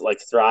people like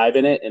thrive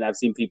in it, and I've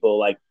seen people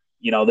like,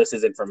 this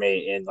isn't for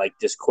me, and like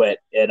just quit.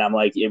 And I'm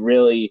like, it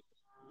really.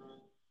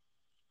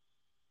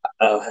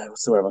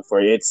 What's the word I'm looking for?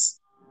 It's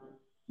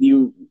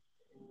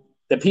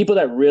the people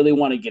that really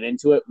want to get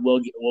into it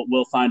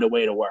will find a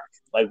way to work.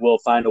 Like we'll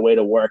find a way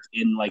to work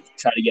in like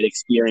try to get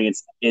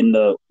experience in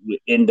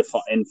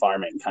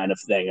farming kind of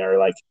thing,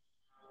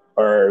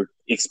 or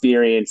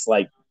experience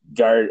like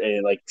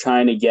like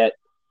trying to get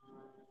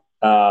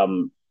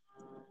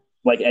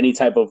like any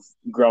type of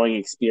growing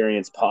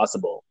experience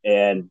possible.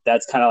 And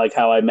that's kind of like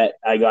how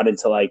I got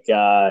into like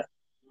how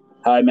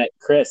I met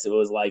Chris. It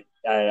was like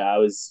I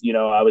was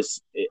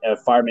a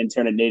farm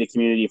intern at Native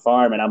Community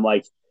Farm, and I'm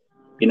like,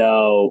 and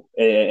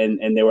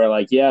they were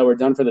like, yeah, we're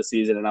done for the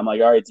season. And I'm like,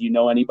 all right, do you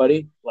know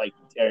anybody? Like,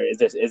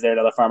 is there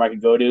another farm I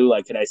could go to?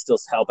 Like, can I still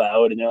help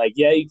out? And they're like,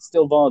 yeah, you can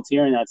still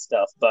volunteer and that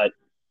stuff.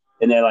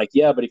 And they're like,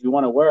 yeah, but if you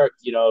want to work,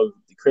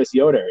 Chris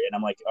Yoder. And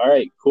I'm like, all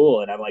right,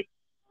 cool. And I'm like,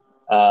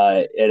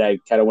 and I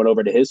kind of went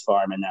over to his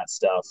farm and that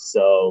stuff.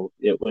 So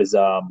it was,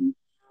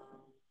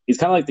 he's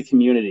kind of like the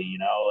community,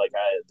 like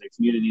the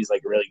community is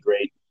like really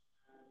great.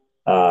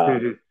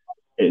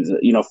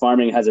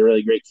 Farming has a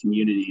really great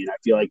community, and I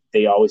feel like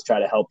they always try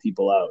to help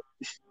people out.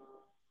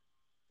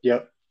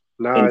 Yep.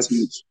 No,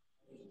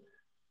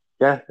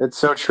 it's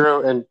so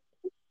true. And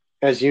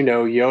as you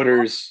know,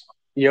 Yoder's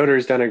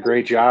done a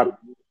great job.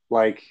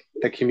 Like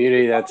the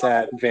community that's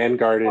at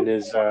Vanguard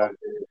is,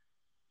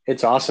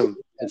 it's awesome.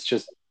 It's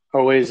just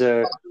always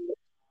in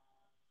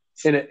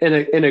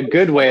a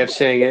good way of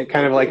saying it,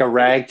 kind of like a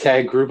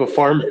ragtag group of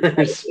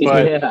farmers.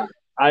 But yeah.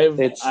 I've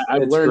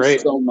learned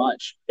great. So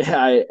much.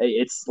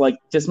 It's like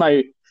just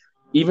the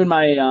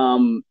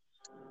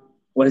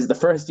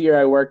first year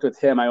I worked with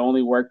him, I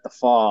only worked the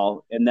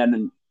fall, and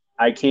then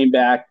I came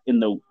back in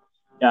the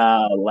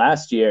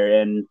last year,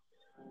 and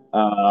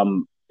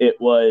it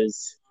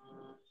was.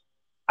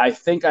 I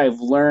think I've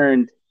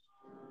learned.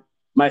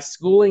 My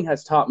schooling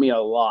has taught me a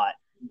lot,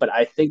 but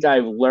I think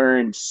I've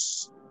learned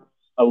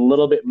a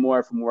little bit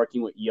more from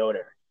working with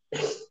Yoder.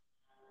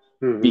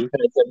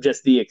 Because of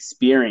just the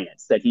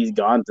experience that he's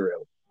gone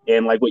through,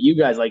 and like what you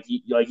guys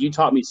you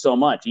taught me so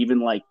much, even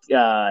like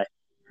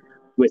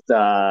with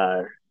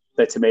the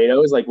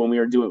tomatoes, like when we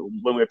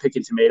were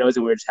picking tomatoes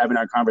and we were just having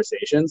our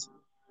conversations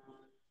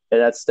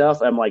and that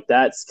stuff. I'm like,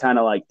 that's kind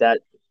of like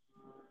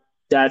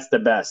that's the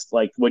best,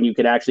 like when you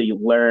can actually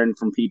learn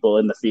from people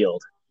in the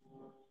field.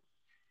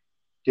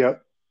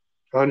 Yep,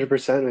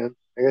 100%, man.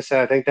 Like I said,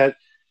 I think that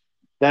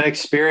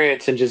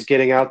experience and just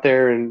getting out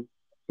there and,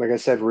 like I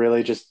said,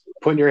 really just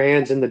putting your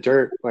hands in the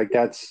dirt. Like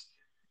that's,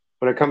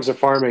 when it comes to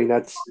farming,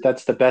 that's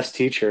the best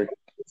teacher.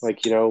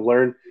 Like,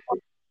 learn,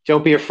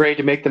 don't be afraid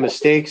to make the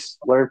mistakes,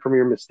 learn from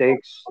your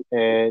mistakes,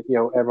 and,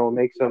 everyone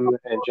makes them,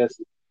 and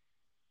just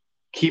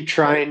keep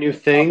trying new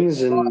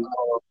things. And,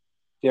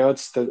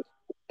 it's the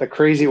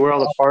crazy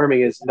world of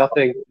farming is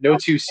no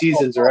two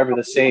seasons are ever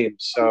the same.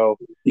 So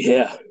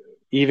yeah,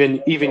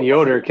 even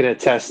Yoder can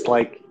attest,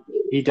 like,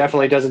 he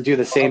definitely doesn't do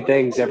the same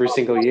things every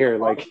single year.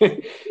 Like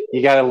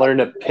you got to learn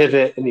to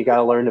pivot, and you got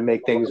to learn to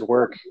make things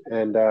work.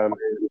 And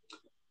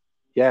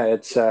yeah,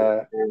 it's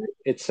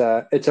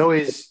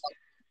always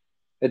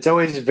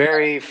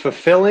very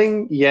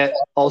fulfilling, yet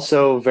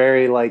also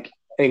very like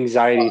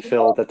anxiety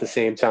filled at the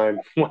same time.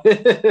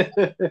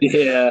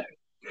 Yeah.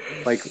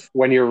 Like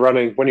when you're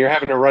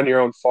having to run your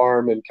own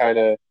farm and kind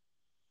of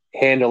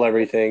handle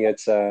everything,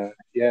 yeah,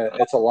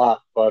 it's a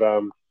lot. But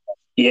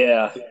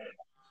Yeah.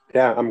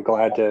 yeah, I'm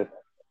glad to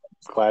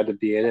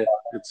be in it.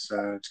 It's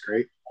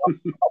great.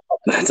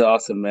 That's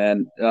awesome,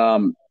 man.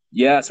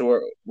 Yeah,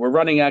 so we're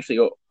running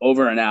actually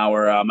over an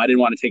hour. I didn't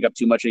want to take up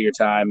too much of your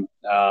time,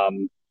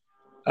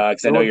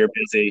 because I No, know you're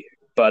busy.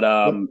 But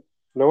no,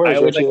 no I worries,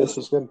 always Richie. like to, This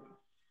was good.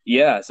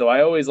 yeah. So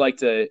I always like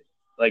to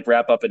like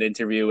wrap up an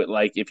interview with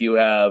like if you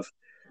have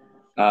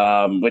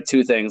with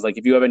two things, like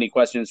if you have any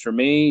questions for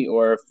me,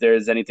 or if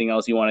there's anything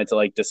else you wanted to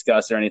like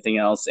discuss or anything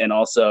else, and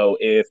also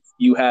if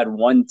you had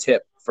one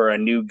tip for a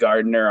new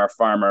gardener or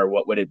farmer,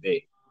 what would it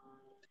be?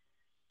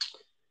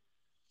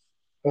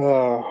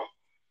 Uh,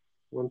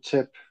 one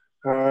tip.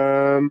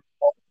 Um,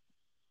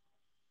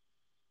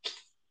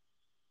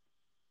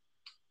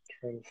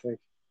 trying to think.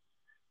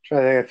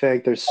 I feel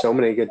like there's so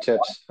many good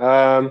tips.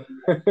 I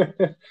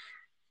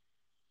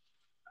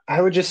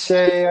would just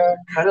say,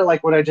 kind of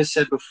like what I just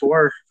said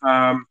before.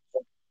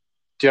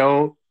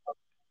 Don't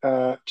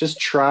just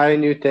try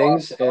new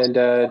things and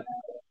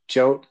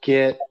don't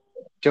get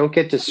don't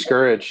get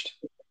discouraged.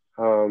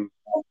 Um,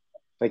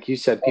 like you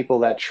said, people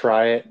that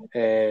try it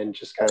and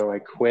just kind of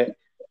like quit.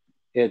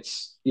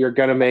 You're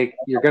gonna make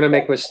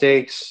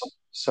mistakes.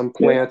 Some Yeah.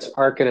 plants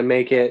aren't gonna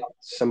make it.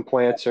 Some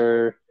plants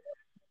are,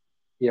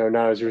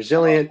 not as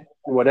resilient,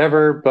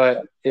 whatever.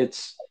 But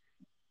it's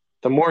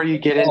the more you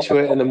get into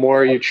it and the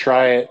more you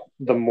try it,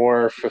 the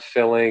more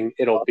fulfilling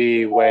it'll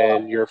be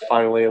when you're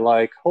finally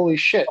like, holy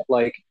shit,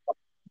 like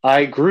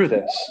I grew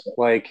this.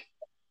 Like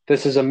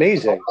this is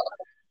amazing.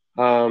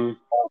 Um,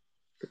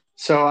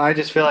 so I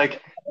just feel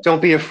like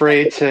don't be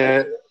afraid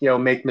to,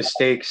 make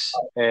mistakes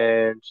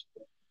and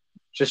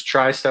just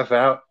try stuff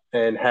out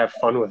and have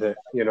fun with it.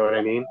 You know what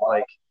I mean?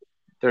 Like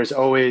there's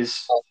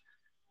always,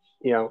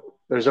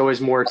 there's always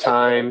more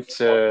time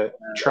to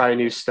try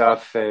new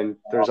stuff, and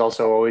there's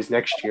also always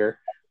next year.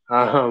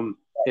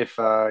 If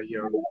one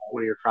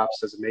of your crops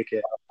doesn't make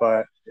it,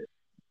 but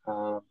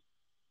um,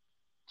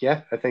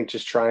 yeah, I think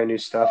just trying new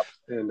stuff,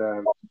 and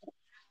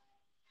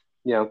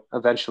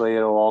eventually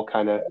it'll all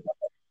kind of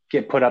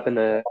get put up in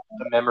the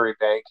memory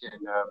bank,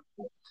 and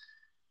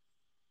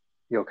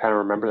you'll kind of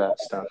remember that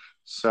stuff.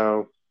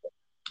 So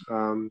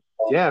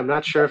yeah, I'm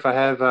not sure if I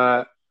have.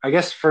 I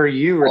guess for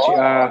you, Richie.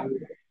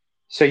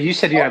 So you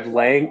said you have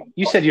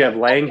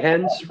laying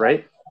hens,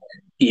 right?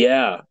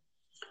 Yeah.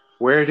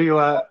 Where do you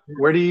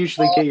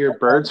usually get your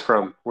birds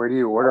from? Where do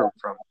you order them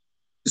from?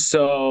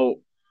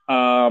 So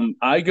I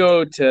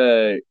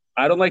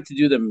don't like to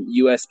do them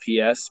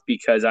USPS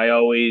because I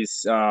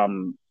always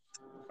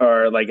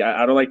or like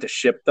I don't like to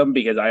ship them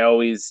because I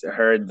always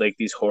heard like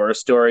these horror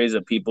stories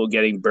of people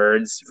getting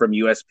birds from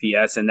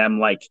USPS and them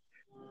like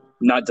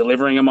not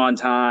delivering them on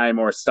time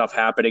or stuff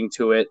happening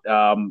to it.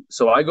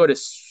 So I go to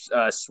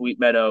Sweet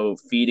Meadow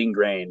Feeding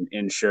Grain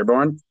in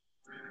Sherborne.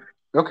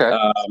 Okay.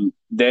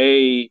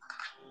 They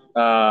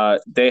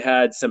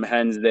had some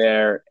hens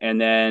there, and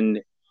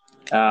then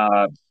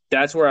uh,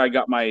 that's where I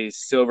got my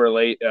silver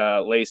lace.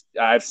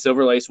 I have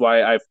silver lace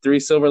wide. I have three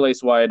silver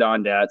lace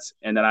Wyandottes,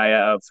 and then I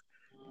have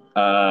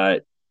uh,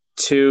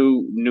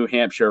 two New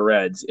Hampshire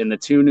Reds. And the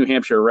two New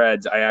Hampshire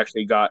Reds I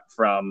actually got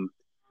from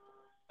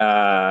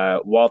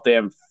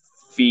Waltham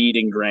Feed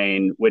and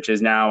Grain, which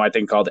is now I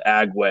think called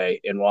Agway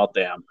in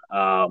Waltham.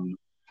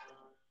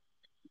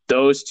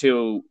 Those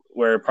two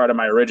were part of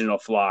my original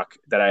flock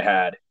that I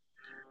had.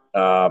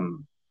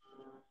 Um,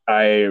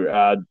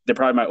 they're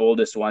probably my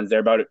oldest ones. They're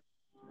about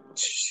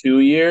 2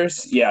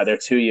 years. Yeah, they're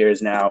 2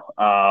 years now.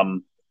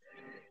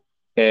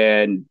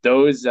 And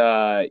those,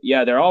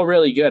 yeah, they're all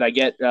really good. I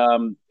get,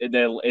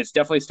 it's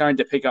definitely starting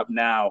to pick up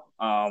now.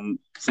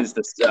 Since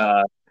the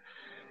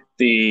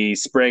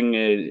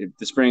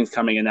spring's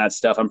coming and that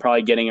stuff. I'm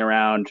probably getting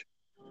around,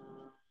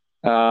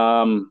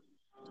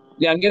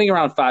 yeah, I'm getting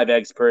around 5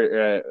 eggs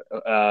per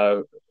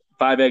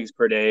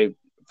day,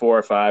 4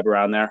 or 5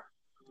 around there.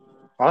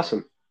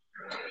 Awesome.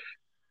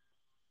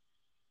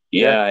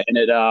 Yeah,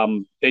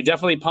 and they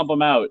definitely pump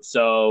them out.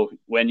 So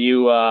when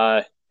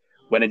it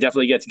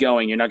definitely gets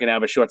going, you're not going to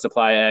have a short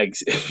supply of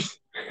eggs.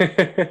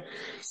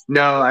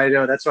 No, I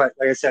know. That's why,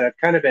 like I said, I've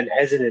kind of been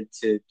hesitant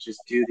to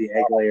just do the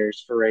egg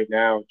layers for right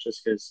now,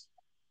 just because,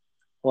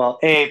 well,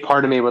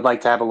 part of me would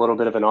like to have a little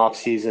bit of an off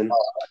season,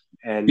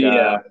 and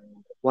Yeah.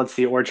 Once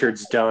the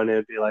orchard's done,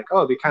 it'd be like, oh,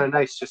 it'd be kind of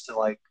nice just to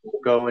like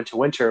go into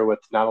winter with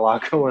not a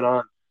lot going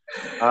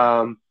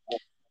on.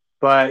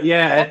 But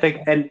yeah, I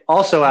think, and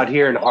also out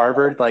here in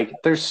Harvard, like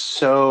there's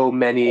so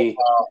many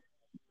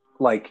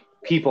like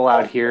people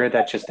out here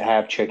that just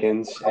have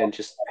chickens and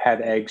just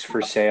have eggs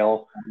for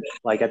sale,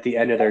 like at the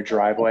end of their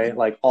driveway,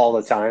 like all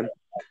the time.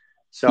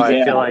 So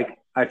Yeah.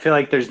 I feel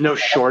like there's no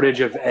shortage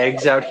of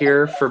eggs out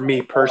here for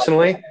me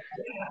personally,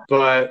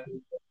 but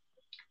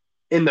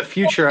in the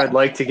future, I'd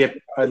like to get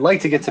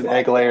some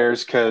egg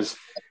layers because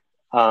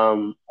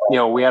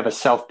we have a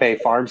self-pay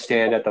farm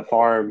stand at the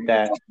farm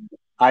that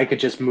I could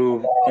just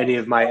move any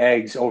of my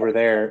eggs over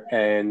there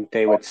and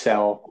they would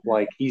sell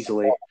like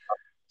easily.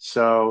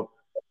 So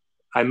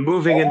I'm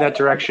moving in that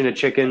direction of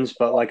chickens,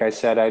 but like I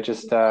said, I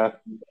just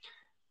not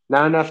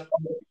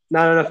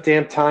enough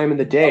damn time in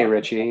the day,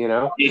 Richie,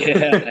 Yeah,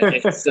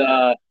 it's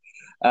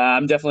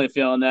I'm definitely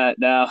feeling that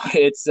now.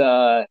 It's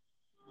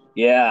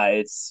yeah,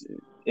 it's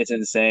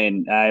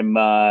insane.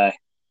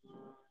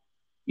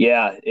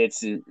 Yeah,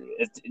 it's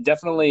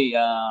definitely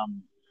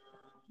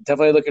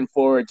definitely looking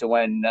forward to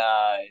when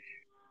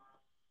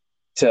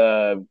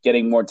to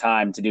getting more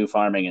time to do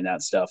farming and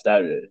that stuff.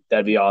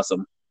 That'd be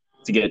awesome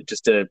to get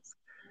just to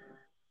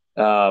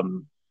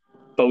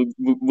but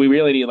we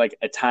really need like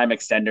a time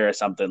extender or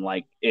something,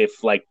 like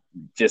if like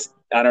just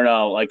I don't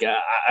know, like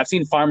I've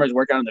seen farmers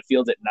work out in the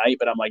fields at night,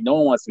 but I'm like, no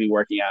one wants to be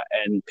working out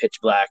in pitch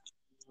black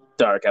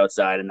dark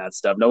outside and that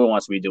stuff. No one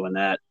wants to be doing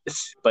that,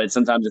 but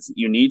sometimes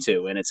you need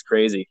to, and it's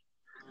crazy.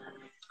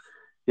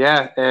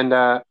 Yeah, and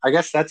I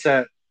guess my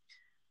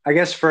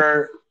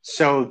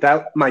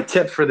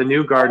tip for the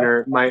new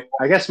gardener, my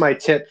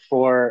tip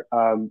for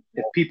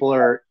if people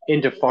are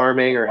into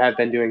farming or have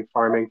been doing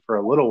farming for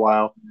a little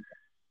while,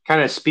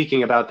 kind of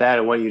speaking about that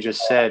and what you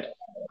just said.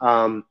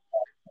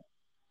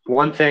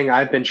 One thing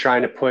I've been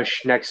trying to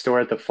push next door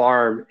at the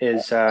farm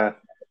is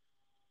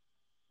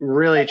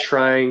really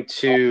trying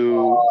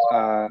to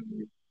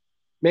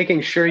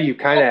making sure you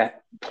kind of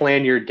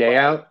plan your day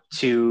out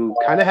to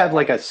kind of have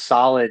like a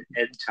solid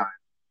end time.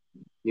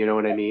 You know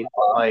what I mean?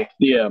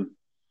 Yeah.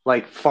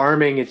 Like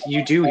farming,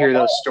 you do hear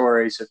those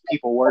stories of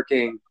people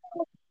working,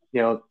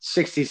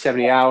 60,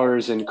 70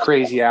 hours and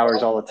crazy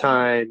hours all the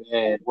time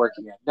and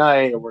working at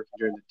night or working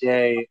during the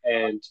day.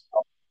 And,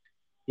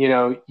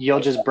 you'll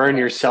just burn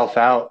yourself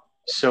out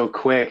so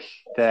quick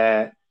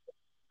that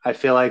I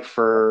feel like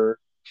for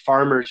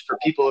farmers, for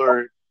people who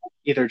are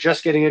either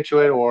just getting into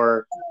it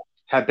or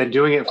have been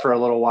doing it for a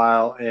little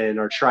while and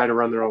are trying to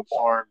run their own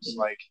farms,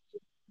 like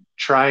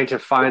trying to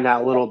find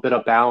that little bit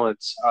of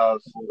balance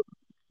of,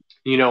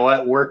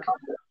 work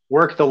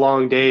the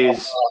long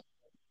days,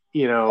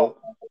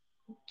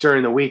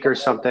 during the week or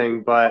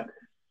something, but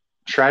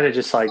try to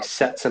just like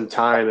set some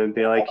time and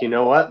be like,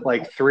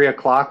 like 3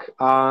 o'clock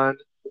on,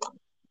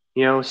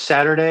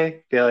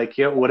 Saturday, be like,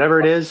 whatever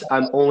it is,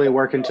 I'm only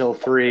working till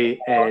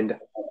 3 and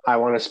I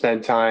want to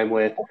spend time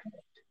with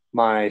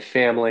my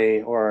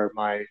family or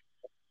my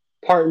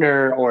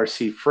partner or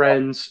see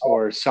friends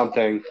or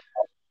something.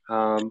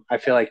 I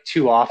feel like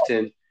too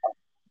often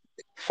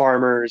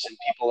farmers and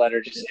people that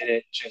are just in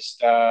it, they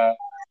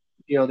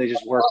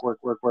just work.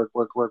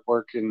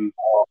 And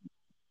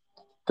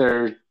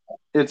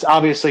it's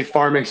obviously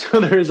farming.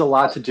 So there is a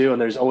lot to do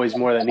and there's always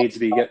more that needs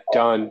to be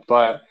done.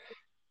 But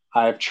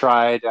I've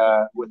tried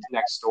with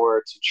Nextdoor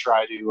to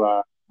try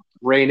to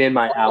rein in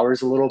my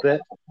hours a little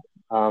bit.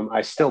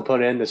 I still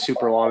put in the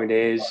super long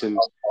days and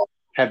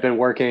have been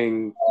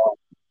working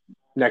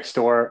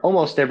Nextdoor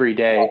almost every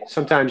day,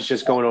 sometimes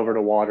just going over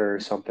to water or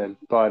something.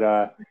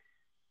 But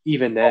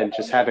even then,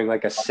 just having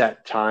like a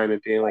set time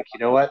and being like,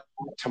 what,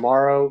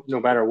 tomorrow, no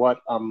matter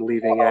what, I'm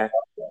leaving at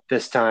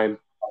this time.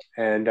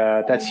 And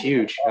that's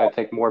huge. I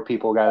think more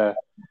people got to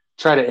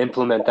try to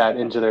implement that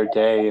into their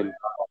day and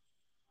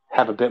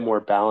have a bit more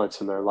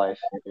balance in their life,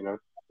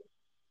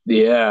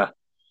 Yeah.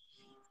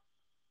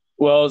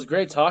 Well, it was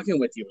great talking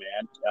with you,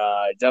 man.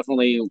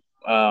 Definitely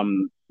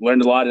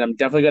learned a lot, and I'm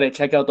definitely going to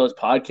check out those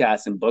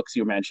podcasts and books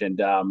you mentioned.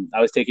 I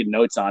was taking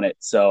notes on it,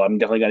 so I'm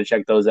definitely going to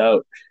check those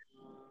out.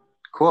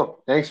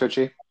 Cool. Thanks,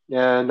 Richie.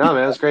 Yeah, no,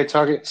 man, it was great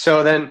talking.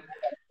 So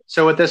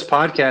with this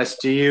podcast,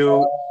 do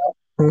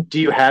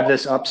you have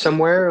this up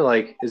somewhere?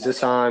 Like, is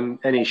this on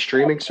any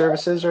streaming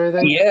services or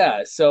anything?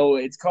 Yeah, so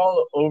it's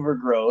called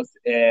Overgrowth,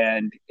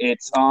 and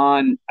it's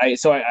on. I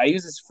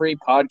use this free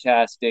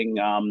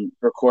podcasting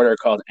recorder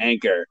called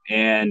Anchor,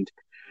 and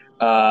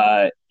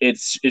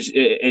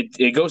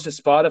it goes to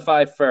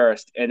Spotify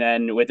first, and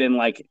then within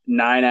like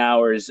 9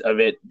 hours of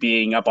it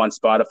being up on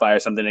Spotify or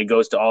something, it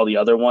goes to all the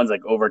other ones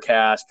like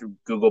Overcast,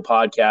 Google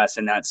Podcasts,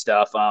 and that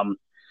stuff. I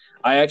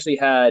actually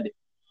had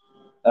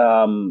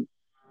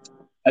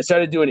I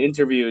started doing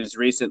interviews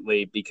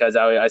recently because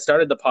I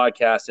started the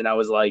podcast and I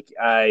was like,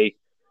 I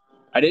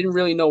didn't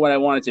really know what I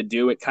wanted to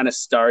do. It kind of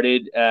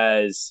started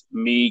as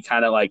me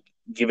kind of like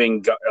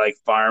giving like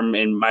farm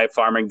and my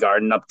farm and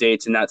garden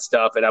updates and that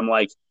stuff. And I'm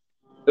like,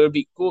 it would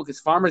be cool because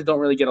farmers don't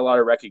really get a lot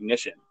of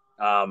recognition.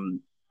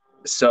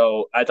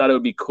 So I thought it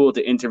would be cool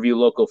to interview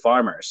local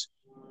farmers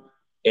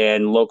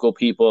and local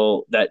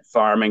people that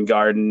farm and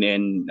garden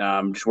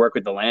and just work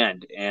with the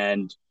land.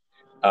 And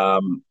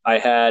I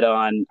had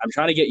on. I'm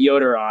trying to get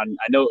Yoder on.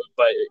 I know,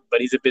 but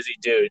he's a busy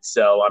dude,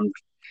 so I'm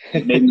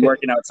maybe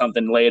working out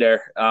something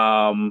later.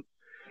 But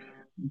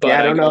yeah,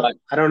 I don't know.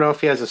 I don't know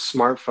if he has a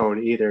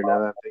smartphone either. Now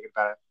that I'm thinking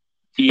about it.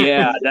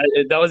 Yeah,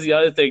 that was the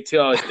other thing too.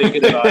 I was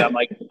thinking about. I'm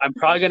like, I'm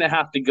probably gonna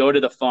have to go to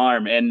the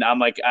farm, and I'm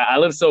like, I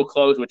live so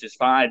close, which is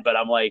fine. But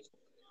I'm like,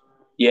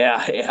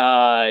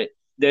 yeah.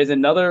 There's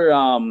another.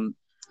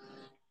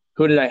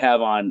 Who did I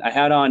have on? I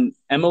had on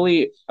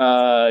Emily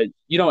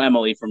you know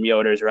Emily from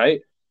Yoders,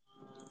 right?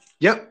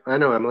 Yep, I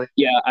know Emily.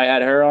 Yeah, I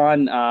had her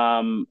on.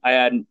 I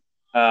had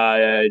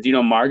do you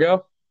know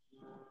Margot?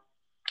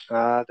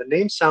 The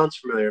name sounds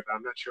familiar, but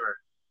I'm not sure.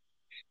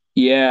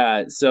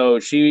 Yeah, so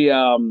she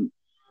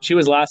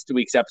was last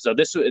week's episode.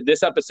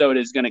 This episode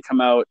is going to come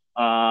out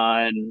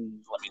on.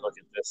 Let me look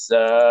at this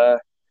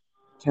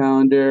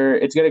calendar.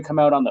 It's going to come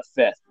out on the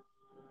 5th.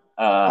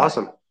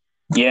 Awesome.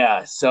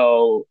 Yeah.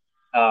 So,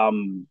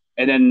 and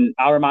then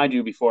I'll remind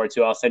you before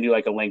too. I'll send you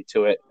like a link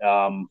to it.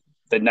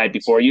 The night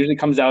before. It usually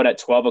comes out at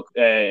 12.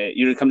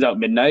 Usually comes out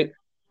midnight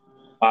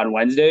on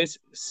Wednesdays.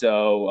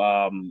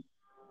 So,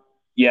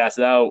 yeah.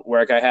 So that'll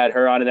work. I had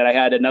her on, and then I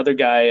had another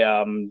guy.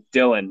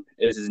 Dylan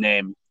is his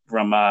name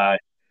from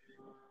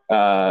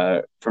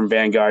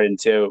Vanguard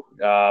too.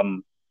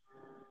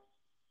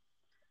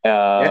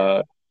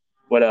 Yeah.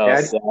 What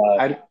else?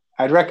 Yeah,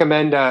 I'd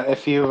recommend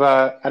if you've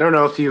I don't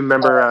know if you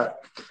remember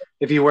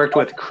if you worked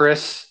with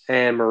Chris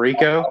and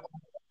Mariko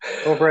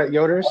over at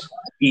Yoders.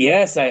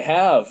 Yes, I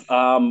have.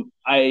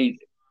 I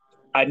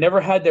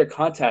never had their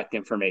contact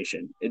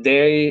information. Do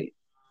they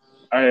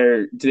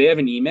have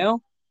an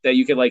email that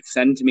you could like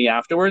send to me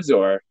afterwards,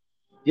 or?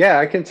 Yeah,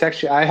 I can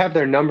text you. I have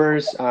their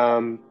numbers.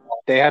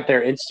 They have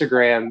their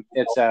Instagram.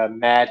 It's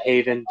Mad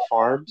Haven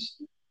Farms,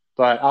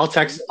 but I'll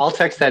text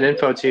that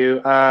info to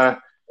you.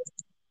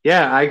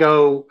 Yeah,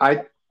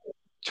 I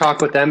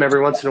talk with them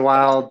every once in a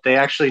while. They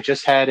actually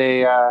just had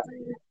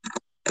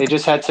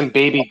some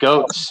baby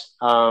goats.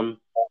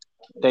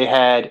 They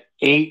had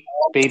 8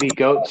 baby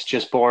goats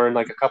just born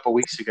like a couple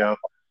weeks ago.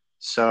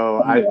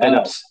 So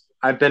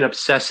I've been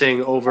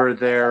obsessing over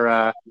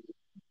their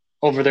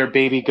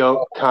baby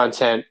goat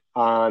content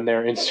on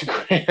their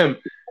Instagram.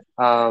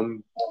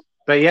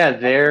 But yeah,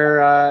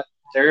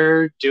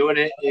 they're doing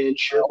it in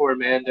Sherborne,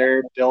 man.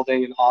 They're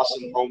building an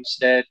awesome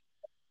homestead.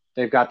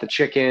 They've got the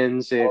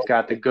chickens, they've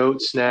got the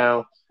goats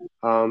now.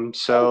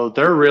 So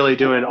they're really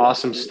doing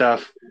awesome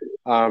stuff.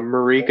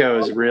 Mariko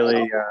is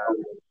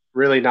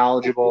really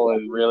knowledgeable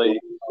and really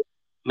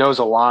knows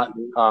a lot.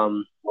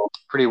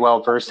 Pretty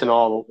well versed in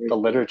all the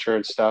literature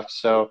and stuff.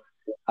 So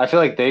I feel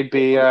like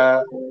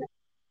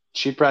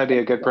she'd probably be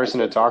a good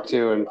person to talk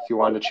to. And if you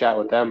wanted to chat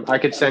with them, I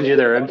could send you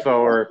their info,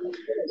 or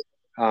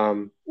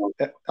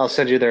I'll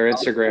send you their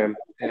Instagram,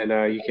 and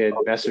you could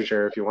message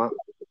her if you want.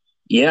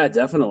 Yeah,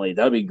 definitely.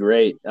 That'd be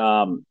great.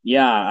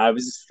 Yeah, I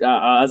was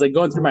like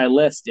going through my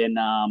list and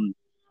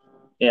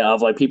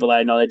of like people that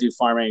I know that do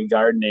farming and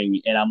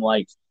gardening, and I'm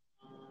like,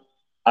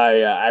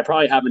 I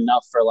probably have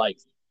enough for like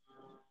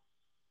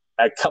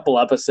a couple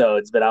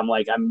episodes, but I'm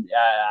like I'm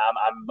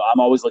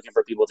always looking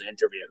for people to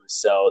interview,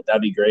 so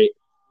that'd be great.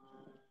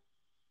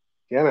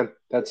 Yeah, man,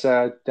 that's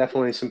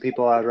definitely some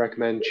people I'd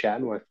recommend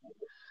chatting with.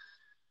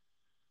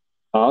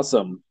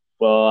 Awesome.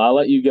 Well, I'll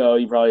let you go.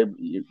 You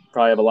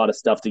probably have a lot of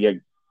stuff to get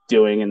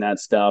doing and that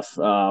stuff.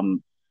 So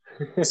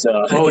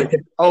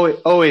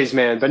always,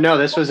 man. But no,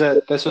 this was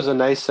a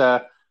nice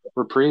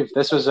reprieve.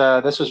 This was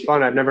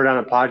fun. I've never done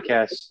a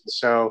podcast,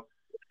 so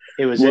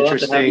it was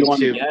interesting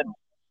to.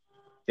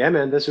 Yeah,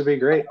 man, this would be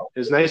great. It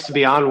was nice to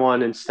be on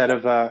one instead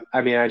of. I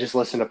just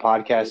listen to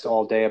podcasts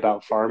all day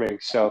about farming,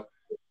 so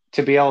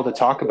to be able to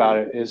talk about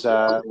it was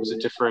a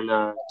different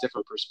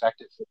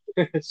perspective.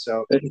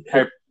 So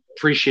I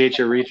appreciate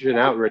you reaching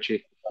out,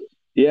 Richie.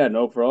 Yeah,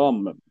 no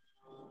problem.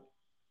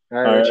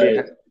 All right, Richie.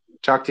 Right.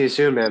 Talk to you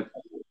soon, man.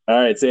 All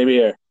right, same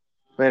here.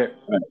 Later.